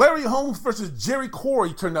 Larry Holmes versus Jerry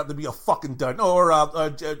Corey turned out to be a fucking dud.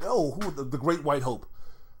 The Great White Hope.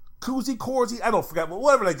 Corsi, I don't forget, but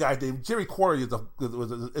whatever that guy's name. Jerry Corey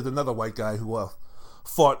is another white guy who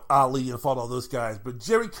fought Ali and fought all those guys. But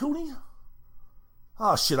Jerry Cooney?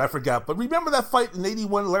 Oh shit, I forgot. But remember that fight in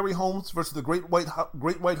 '81, Larry Holmes versus the Great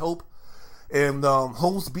White Hope, and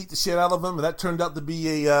Holmes beat the shit out of him, and that turned out to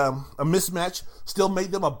be a mismatch. Still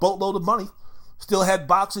made them a boatload of money. Still had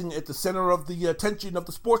boxing at the center of the attention of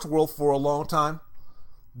the sports world for a long time.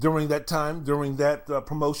 During that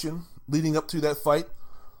promotion, leading up to that fight,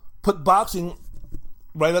 put boxing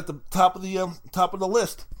right at the top of the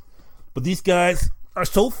list. But these guys are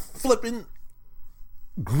so flippin'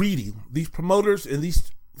 greedy. These promoters and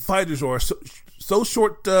these fighters are so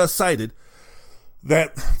short-sighted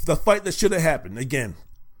that the fight that should have happened, again,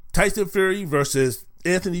 Tyson Fury versus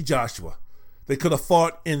Anthony Joshua. They could have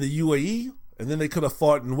fought in the UAE, and then they could have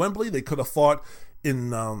fought in Wembley. They could have fought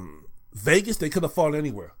in Vegas. They could have fought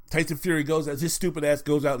anywhere. Tyson Fury his stupid ass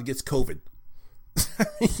goes out and gets COVID.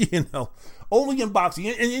 Only in boxing.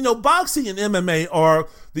 And boxing and MMA are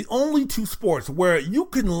the only two sports where you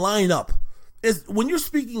can line up. When you're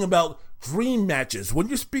speaking about dream matches, when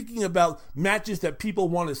you're speaking about matches that people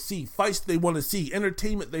want to see, fights they want to see,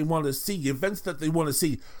 entertainment they want to see, events that they want to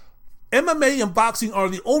see, MMA and boxing are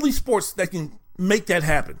the only sports that can make that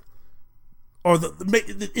happen.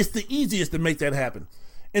 It's the easiest to make that happen.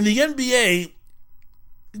 In the NBA,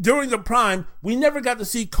 during the prime, we never got to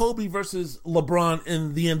see Kobe versus LeBron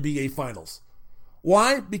in the NBA Finals.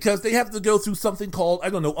 Why? Because they have to go through something called,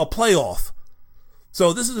 a playoff.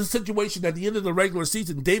 So this is a situation at the end of the regular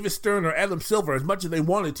season, David Stern or Adam Silver, as much as they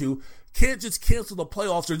wanted to, can't just cancel the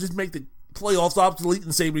playoffs or just make the playoffs obsolete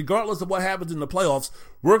and say, regardless of what happens in the playoffs,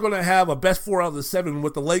 we're going to have a best 4 out of the 7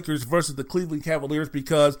 with the Lakers versus the Cleveland Cavaliers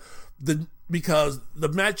because the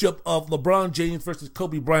matchup of LeBron James versus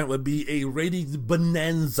Kobe Bryant would be a ratings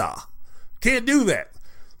bonanza. Can't do that.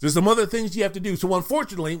 There's some other things you have to do. So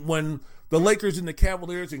unfortunately, when the Lakers and the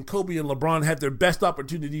Cavaliers and Kobe and LeBron had their best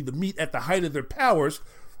opportunity to meet at the height of their powers,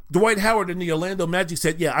 Dwight Howard and the Orlando Magic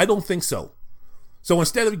said, yeah, I don't think so. So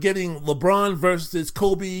instead of getting LeBron versus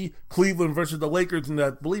Kobe, Cleveland versus the Lakers, and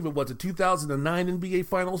I believe it was the 2009 NBA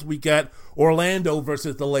Finals, we got Orlando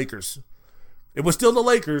versus the Lakers. It was still the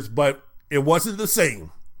Lakers, but it wasn't the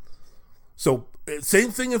same. So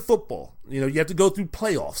same thing in football. You have to go through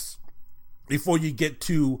playoffs before you get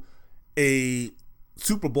to a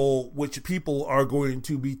Super Bowl, which people are going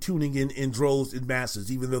to be tuning in droves in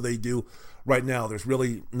masses, even though they do right now. There's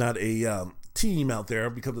really not a team out there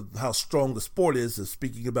because of how strong the sport is,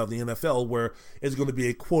 speaking about the NFL, where it's going to be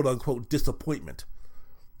a quote-unquote disappointment.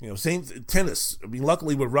 Same tennis.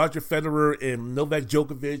 Luckily with Roger Federer and Novak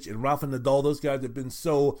Djokovic and Rafa Nadal, those guys have been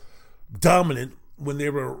so dominant when they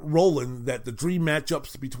were rolling that the dream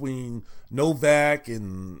matchups between Novak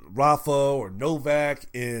and Rafa or Novak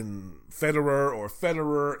and Federer or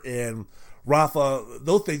Federer and Rafa,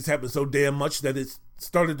 those things happen so damn much that it's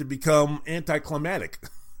started to become anticlimactic.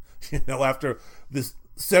 After this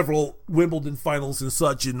several Wimbledon finals and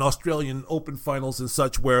such and Australian Open finals and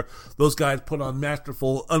such, where those guys put on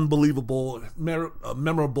masterful, unbelievable,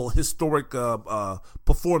 memorable, historic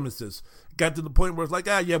performances. Got to the point where it's like,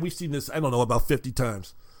 we've seen this, about 50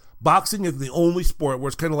 times. Boxing is the only sport where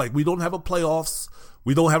it's kind of like, we don't have a playoffs,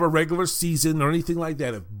 we don't have a regular season or anything like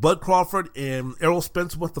that. If Bud Crawford and Errol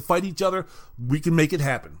Spence want to fight each other, we can make it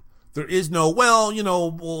happen. There is no,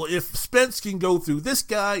 if Spence can go through this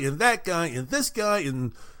guy and that guy and this guy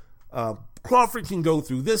and Crawford can go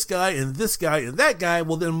through this guy and this guy and that guy,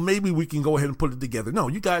 well, then maybe we can go ahead and put it together. No,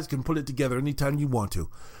 you guys can put it together anytime you want to.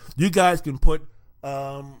 You guys can put,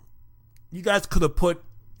 you guys could have put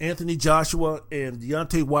Anthony Joshua and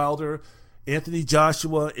Deontay Wilder Anthony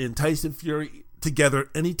Joshua and Tyson Fury together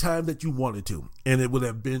anytime that you wanted to. And it would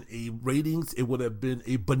have been a ratings, it would have been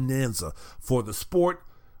a bonanza for the sport,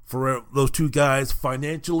 for those two guys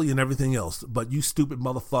financially and everything else. But you stupid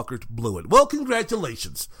motherfuckers blew it. Well,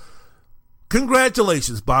 congratulations.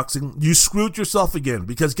 Congratulations, boxing. You screwed yourself again.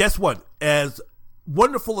 Because guess what? As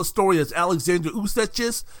wonderful a story as Alexander Usyk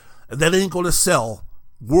is, that ain't going to sell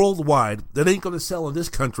worldwide. That ain't going to sell in this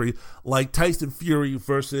country like Tyson Fury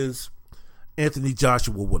versus Anthony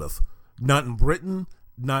Joshua would have. Not in Britain,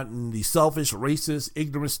 not in the selfish, racist,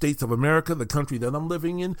 ignorant states of America, the country that I'm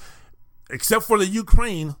living in. Except for the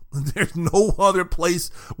Ukraine, there's no other place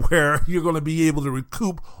where you're going to be able to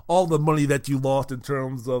recoup all the money that you lost in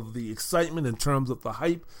terms of the excitement, in terms of the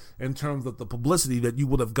hype, in terms of the publicity that you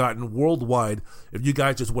would have gotten worldwide if you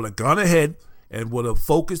guys just would have gone ahead and would have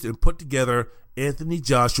focused and put together Anthony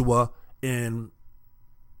Joshua and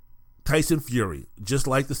Tyson Fury, just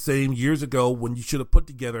like the same years ago when you should have put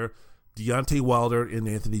together Deontay Wilder and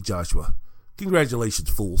Anthony Joshua. Congratulations,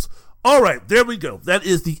 fools. All right, there we go. That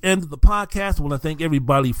is the end of the podcast. I want to thank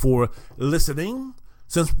everybody for listening.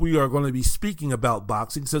 Since we are going to be speaking about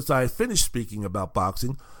boxing, since I finished speaking about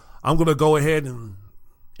boxing, I'm going to go ahead and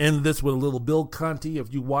end this with a little Bill Conti.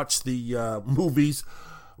 If you watch the movies,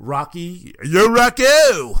 Rocky, you're Rocky.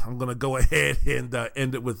 I'm going to go ahead and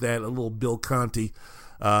end it with that, a little Bill Conti,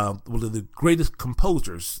 one of the greatest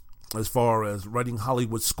composers as far as writing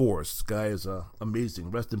Hollywood scores. This guy is amazing.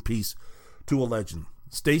 Rest in peace to a legend.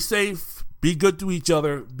 Stay safe. Be good to each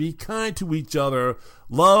other. Be kind to each other.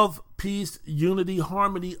 Love, peace, unity,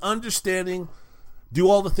 harmony, understanding. Do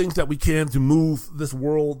all the things that we can to move this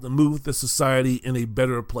world and move this society in a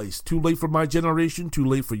better place. Too late for my generation. Too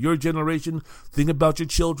late for your generation. Think about your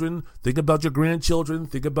children. Think about your grandchildren.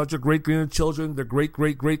 Think about your great-grandchildren, their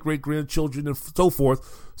great-great-great-great-grandchildren, and so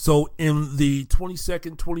forth. So in the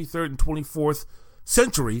 22nd, 23rd, and 24th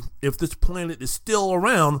century, if this planet is still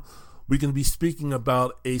around, we can be speaking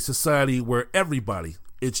about a society where everybody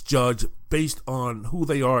is judged based on who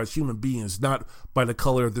they are as human beings, not by the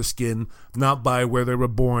color of their skin, not by where they were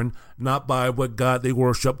born, not by what God they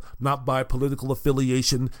worship, not by political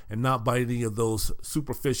affiliation, and not by any of those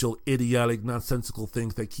superficial, idiotic, nonsensical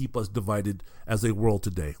things that keep us divided as a world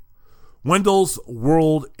today. Wendell's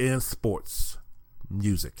World in Sports.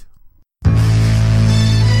 Music.